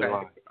flow.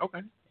 Line.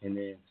 Okay. And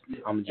then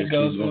I'm just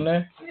goes from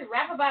there. You just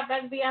rap about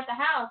better be out the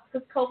house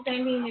because Coke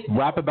ain't mean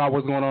Rap about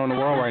what's going on in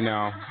the world right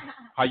now.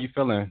 How you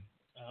feeling?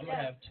 I'm gonna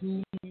have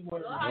 2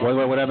 words.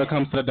 Whatever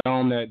comes to the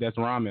dome that's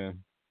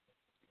rhyming.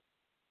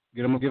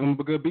 Give him a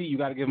good beat. You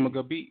gotta give him a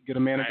good beat. Get a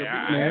man a good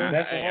beat, man.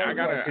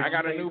 I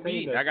got a new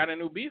beat. I got a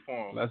new beat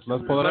for him. Let's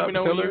pull it up. Let me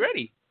know when you're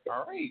ready.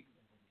 All right.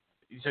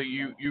 So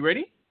you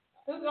ready?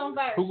 Who's going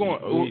first? Who's going?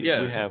 We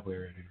halfway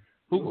ready.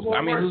 Who's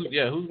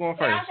going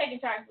first? I'm taking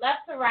charge.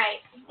 Left to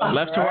right.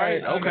 Left to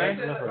right. Okay.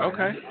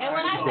 And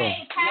when I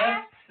say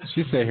pass.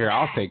 She said, "Here,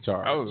 I'll take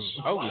charge." Oh.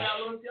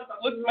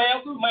 Look,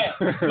 ma'am.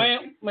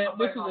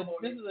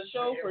 This is a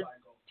show for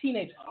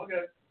teenagers.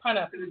 Okay.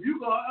 Pineapple.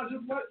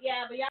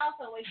 Yeah, but y'all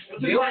also wait.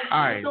 All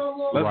right,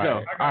 let's go.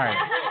 All right,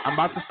 I'm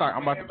about to start.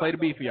 I'm about to play the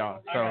beat for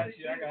y'all. So. I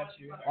got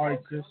you. All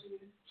right, Chris.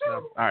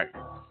 All right.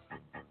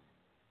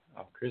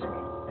 Oh, Chris.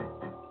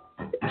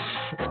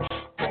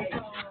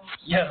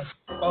 Yeah.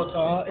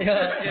 Photon.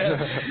 Yeah.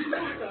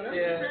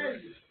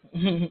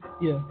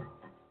 Yeah.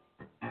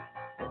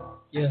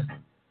 Yeah.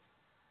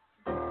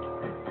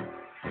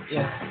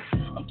 Yeah.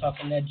 I'm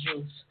talking that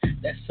juice,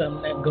 that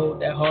something, that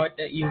gold, that heart,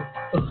 that you.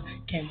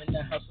 Came in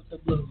the house with the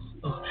blue.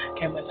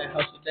 Came in the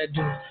house with that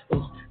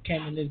juice.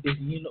 Came in this bitch,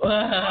 you know. Come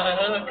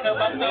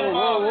on,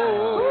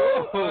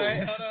 whoa. All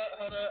right,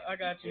 hold up. I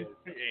got you.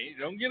 Hey,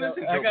 don't get us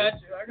in I trouble.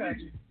 got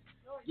you.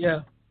 Yeah.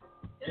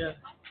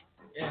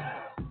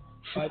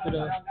 Pipe it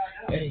up.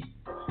 Hey,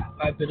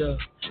 pipe it up.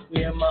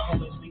 We and my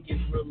homies, we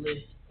getting real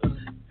lit.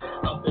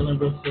 I'm feeling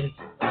real sick.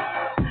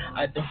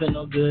 I don't feel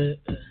no good.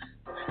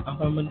 I'm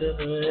from the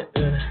hood.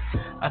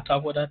 I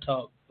talk what I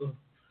talk.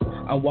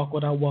 I walk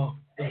what I walk.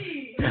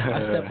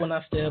 I step when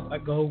I step. I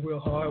go real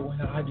hard when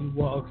I do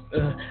walks.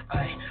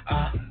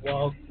 I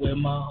walk with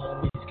my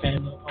homies.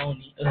 Came a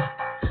pony.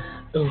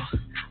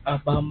 I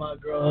bought my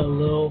girl a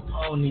little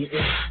pony.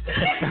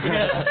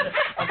 Yeah,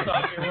 I'm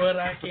talking what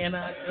I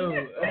cannot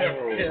do.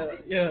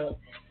 Yeah.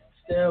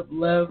 Step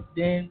left,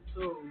 then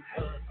two.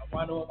 I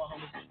wanted with my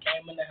homies.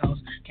 Came in the house.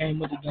 Came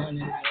with the gun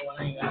and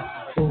I ain't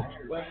got.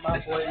 With my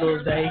boy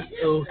Lil Zay.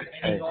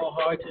 Ain't going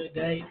hard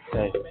today.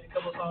 Made a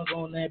couple songs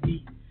on that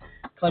beat.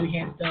 Club your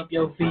hands, dump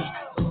your feet.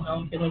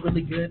 I'm feeling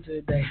really good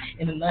today.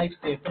 In the night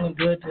fit, feeling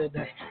good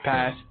today.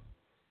 Pass.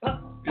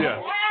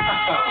 Yeah.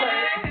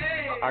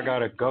 I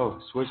gotta go.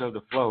 Switch up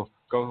the flow.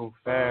 Go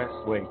fast.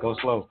 Wait, go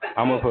slow.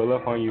 I'm gonna pull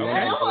up on you.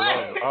 Okay.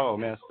 Oh,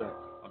 man, stuff.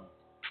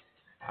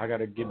 I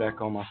gotta get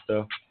back on my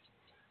stuff.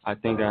 I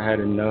think I had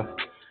enough.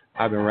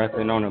 I've been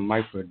rapping on the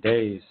mic for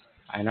days,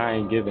 and I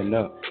ain't giving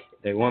up.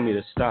 They want me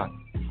to stop.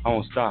 I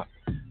won't stop.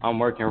 I'm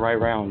working right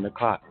round the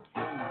clock.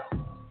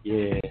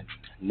 Yeah.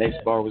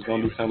 Next bar was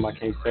gonna be something I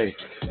can't say.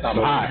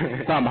 Something hot.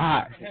 Yeah, something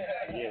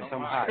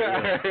hot.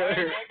 Yeah.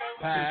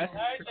 Pass. All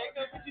right,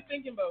 Jacob, what you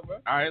thinking about, bro?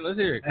 All right, let's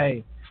hear it.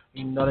 Hey,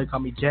 you know they call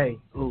me Jay.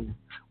 Ooh,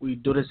 we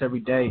do this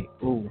every day.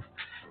 Ooh,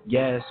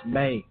 yes,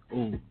 May.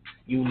 Ooh,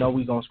 you know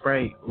we gon'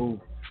 spray.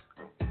 Ooh.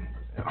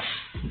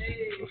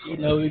 You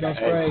know we gon'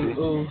 spray.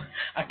 Ooh,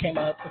 I came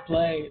out to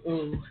play.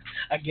 Ooh,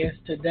 I guess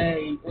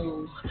today.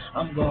 Ooh,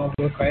 I'm going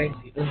real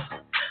crazy. Ooh,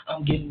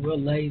 I'm getting real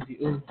lazy.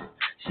 Ooh.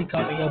 She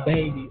call me her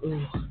baby,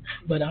 ooh,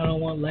 but I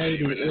don't want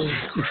lady, ooh.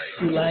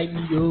 She like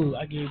me, ooh,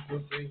 I get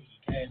real freaky,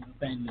 kind of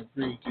fan of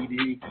freaky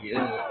dicky, ooh.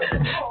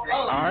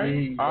 All right.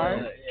 You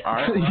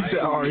said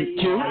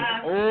R.E.Q.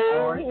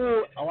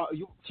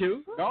 You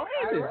Q? Go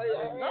ahead.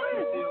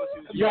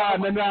 Yeah,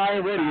 no, I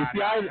ain't ready.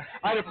 See,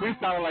 I didn't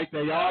freestyle like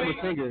that, y'all. I'm a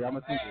singer.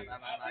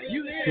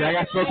 See, I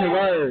got spoken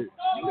word.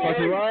 I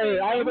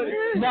ain't ready.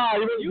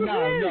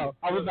 No.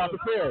 I was not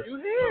prepared.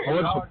 I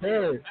wasn't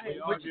prepared.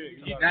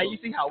 Now you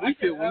see how we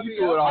feel when you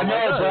do it all. I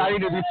know, but I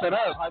need to be set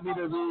up. I need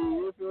to be,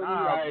 you feel me?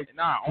 I'm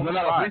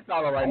not a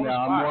freestyler right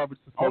now. I'm more of a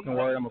spoken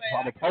word. I'm a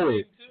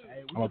poet.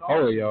 I'm a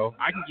poet, yo.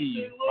 I can give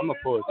you. I'm a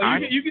poet.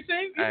 You can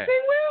sing? You can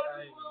sing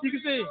well? You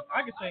can sing.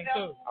 I can sing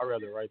too. I'd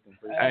rather write than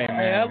freestyle. Hey,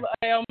 man.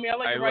 I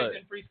like to write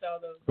than freestyle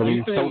though.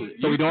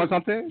 So we doing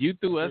something? You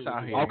threw us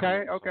out here.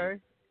 Okay.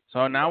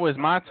 So now it's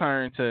my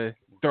turn to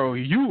throw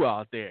you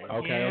out there.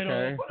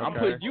 Okay. I'm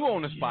putting you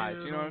on the spot.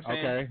 You know what I'm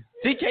saying? Okay.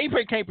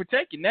 See, can't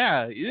protect you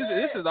now.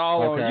 This is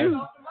all on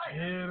you.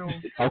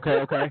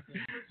 Okay.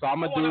 So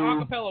I'm gonna do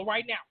acapella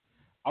right now.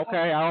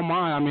 Okay, I don't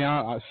mind. I mean,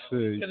 I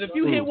should. Because if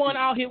you hit one,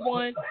 I'll hit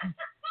one.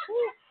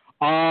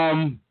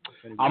 I'm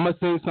gonna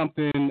sing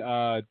something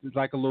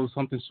like a little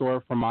something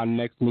short from my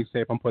next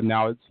mixtape I'm putting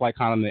out. It's like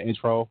kind of the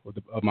intro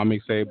of my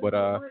mixtape, but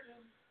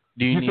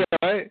do you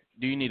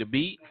need a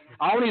beat?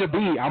 I don't need a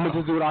beat. I'm gonna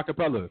just do it a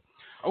cappella. Okay.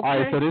 All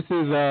right, so this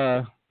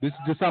is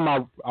just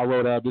something I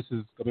wrote up. This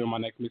is gonna be on my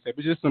next mixtape.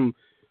 It's just some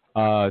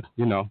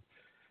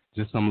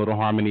just some little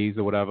harmonies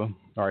or whatever.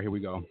 All right, here we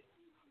go.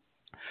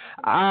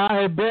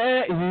 I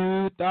bet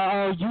you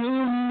thought you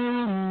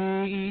knew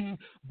me,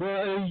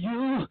 but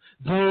you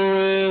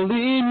don't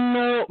really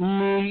know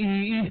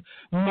me.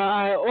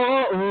 My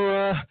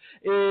aura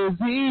is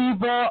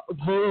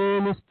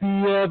evolving. It's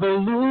the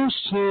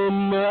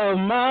evolution of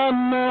my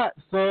mind,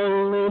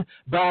 soul, and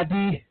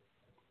body.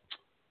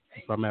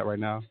 That's where I'm at right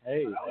now.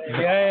 Hey.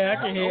 Yeah,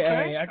 I can hear.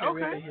 Okay. I can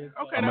really hear.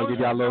 Okay, I'm gonna give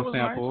y'all a little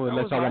sample,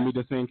 unless y'all want me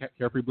to sing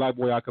Carefree Black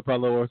Boy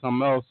acapella or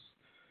something else.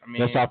 I mean,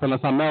 unless y'all feeling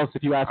something else.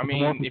 If you ask me for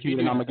more from you,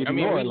 then I'm gonna give you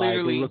more.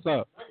 Like, what's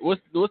up?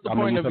 What's the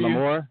point of you?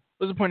 More?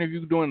 What's the point of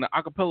you doing the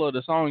acapella of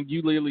the song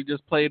you literally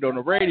just played on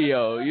the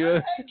radio? Yeah.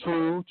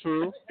 True.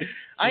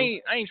 I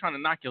ain't trying to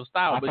knock your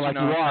style, but you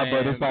know know what I'm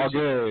saying? But it's all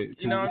good.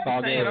 You know what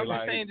I'm saying? I'm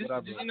just saying,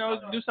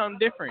 just do something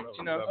different.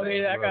 You know.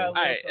 Okay, I got. All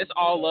right, it's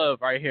all love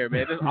right here,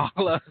 man. It's all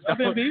love. I've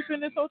been beefing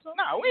this whole time.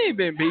 Nah, we ain't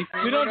been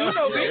beefing. We don't do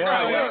no beef.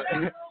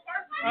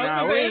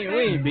 Nah, we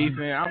ain't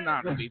beefing. I'm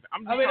not beefing.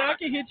 I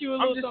can hit you a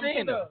little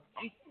something.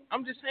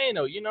 I'm just saying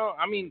though, you know,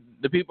 I mean,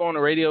 the people on the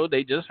radio,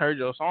 they just heard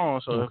your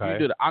song, so if you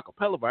do the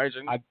acapella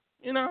version,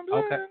 you know.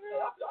 Okay.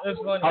 That's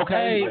funny. Okay.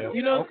 Hey,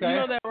 you know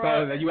that.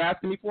 So you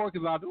asking me for it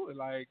because I'll do it.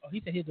 Like,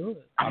 he said he'll do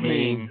it. I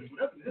mean,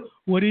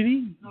 what did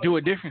he do?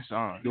 A different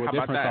song. Do a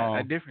different song.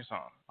 A different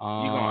song.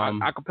 You gonna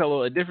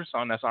acapella a different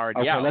song that's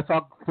already out. Let's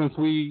talk since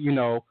we,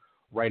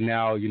 right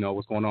now, you know,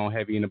 what's going on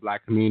heavy in the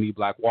black community,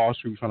 Black Wall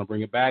Street, trying to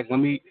bring it back. Let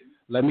me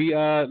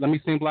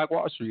sing Black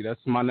Wall Street. That's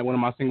one of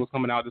my singles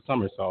coming out this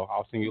summer, so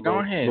I'll sing you a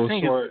little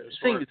short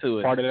to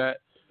it. Part of that.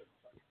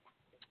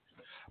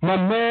 My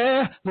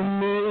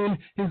melanin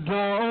is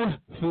on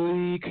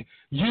fleek.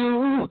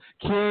 You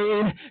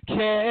can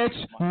catch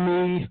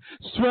me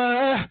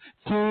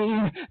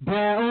strutting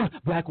down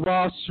Black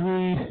Wall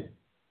Street.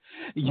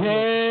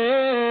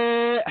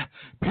 Yeah,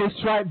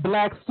 pinstripe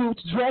black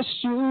suits, dress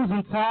shoes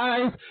and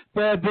ties,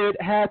 feathered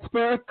hats,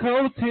 fur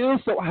coats,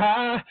 heels so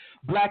high,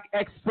 black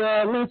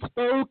excellence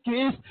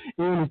focused in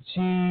the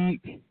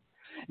cheek.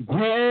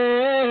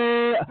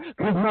 Yeah,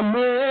 'cause my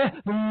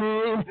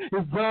melanin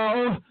is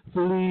on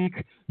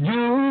fleek.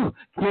 You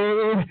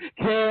can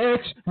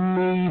catch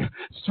me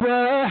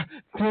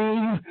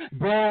strutting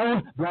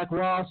down Black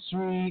Wall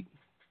Street.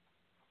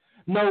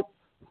 No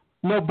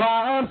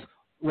bombs.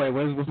 Wait,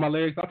 what's my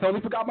lyrics? I totally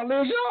forgot my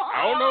lyrics.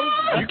 I don't know.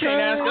 You can't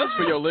ask us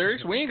for your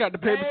lyrics. We ain't got the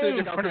paper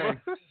in front of us.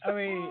 I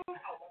mean,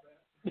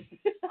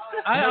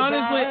 I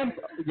honestly.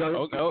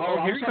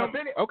 Here you come.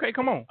 Okay,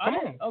 come on. Come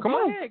on.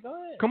 Go ahead.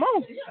 Come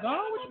on.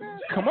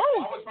 Come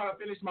on. I was trying to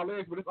finish my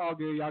lyrics, but it's all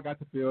good. Y'all got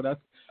to feel. That's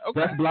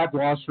Black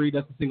Wall Street.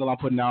 That's the single I'm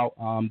putting out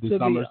this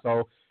summer.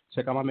 So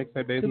check out my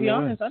mixtape, baby. To be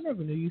honest, I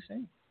never knew you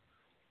sang.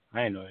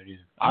 I ain't know that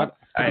either. I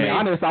mean,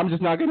 honest, I'm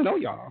just not getting to know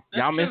y'all.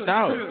 Y'all missed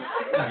out.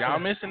 Y'all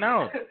missing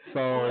out.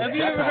 So have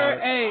you ever heard?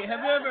 Hey,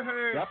 have you ever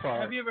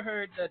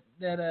heard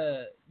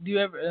that? Do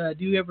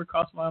you ever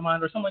cross my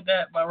mind or something like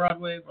that by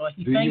Rockaway? Like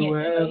he sang it. Do you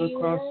ever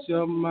cross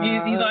your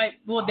mind? He's like,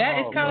 well, that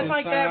is kind of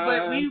like that,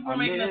 but we were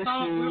making a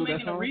song. We were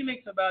making a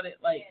remix about it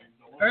like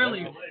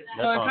earlier.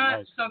 So it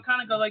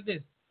kind of goes like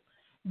this.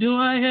 Do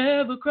I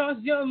ever cross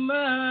your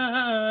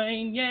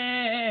mind?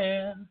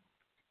 Yeah.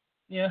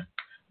 Yeah.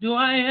 Do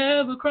I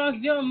ever cross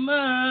your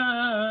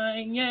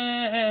mind?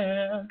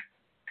 Yeah.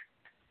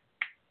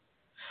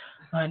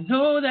 I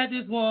know that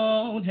this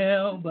won't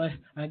help, but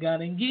I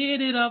gotta get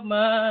it off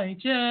my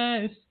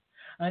chest.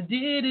 I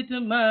did it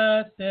to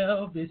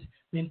myself. It's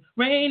been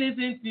raining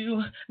since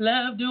you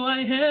left. Do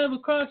I ever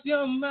cross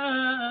your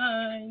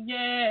mind?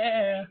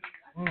 Yeah.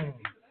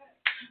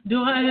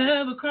 Do I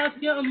ever cross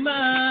your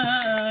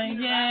mind?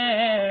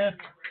 Yeah.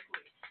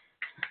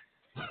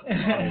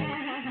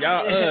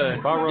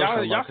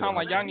 Y'all sound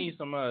like y'all need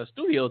some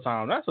studio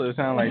time. That's what it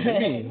sounds like to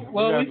me.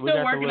 Well, we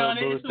still working on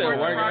it. Still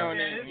working on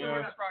it. You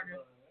know.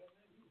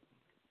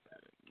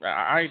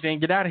 I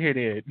didn't get out of here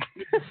then.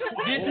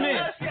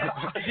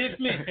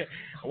 Dismiss.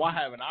 Why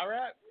haven't I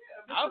rap?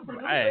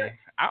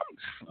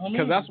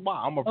 Because that's why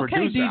I'm a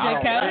producer. Okay,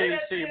 DJ Khaled.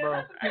 Hey,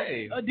 bro.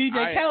 Hey,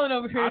 DJ Khaled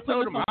over here. I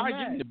told him I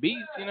give him the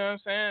beats. You know what I'm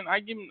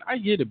saying? I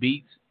give the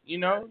beats. You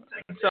know.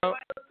 So.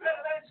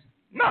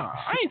 No,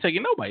 I ain't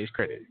taking nobody's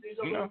credit.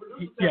 You know.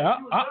 Yeah,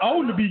 I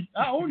own the beat.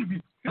 I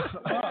own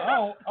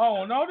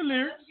all the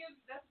lyrics.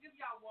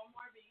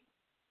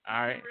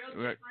 All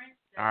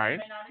right.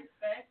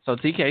 So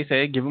TK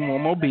said, give him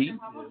one more beat.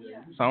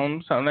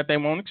 Something that they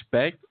won't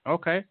expect.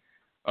 Okay.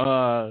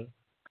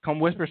 Come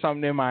whisper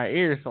something in my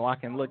ear so I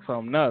can look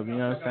something up. You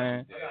know what I'm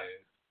saying?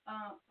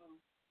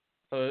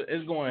 So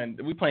it's going.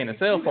 We playing a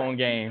cell phone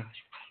game.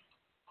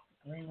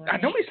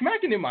 Don't be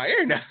smacking in my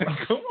ear now.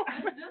 Come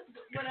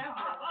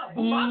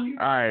on.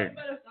 All right.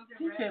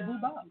 TK Boo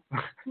Bop.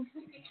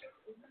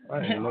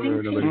 Okay,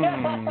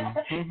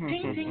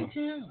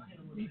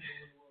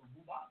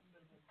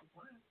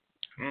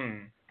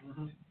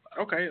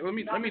 let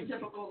me.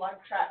 Typical like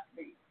trap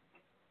beat.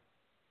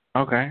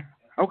 Okay.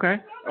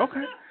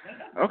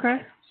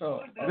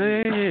 So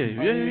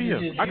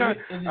yeah. I got.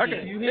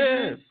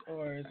 Yeah.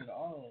 Or is it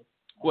all?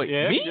 Wait,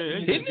 yeah, me? Yeah,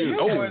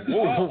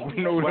 whoa,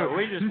 no.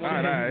 We just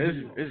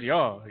it's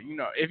y'all. You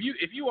know, if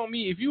you want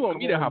me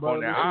to hop on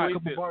there, a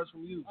couple bars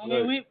from you. I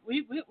mean,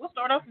 we'll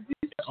start off with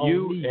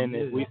you, and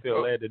if we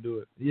feel led to do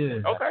it.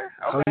 Yeah. Okay.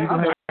 So you can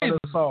have a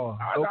song.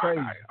 Go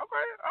crazy.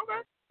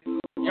 Okay.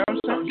 You know what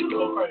I'm saying?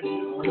 Go crazy. I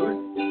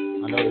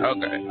know.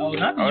 Okay. Oh,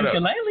 not the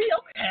ukulele.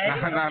 Okay.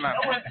 No.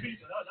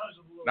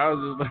 That was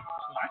just. I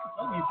can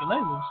play the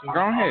ukulele. So.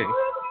 Go ahead.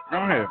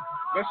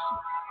 Let's.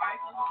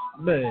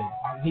 Man,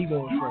 he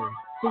going first.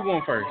 Who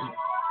going first?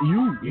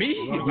 You. Me?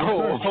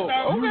 Oh,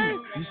 okay.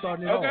 You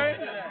starting it off.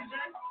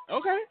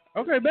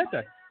 Okay. Bet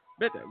that.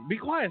 Be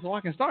quiet so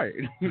I can start.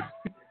 All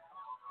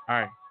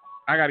right.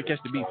 I gotta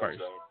catch the beat first.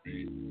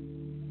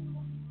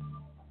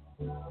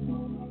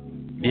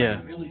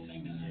 Yeah.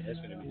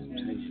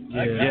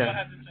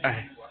 Yeah. All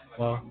right.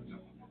 Well.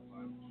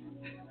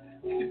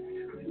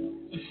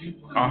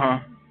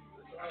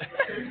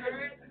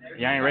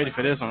 Yeah, I ain't ready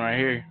for this one right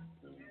here.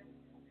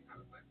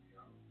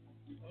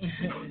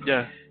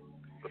 Yeah.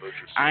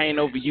 I ain't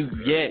over you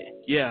yet.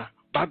 Yeah.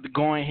 About to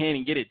go ahead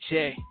and get a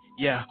check.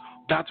 Yeah.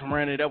 About to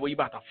run it up. We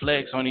about to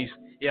flex on these.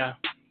 Yeah.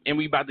 And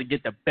we about to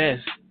get the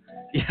best.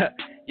 Yeah.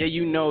 Yeah,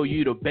 you know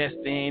you the best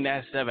thing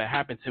that's ever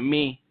happened to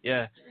me.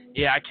 Yeah.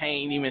 Yeah, I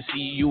can't even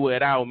see you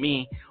without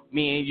me.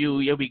 Me and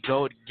you, yeah, we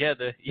go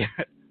together. Yeah.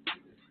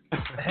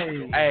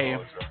 Hey.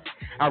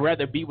 I'd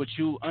rather be with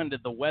you under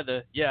the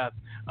weather. Yeah.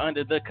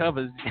 Under the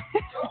covers.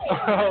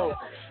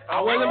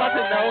 I wasn't about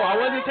to. No, I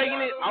wasn't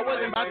taking it. I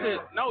wasn't about to.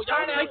 No,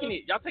 y'all taking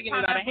it. Y'all taking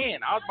it out of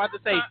hand. I was about to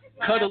say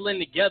cuddling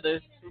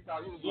together.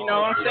 You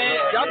know what I'm saying?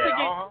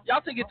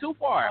 Y'all took it too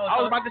far. I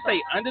was about to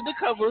say under the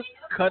covers,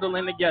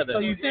 cuddling together. So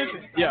you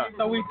simping? Yeah.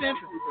 So we simping?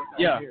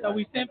 Yeah. So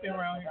we simping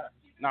around here?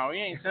 No, we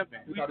ain't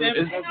simping. We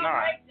simping?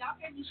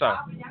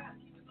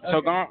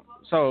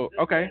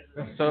 Okay.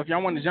 So if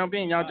y'all want to jump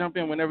in, y'all jump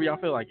in whenever y'all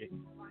feel like it.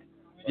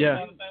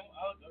 Yeah.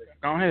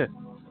 Go ahead.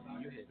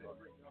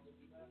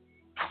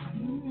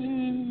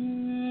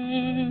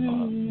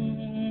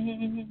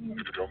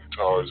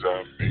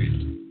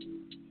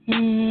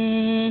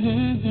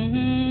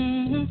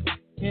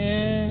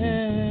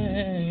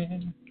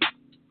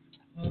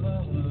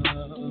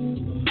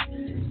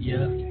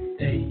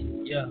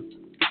 Yeah.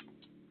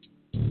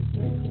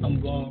 I'm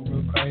going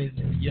real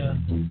crazy. Yeah.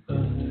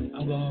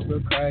 I'm going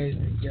real crazy.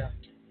 Yeah.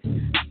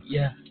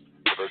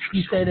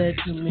 You say that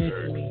you miss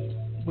me,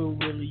 but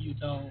really you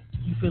don't.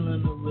 You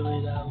feeling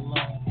really that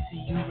alone. You see,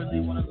 you really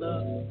wanna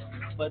love me,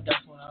 but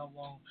that's what I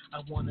want. I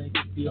wanna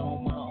just be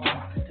on my own,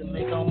 to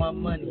make all my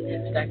money,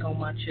 stack on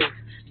my checks,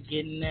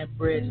 getting that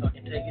bread so I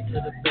can take it to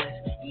the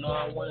best. You know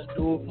I wanna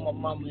do it for my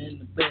mama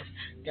and the best.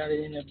 Got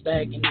it in the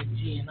bag in the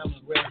G and I'm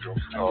a rest. I do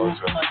it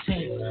for my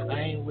team. I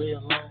ain't real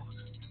alone.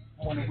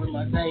 I wanna with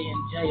my day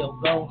in jail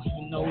go.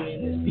 You know we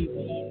in this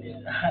people in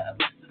this.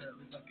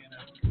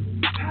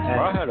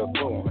 I had a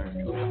full one.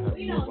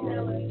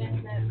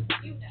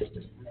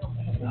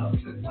 Oh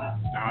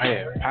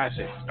yeah, pass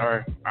it.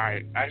 All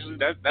right. Actually,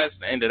 that's the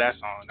end of that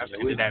song. That's the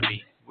end of that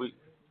beat.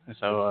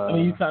 So I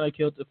mean, you kind of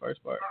killed the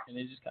first part, and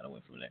it just kind of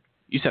went from there.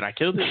 You said I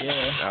killed it?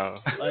 Yeah.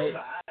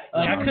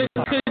 I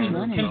couldn't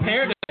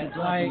compare them.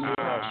 Like,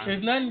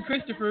 there's nothing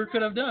Christopher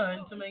could have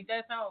done to make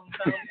that sound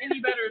any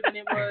better than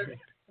it was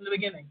in the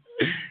beginning.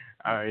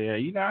 Oh yeah,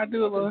 you know I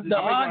do a little. The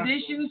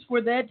auditions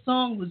for that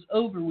song was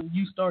over when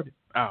you started.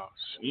 Oh,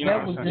 you know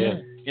that what I'm was saying?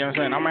 done. You know what I'm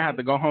saying? I might have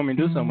to go home and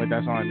do something with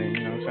that song then.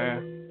 You know what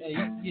I'm saying?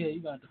 Yeah,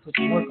 you got to put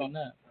some work on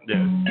that.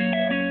 Yeah.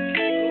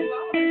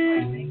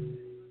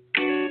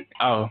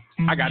 Oh,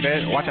 I got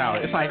that. Watch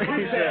out. It's like.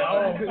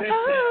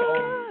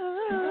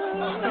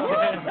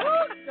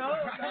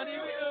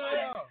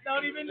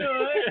 Don't even do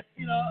it.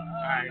 You know.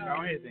 All right, go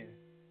ahead then.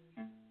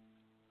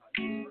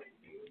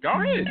 Go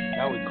ahead.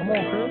 Come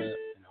on, Chris.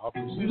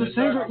 You the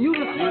singer. You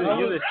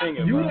the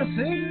singer. You the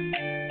singer.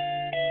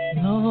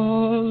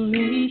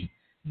 Lonely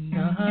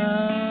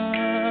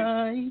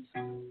night,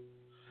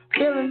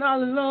 feeling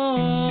all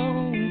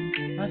alone.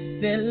 I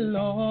said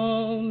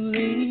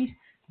lonely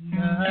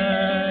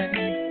night.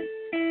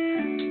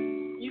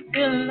 You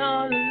feeling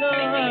all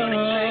alone,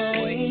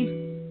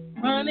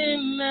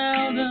 running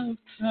out of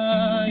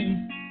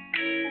time,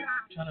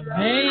 trying to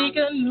make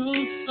a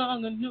new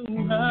song, a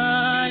new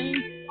high.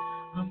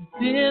 I'm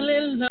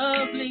feeling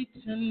lovely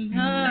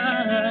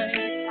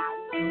tonight.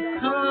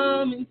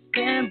 Come and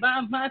stand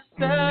by my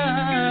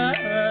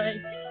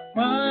side.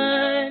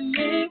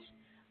 Running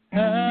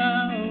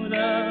out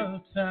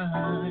of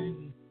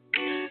time.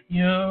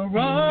 You're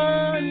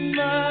on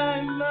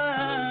my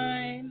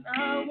mind.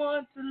 I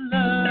want to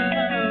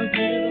love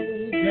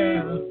you,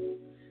 girl.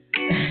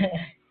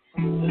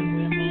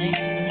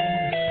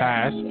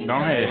 Pass. Go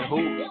ahead.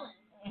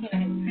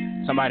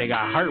 Somebody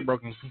got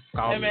heartbroken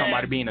called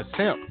somebody being a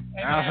simp.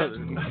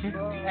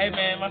 Hey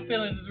man, my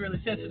feelings is really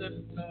sensitive.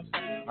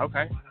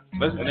 Okay.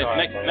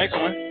 Next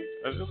one.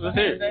 Let's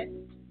hear it.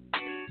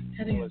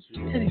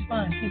 Teddy's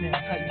fine. Female.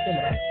 How you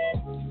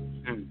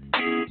feeling?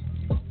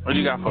 What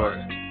you got for it?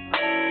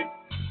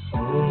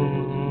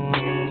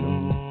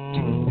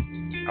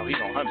 Oh, he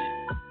gonna hum it.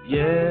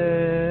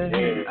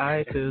 Yeah,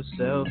 I feel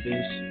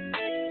selfish.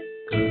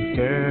 'Cause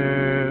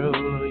girl,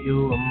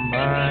 you are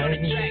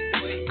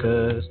mine.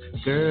 'Cause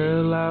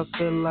girl, I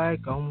feel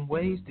like I'm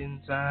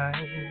wasting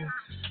time.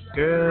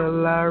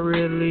 Girl, I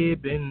really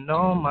been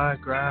on my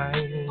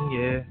grind,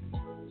 yeah.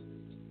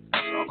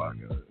 That's all I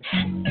got.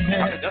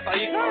 That's all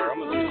you got? I'm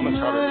gonna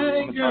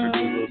try to do a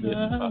little bit.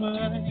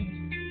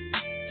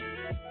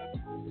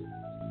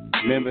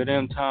 Remember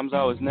them times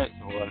I was next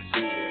to her?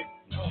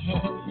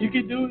 You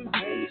can do it.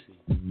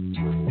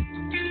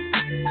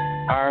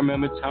 I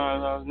remember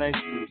times I was next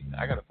to you.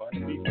 I gotta find the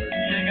beat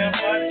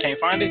first. Can't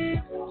find it?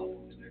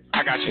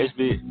 I got you. It's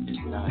big.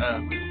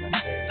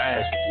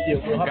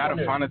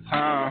 Gotta find a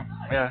time,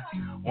 yeah,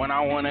 when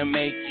I wanna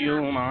make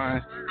you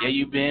mine. Yeah,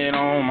 you been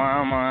on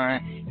my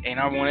mind, and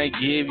I wanna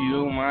give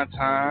you my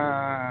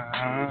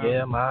time.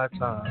 Yeah, my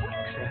time.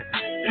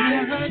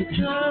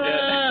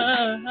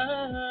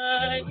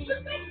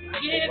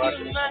 Give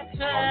you my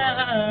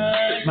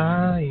time.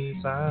 My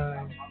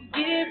time.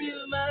 Give you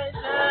my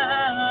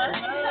time.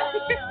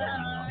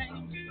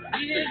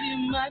 Give you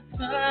my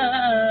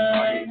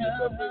time.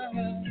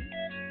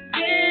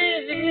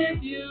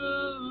 Give you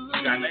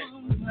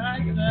my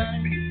time.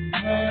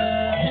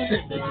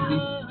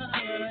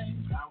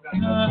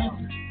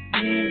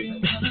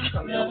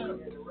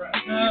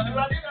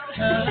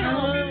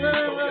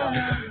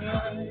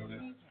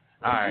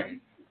 All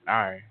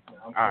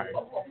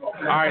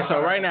right. So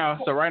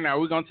right now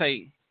we're gonna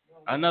take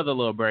another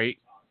little break.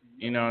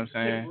 You know what I'm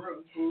saying?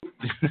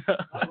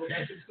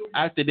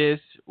 after this,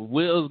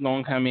 Will's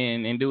gonna come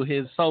in and do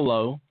his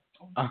solo.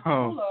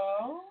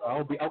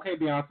 Okay,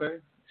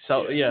 Beyonce.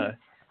 So yeah.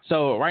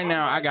 So right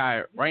now I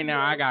got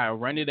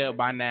Run It Up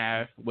by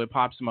Nav with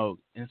Pop Smoke,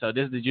 and so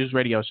this is the Juice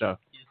Radio Show.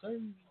 Yes, sir.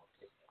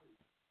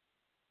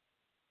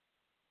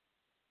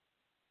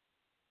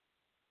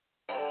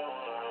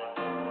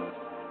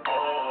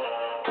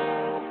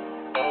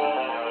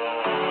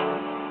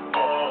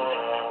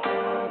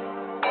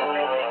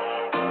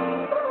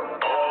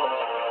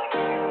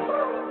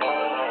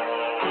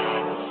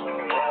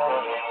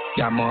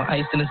 Got more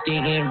ice in the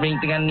skating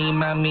rink, think I need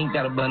my mink,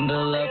 gotta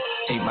bundle up.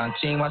 Take my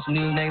chain, watch the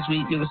news next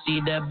week, you can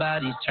see that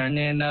body's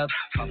turning up.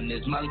 Poppin'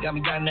 this molly got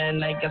me down that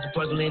night, got some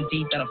porcelain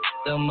teeth, gotta f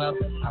them up.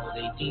 I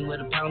was 18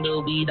 with a pound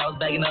of weed, I was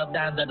bagging up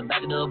dimes at the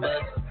back of the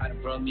bus. Hiding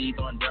from me,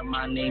 throwing dirt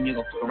my name, you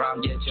gon' fuck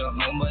around, get your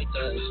homeboy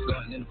touch.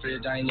 Going in the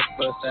fridge, I ain't looking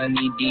for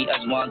sunny D, I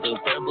just want the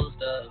purple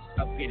stuff.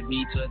 Upgraded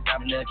me to a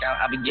diamond account,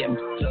 I been getting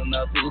filling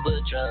up Uber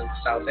trucks.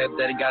 South said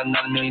that he got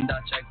another $1 million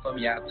check for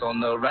me, I told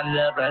him to run it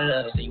up, run it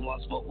up. Say you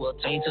want smoke, we'll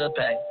take to a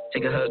pack.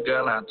 Take a hood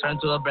girl, I'll turn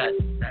to a brat.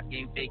 Rap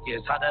game fake,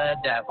 it's hard to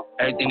adapt.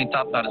 Everything they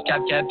talk about is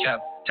cap.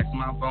 Text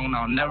my phone,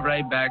 I'll never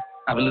write back.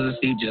 I've been losing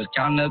sleep, just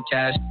counting up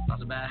cash.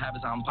 Lots of bad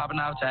habits, I'm popping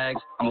out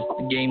tags. I'ma fuck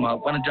the game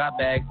up when I drop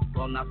back.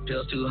 Rolling off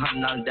pills,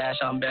 200 on the dash.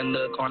 I'm bending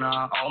the corner,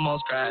 I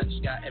almost crash.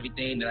 Got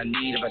everything that I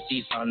need. If I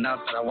see something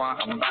else that I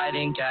want, I'm buy it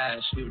in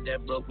cash. We were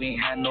dead broke, we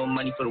ain't had no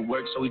money for the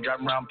work, so we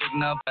driving around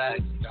picking up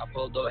bags. Got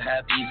pulled over,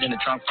 half these in the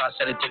trunk, so I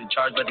set it to the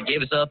charge, but they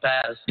gave us a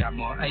pass. Got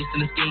more ice in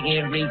the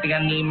skating rink, think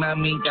I need my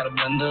mink, gotta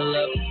bundle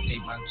up.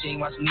 Take my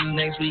chain, watch the news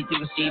next week, you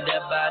can see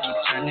that body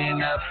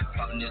turning up.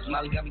 Poppin' this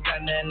molly got me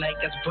down that night,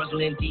 got some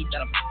porcelain teeth,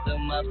 gotta f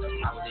them up.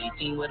 I was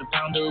 18 with a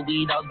pound of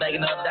weed, I was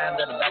bagging up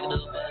dimes at the back of the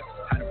bus.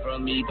 Hiding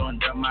from me, throwing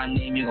dirt my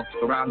name, you gon'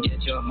 fuck around,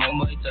 get your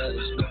homeboy touch.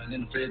 Going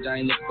in the fridge,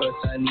 I ain't looking for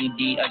sunny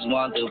D, I just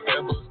want the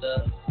purple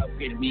stuff.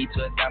 Upgraded me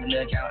to a diamond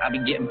account, I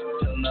been getting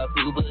filling up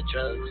Uber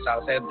trucks.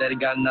 South said that he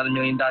got another $1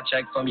 million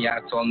check for me, I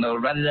told him to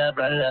run it up,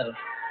 run it up.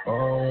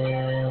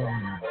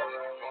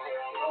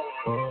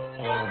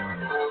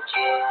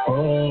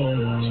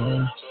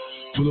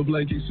 Pull up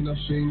like East and I've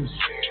seen this.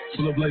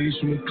 Pull up like East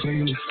from the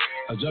cleanest.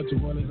 I dropped to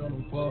 100 on the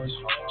bars.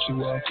 She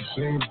walked the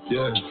famous,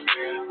 yeah.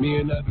 Me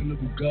and I've been the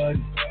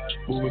Bugatti,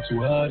 but we're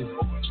too hot.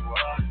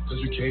 Cause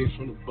we came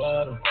from the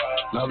bottom.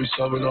 Now we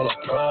solving all our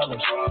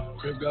problems.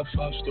 Crib got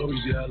 5 stories,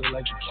 yeah, I look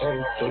like a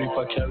king.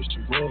 35 carats to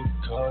roll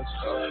cards.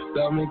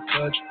 Diamond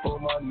cuts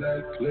on my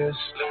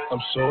necklace.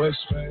 I'm so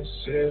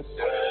expensive.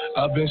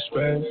 I've been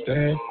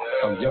spending.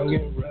 I'm young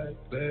and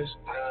reckless.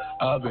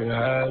 I've been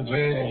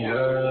having,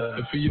 yeah.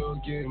 If you're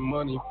getting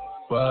money,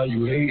 why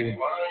you hating?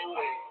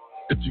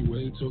 If you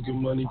ain't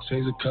talking money,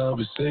 change the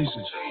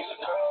conversation.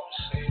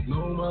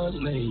 Know my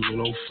name, you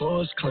know,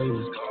 false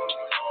claims.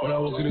 When I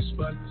walk in the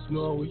spot, it's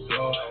no we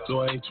are. So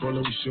I ain't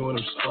twirling, we showing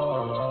them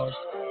stars.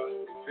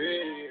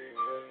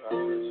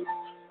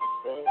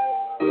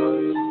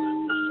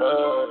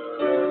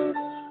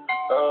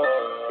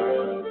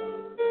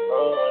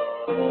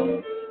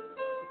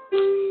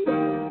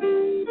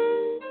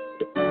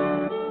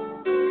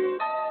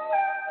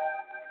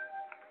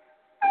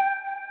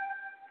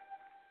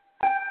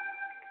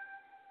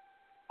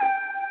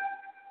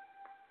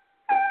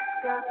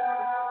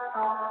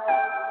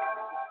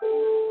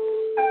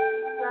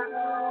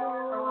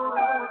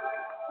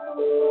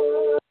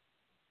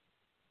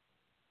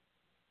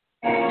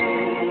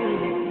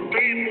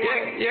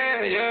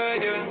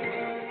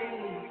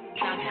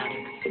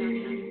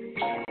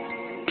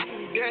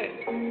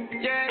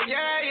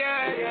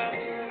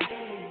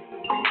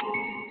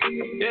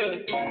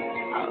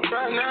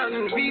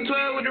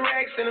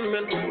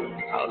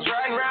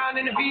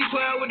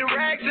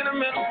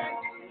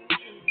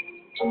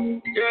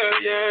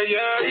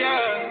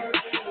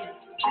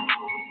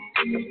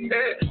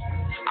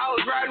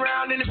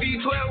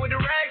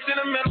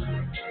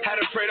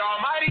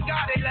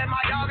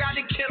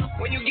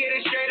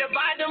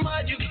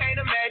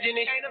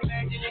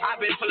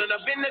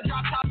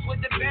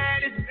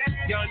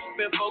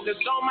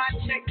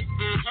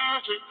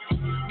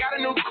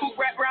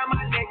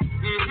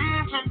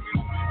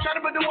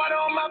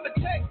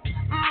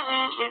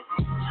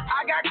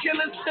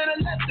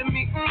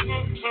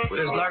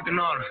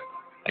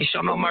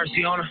 No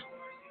mercy on her.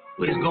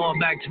 We was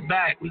going back to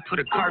back. We put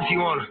a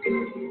curfew on her.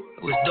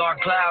 It was dark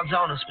clouds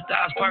on us, but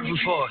that was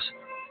perfect for us.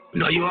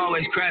 We know you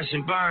always crash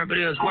and burn, but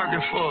it was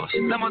working for us.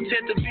 Let my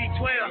tent to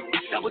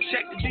B12, double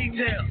check the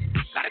details.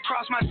 Gotta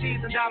cross my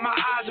T's and dot my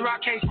I's or I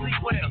can't sleep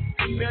well.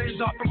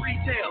 Millions off from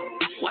retail.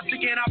 Once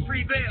again I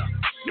prevail.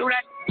 Knew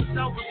that was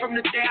over from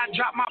the day I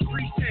dropped my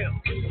pre-sale.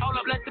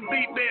 Hold up, let the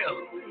beat build.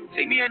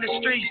 See me in the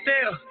street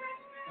still.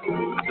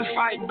 I've been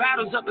fighting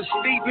battles up a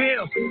steep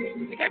hill.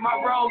 Gave my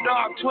road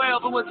dog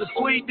 12, it was a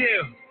sweet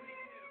deal.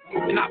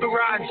 And I've been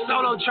riding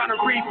solo trying to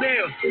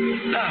rebuild.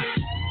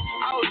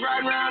 I was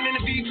riding around in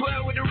the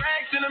V12 with the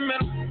racks in the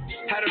middle.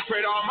 Had to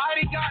pray to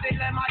Almighty God, they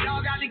let my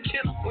dog out the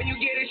kennel. When you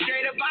get it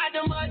straight up by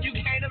the mud, you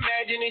can't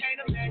imagine it.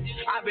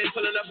 I've been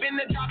pulling up in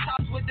the drop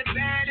tops with the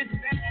baddest.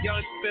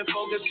 Young been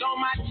focused on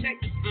my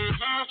check.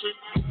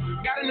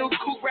 Got a new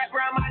coupe wrapped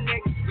around my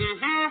neck.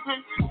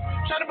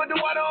 Tryna put the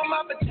water on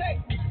my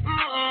potato.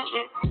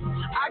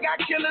 I got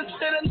killers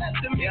to the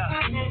left of me.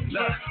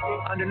 Look,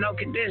 under no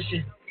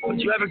condition would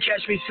you ever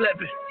catch me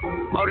slipping.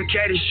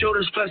 Motorcaded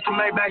shooters plus the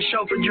Maybach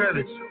chauffeur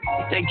driven.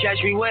 If they catch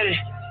me with it,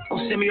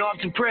 don't send me off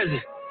to prison.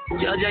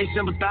 Judge ain't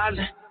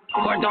sympathizing,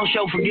 court don't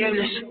show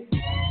forgiveness.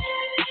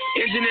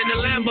 Engine in the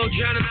Lambo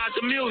drowning out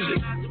the music.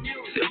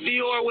 Sip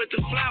Dior with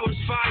the flowers,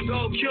 5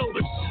 gold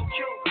Cubans.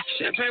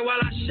 Champagne while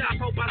I shop,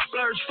 hope I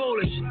splurge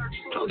foolish.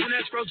 Closing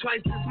escrow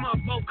twice this month,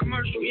 both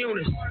commercial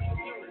units.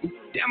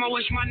 Damn, I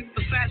wish my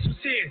nigga Fast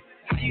was here.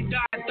 How you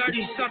died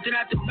 30-something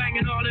after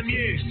banging all them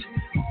years?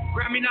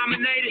 Grammy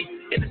nominated,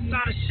 in the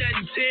sign of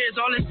shedding tears.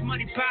 All this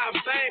money, power,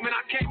 fame, and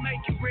I can't make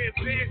you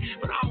reappear.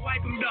 But I'll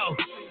wipe them though.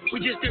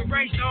 We just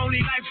embrace the only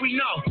life we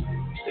know.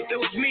 If it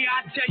was me,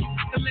 I'd tell you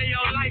to live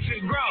your life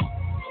and grow.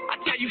 I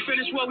tell you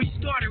finish where we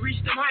started, reach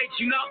them heights,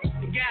 you know.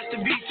 The gas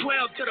to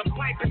B12 to the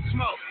pipe and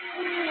smoke.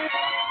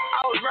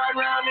 I was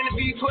riding around in the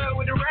B12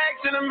 with the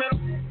rags in the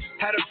middle.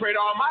 Had to pray to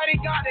Almighty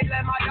God, they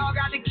let my dog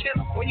out the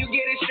kennel. When you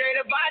get it straight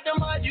up out the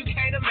mud, you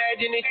can't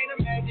imagine it.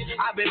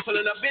 I've been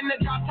pulling up in the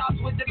drop tops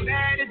with the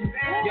baddest.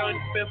 Young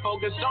been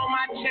focused on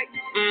my check.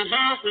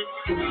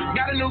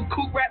 Got a new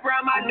coupe wrapped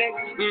around my neck.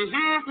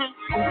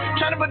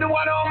 Tryna put the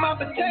water on my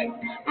potato.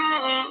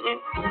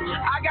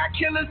 I got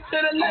killers to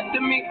the left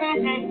of me.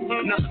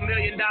 Another $1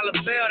 million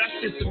bill,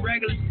 that's just a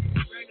regular.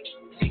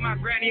 See my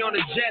granny on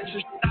the jet, so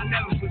I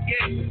never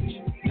forget.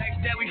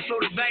 Next day we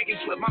flew to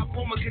Vegas with my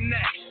Puma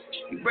Connect.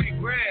 We break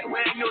bread, we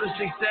ain't new to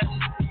success.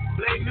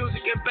 Play music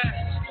and best.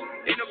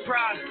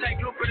 Enterprise, take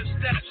lucrative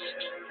steps.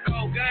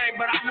 Cold game,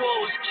 but I knew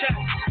it was chess.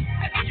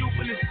 At the youth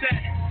in the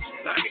set.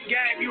 Learn the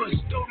game, you a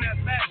student at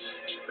best.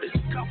 But it's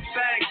a couple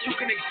things you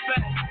can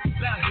expect.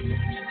 Look,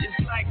 just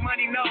like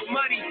money, no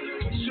money.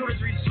 Shooters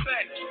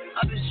respect.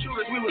 Other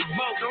shooters, we was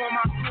both throwing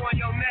my crew on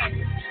your neck.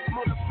 I'm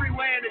on the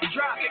freeway in the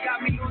drop, it got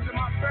me losing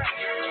my breath.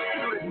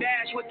 Do the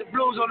dash with the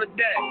blues on the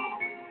deck.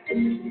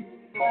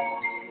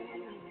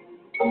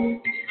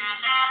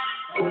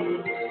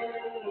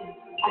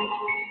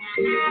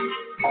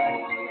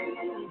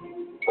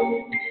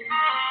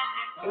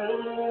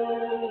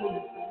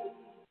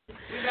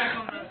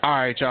 All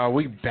right, y'all.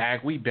 We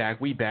back.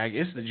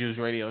 It's the Juice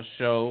Radio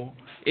Show.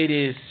 It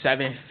is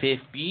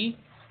 7:50,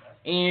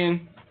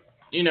 and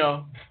you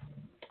know,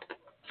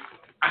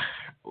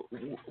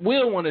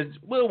 Will want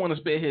to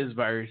spit his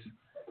verse.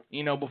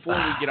 You know, before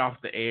we get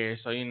off the air,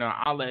 so you know,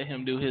 I'll let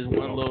him do his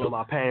one little. Feel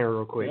my pain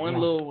real quick. One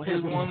little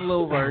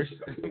verse.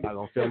 I'm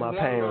gonna feel my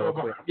pain real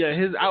quick.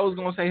 Yeah, I was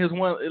gonna say his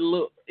one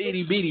little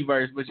itty bitty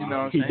verse, but you know,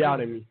 what I'm saying? He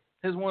doubted me.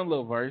 His one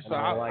little verse, so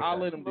I'll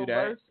let him do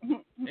that.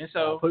 And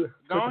so put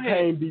go the ahead.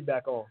 pain beat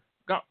back on.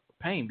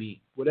 Pain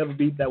beat. Whatever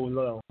beat that was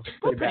on.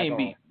 What pain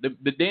beat?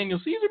 The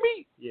Daniel Caesar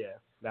beat? Yeah,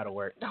 that'll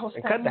work.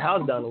 And cut the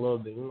house down a little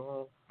bit, you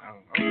know.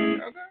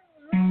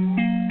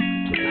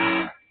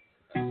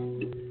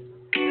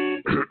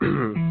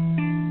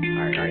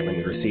 All right, let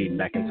me recede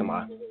back into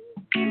my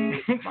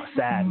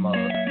sad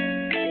mode.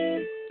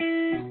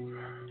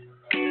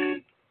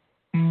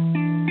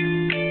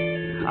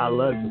 I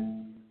love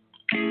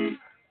you.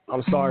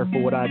 I'm sorry for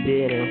what I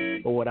did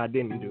and for what I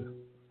didn't do.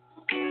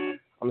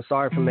 I'm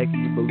sorry for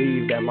making you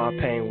believe that my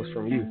pain was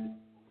from you.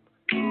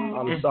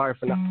 I'm sorry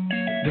for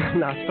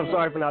I'm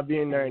sorry for not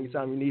being there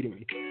anytime you needed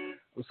me.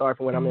 I'm sorry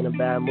for when I'm in a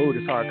bad mood,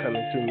 it's hard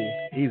coming to me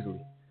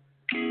easily.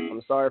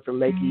 I'm sorry for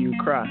making you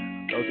cry.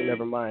 Those are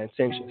never my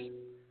intentions.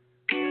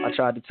 I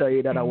tried to tell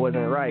you that I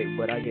wasn't right,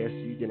 but I guess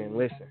you didn't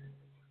listen.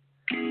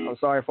 I'm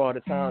sorry for all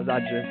the times I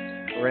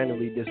just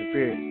randomly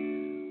disappeared.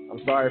 I'm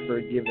sorry for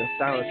giving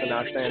silence and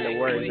not saying the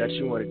words that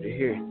you wanted to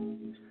hear.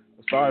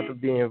 I'm sorry for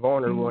being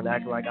vulnerable and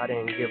acting like I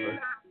didn't give a.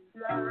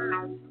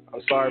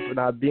 I'm sorry for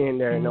not being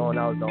there and knowing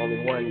I was the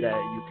only one that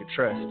you could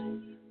trust.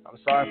 I'm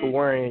sorry for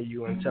worrying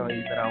you and telling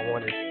you that I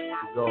wanted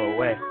to go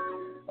away.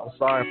 I'm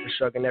sorry for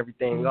shrugging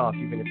everything off,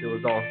 even if it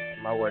was on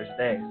my worst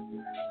days.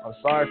 I'm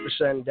sorry for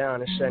shutting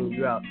down and shutting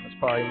you out. That's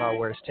probably my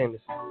worst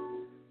tendency.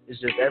 It's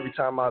just every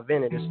time I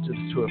vented, it's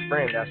to a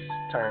friend that's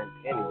turned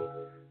enemy.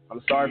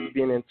 I'm sorry for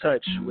being in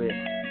touch with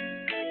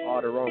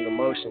all the wrong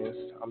emotions.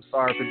 I'm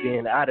sorry for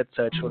being out of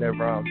touch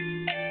whenever I'm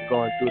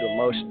going through the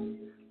motions.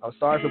 I'm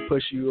sorry for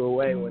pushing you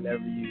away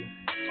whenever you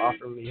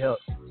offer me help.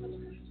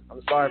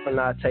 I'm sorry for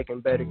not taking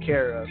better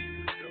care of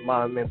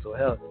my mental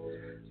health.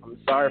 I'm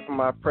sorry for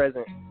my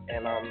present,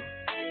 and I'm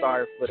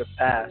sorry for the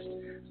past.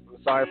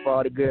 I'm sorry for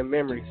all the good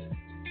memories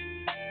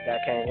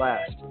that can't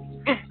last.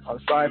 I'm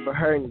sorry for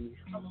hurting you,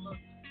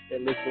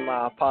 and this is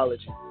my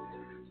apology.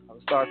 I'm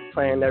sorry for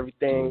playing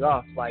everything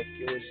off like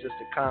it was just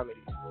a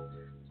comedy.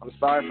 I'm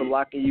sorry for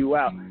locking you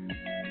out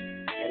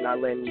and not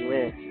letting you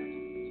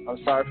in. I'm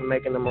sorry for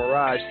making a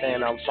mirage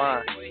saying I'm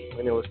fine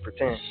when it was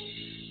pretend.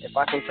 If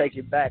I can take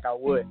it back, I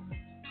would.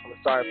 I'm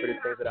sorry for the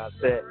things that I've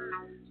said.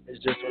 It's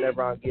just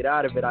whenever I get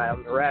out of it, I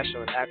am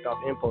irrational and act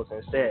off impulse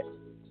instead.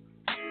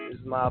 This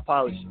is my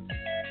apology.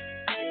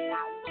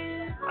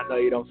 I know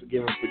you don't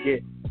forgive and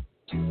forget.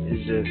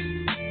 It's just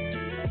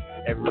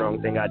every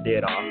wrong thing I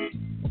did, I'll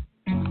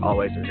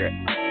always regret.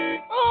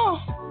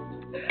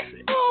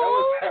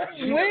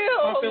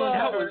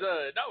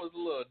 That was a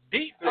little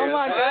deep. Oh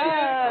my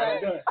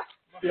God.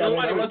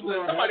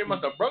 Somebody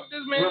must have broke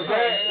this man. Was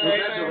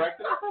that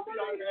directed?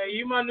 Hey,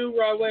 you my new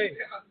Rod Wave.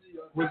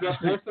 Was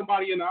there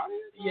somebody in the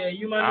audience? Yeah,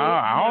 you my new.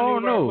 I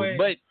don't know, Wave.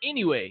 but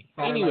anyway,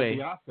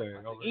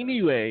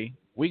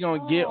 we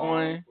gonna get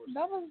on.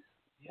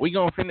 We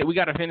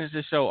gotta finish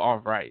this show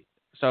off right.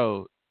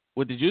 So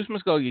with the Juice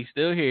Muskogee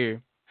still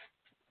here,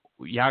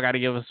 y'all gotta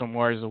give us some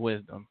words of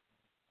wisdom.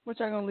 What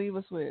y'all gonna leave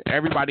us with?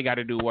 Everybody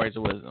gotta do words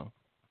of wisdom,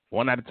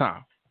 one at a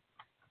time.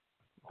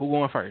 Who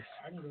going first?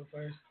 I can go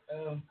first.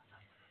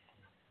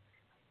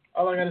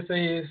 All I gotta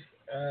say is,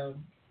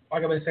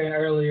 like I was saying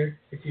earlier,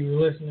 if you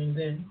were listening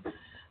then,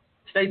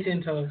 stay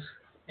 10 toes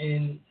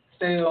and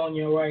stay on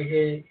your right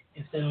head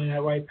and stay on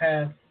that right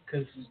path,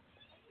 because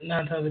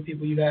 9 times of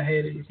people you got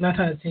haters. 9 times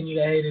out of 10 you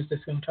got haters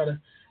that's gonna try to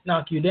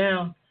knock you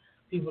down.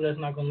 People that's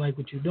not gonna like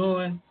what you're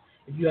doing.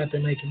 If you out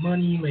there making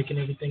money, making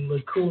everything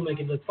look cool,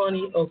 making it look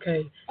funny,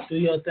 okay, do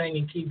your thing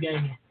and keep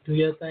gaining. Do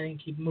your thing,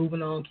 keep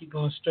moving on, keep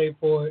going straight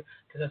forward,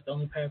 because that's the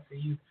only path for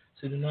you.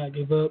 So do not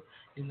give up,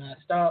 do not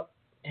stop,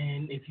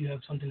 and if you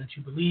have something that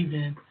you believe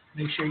in,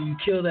 make sure you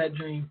kill that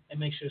dream and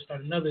make sure to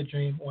start another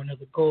dream or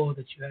another goal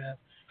that you have,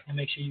 and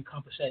make sure you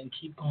accomplish that and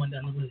keep going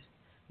down the list.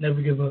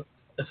 Never give up.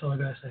 That's all I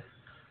gotta say.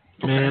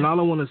 Man, all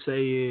I want to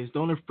say is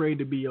don't afraid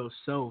to be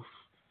yourself.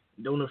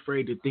 Don't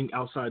afraid to think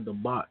outside the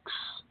box.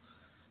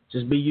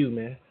 Just be you,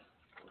 man.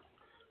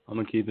 I'm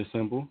going to keep it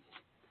simple.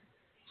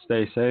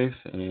 Stay safe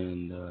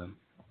and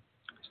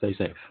stay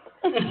safe.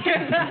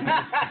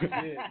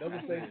 Yeah,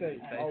 double stay safe.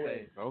 Stay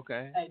safe.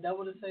 Okay. Hey,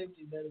 double the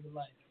safety, better than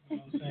life. You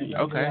know what I'm saying?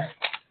 Okay.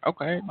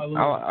 Okay.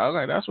 Hallelujah.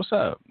 Okay. That's what's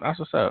up. That's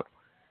what's up.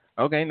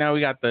 Okay. Now we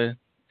got the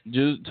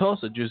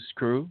Tulsa Juice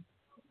crew.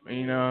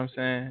 You know what I'm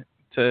saying?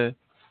 To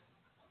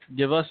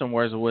give us some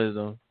words of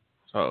wisdom.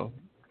 So,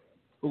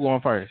 who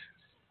going first?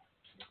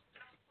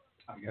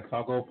 I guess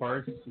I'll go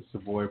first. It's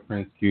your boy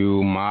Prince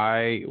Q.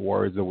 My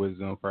words of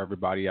wisdom for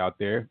everybody out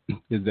there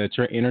is that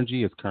your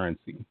energy is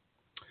currency.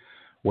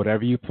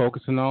 Whatever you're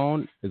focusing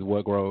on is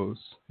what grows.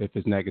 If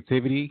it's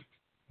negativity,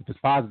 if it's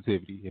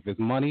positivity, if it's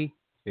money,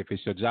 if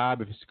it's your job,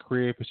 if it's your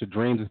career, if it's your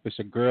dreams, if it's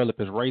your girl, if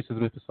it's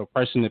racism, if it's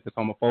oppression, if it's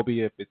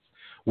homophobia, if it's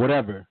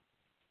whatever,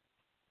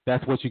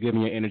 that's what you're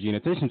giving your energy and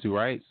attention to,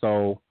 right?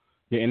 So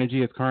your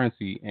energy is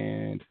currency,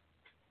 and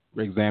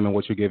examine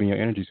what you're giving your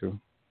energy to.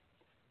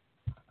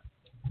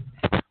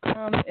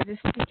 It is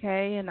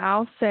TK, and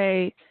I'll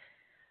say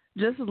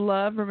just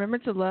love. Remember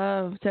to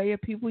love. Tell your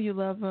people you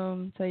love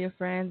them. Tell your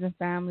friends and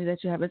family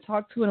that you haven't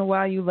talked to in a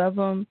while you love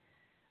them.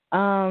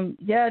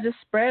 Just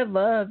spread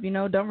love.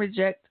 Don't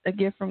reject a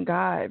gift from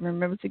God.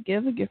 Remember to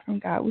give a gift from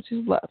God, which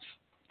is love.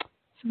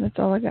 So that's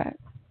all I got.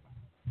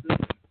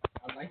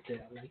 I like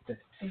that.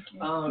 Thank you.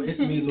 It's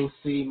me,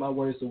 Lucy. My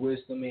words of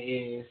wisdom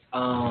is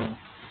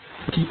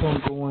keep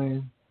on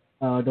going.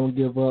 Don't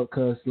give up,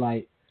 because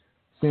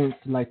since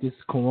this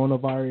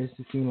coronavirus,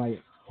 it seems like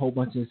a whole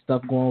bunch of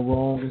stuff going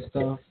wrong and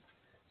stuff.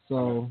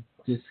 So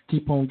just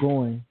keep on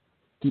going.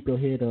 Keep your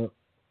head up.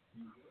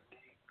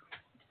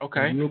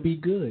 Okay. And you'll be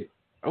good.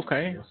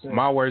 Okay.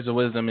 My words of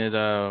wisdom is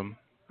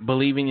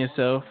believe in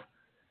yourself.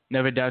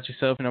 Never doubt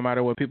yourself, no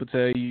matter what people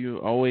tell you.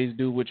 Always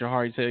do what your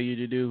heart tells you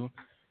to do.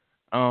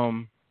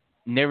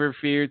 Never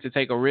fear to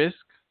take a risk.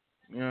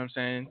 You know what I'm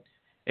saying?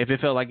 If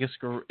it felt like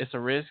it's a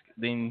risk,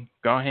 then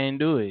go ahead and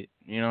do it.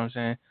 You know what I'm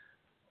saying?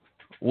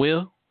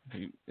 Will,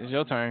 it's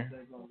your turn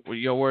with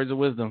your words of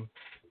wisdom.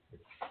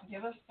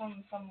 Give us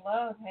some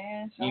love,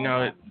 man.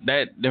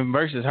 That the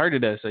verses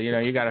hurted us, so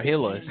you gotta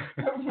heal us.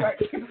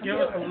 Give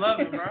us some love,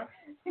 bro.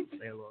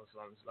 Say a little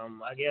something.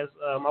 I guess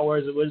my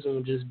words of wisdom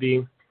would just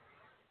be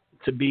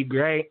to be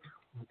great,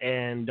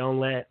 and don't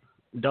let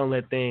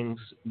things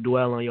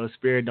dwell on your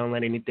spirit. Don't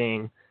let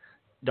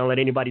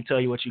anybody tell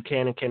you what you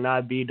can and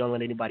cannot be. Don't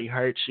let anybody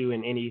hurt you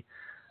in any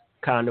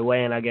kind of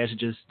way. And I guess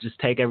just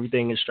take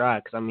everything in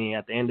stride. Because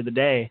at the end of the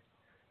day,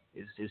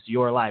 it's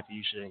your life.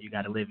 You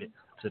got to live it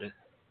to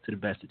the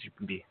best that you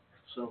can be.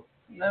 So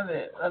love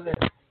it.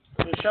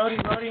 Shorty,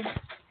 Brody.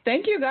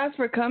 Thank you guys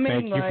for coming.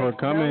 Thank you for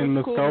coming,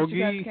 Muskogee. Cool Muskogee.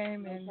 you guys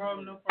came and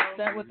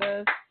sat with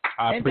us.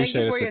 I and appreciate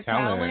thank you for the your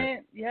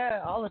talent.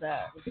 Yeah, all of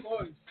that. Of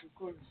course.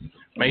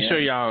 Make sure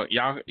y'all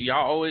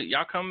always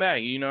come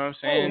back. You know what I'm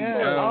saying?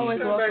 Always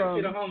welcome. Back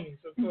to the homies,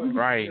 of course.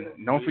 Right.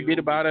 Don't forget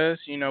about us.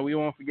 We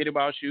won't forget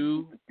about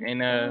you.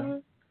 And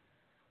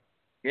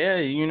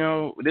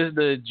this is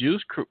the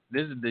Juice crew.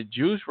 This is the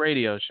Juice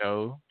Radio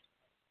Show.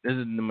 This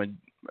is the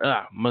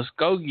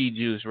Muskogee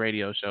Juice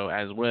Radio Show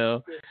as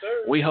well. Yes,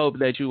 sir. We hope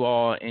that you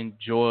all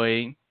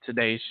enjoyed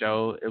today's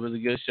show. It was a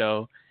good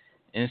show,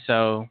 and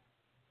so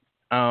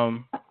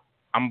I'm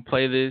gonna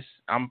play this.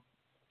 I'm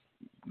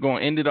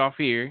gonna end it off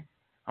here.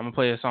 I'm gonna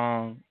play a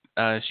song,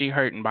 "She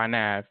Hurtin' by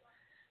Nav."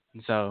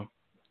 And so,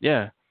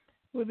 yeah.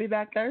 We'll be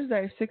back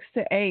Thursday, 6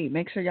 to 8.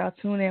 Make sure y'all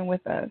tune in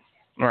with us.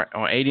 All right,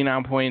 on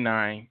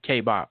 89.9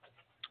 K-Bop.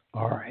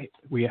 All right,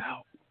 we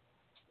out.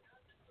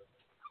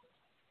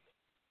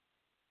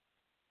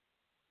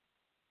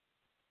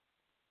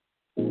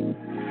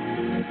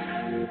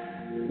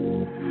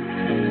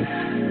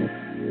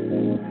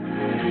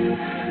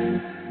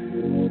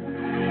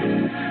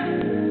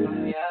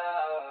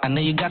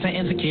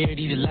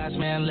 Security, the last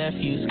man left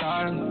you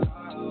scarred.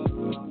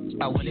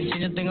 I wouldn't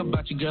change a thing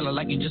about you, girl. I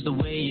like you just the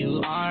way you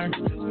are.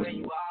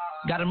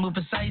 Gotta move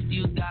precise,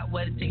 you got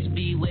what it takes to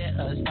be with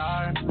a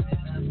star.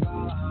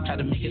 Try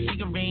to make a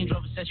secret Range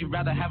Rover, said you'd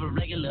rather have a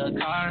regular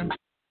car.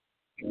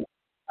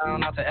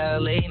 Down out to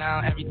LA now,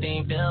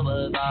 everything feel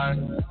bizarre.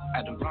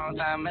 At the wrong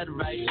time, at the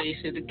right place,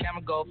 hit the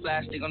camera go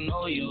flash, they gon'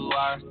 know you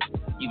are.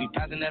 You be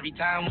passing every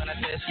time when I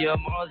test your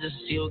morals, just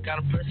to see what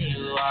kind of person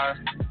you are.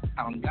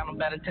 I don't got no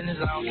bad intentions,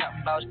 I don't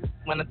care about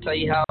when I tell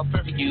you how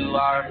perfect you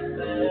are.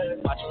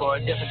 Watch for a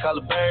different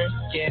color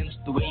Birkin,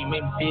 the way you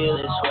make me feel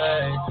is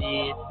worth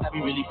it. Have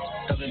you really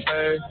f***ed up in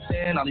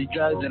person? All these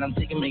drugs that I'm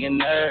taking make it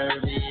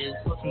nervous.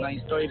 Post a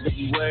nice story,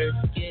 baby, work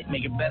it.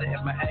 Make it better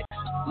if my ex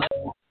left.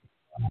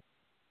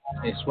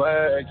 It's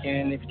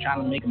working, if you're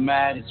trying to make her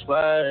mad, it's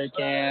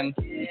working.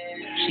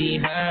 She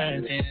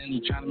hurting,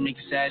 you trying to make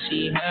her sad,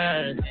 she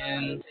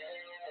hurting.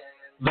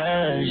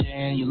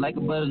 Version, you like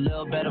her but a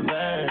little better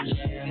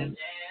version.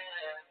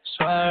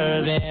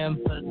 Swerving,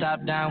 put the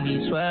top down,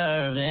 we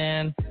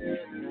swerving.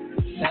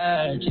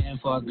 Searching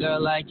for a girl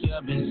like you,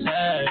 I've been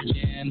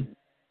searching.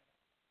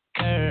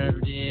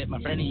 Curved it, my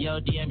friend in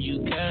your DM, you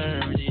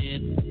curved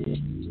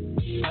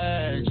it.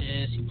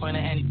 Purchase, you point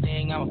at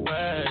anything, I'm a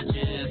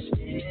purchase.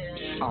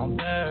 On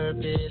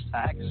purpose, I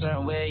act a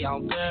certain way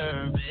on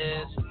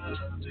purpose.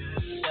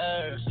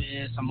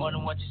 Surface, I'm more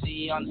than what you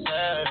see on the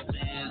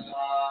surface.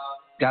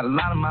 Got a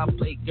lot on my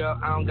plate, girl,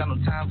 I don't got no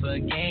time for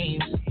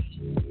games.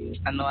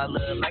 I know I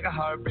look like a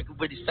heartbreaker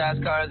with these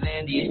fast cars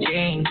and these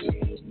chains.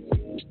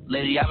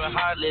 Lately I've been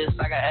heartless,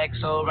 I got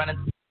XO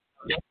running.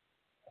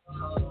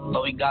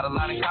 But we got a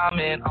lot in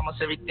common,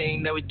 almost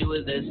everything that we do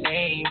is the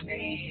same.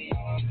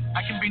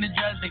 I can bring the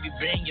drugs, baby,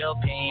 bring your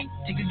pain.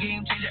 Take a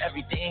game changer,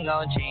 everything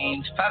gon'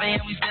 change. 5 a.m.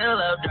 we still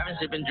up, driving,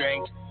 sipping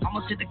drinks.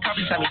 Almost hit the car,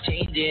 time we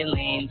changing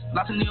lanes.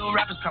 Lots of new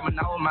rappers coming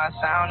out with my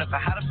sound. If I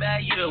had a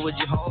bad year, would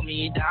you hold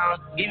me down?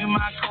 Give you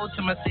my code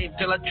to my safe,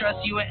 girl, I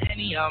trust you at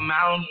any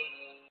amount.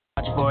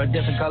 Watch for a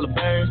different color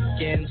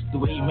Birkins. The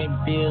way you make me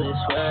feel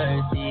is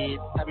worth it.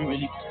 Have you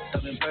really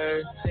f***ed up in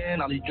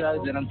person? All these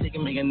drugs that I'm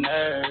taking make it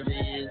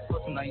nervous.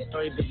 Post a nice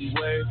story, baby,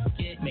 work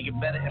it. Make it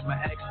better if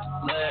my ex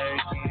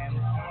lurking.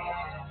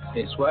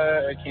 It's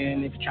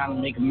working, if you're trying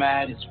to make her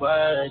mad, it's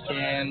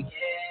working.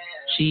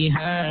 She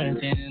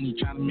hurting, you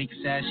trying to make her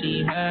sad,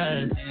 she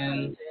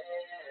hurting.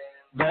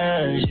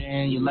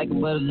 Version, you like it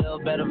but a little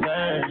better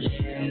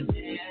version.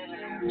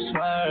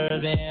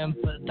 Swerving,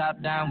 put the top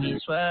down, we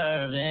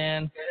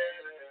swerving.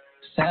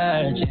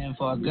 Searching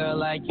for a girl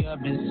like you,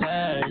 I've been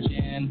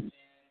searching.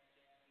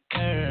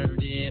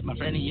 Curved it, my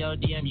friend in your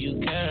DM,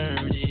 you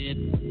curved it.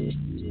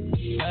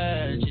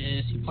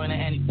 Purchase, you point at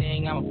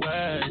anything, I'm a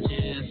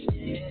purchase.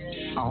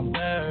 On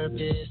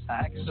purpose, I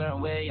act a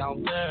certain way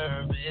on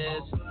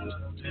purpose.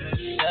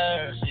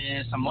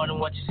 Surface, I'm more than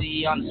what you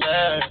see on the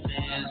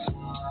surface.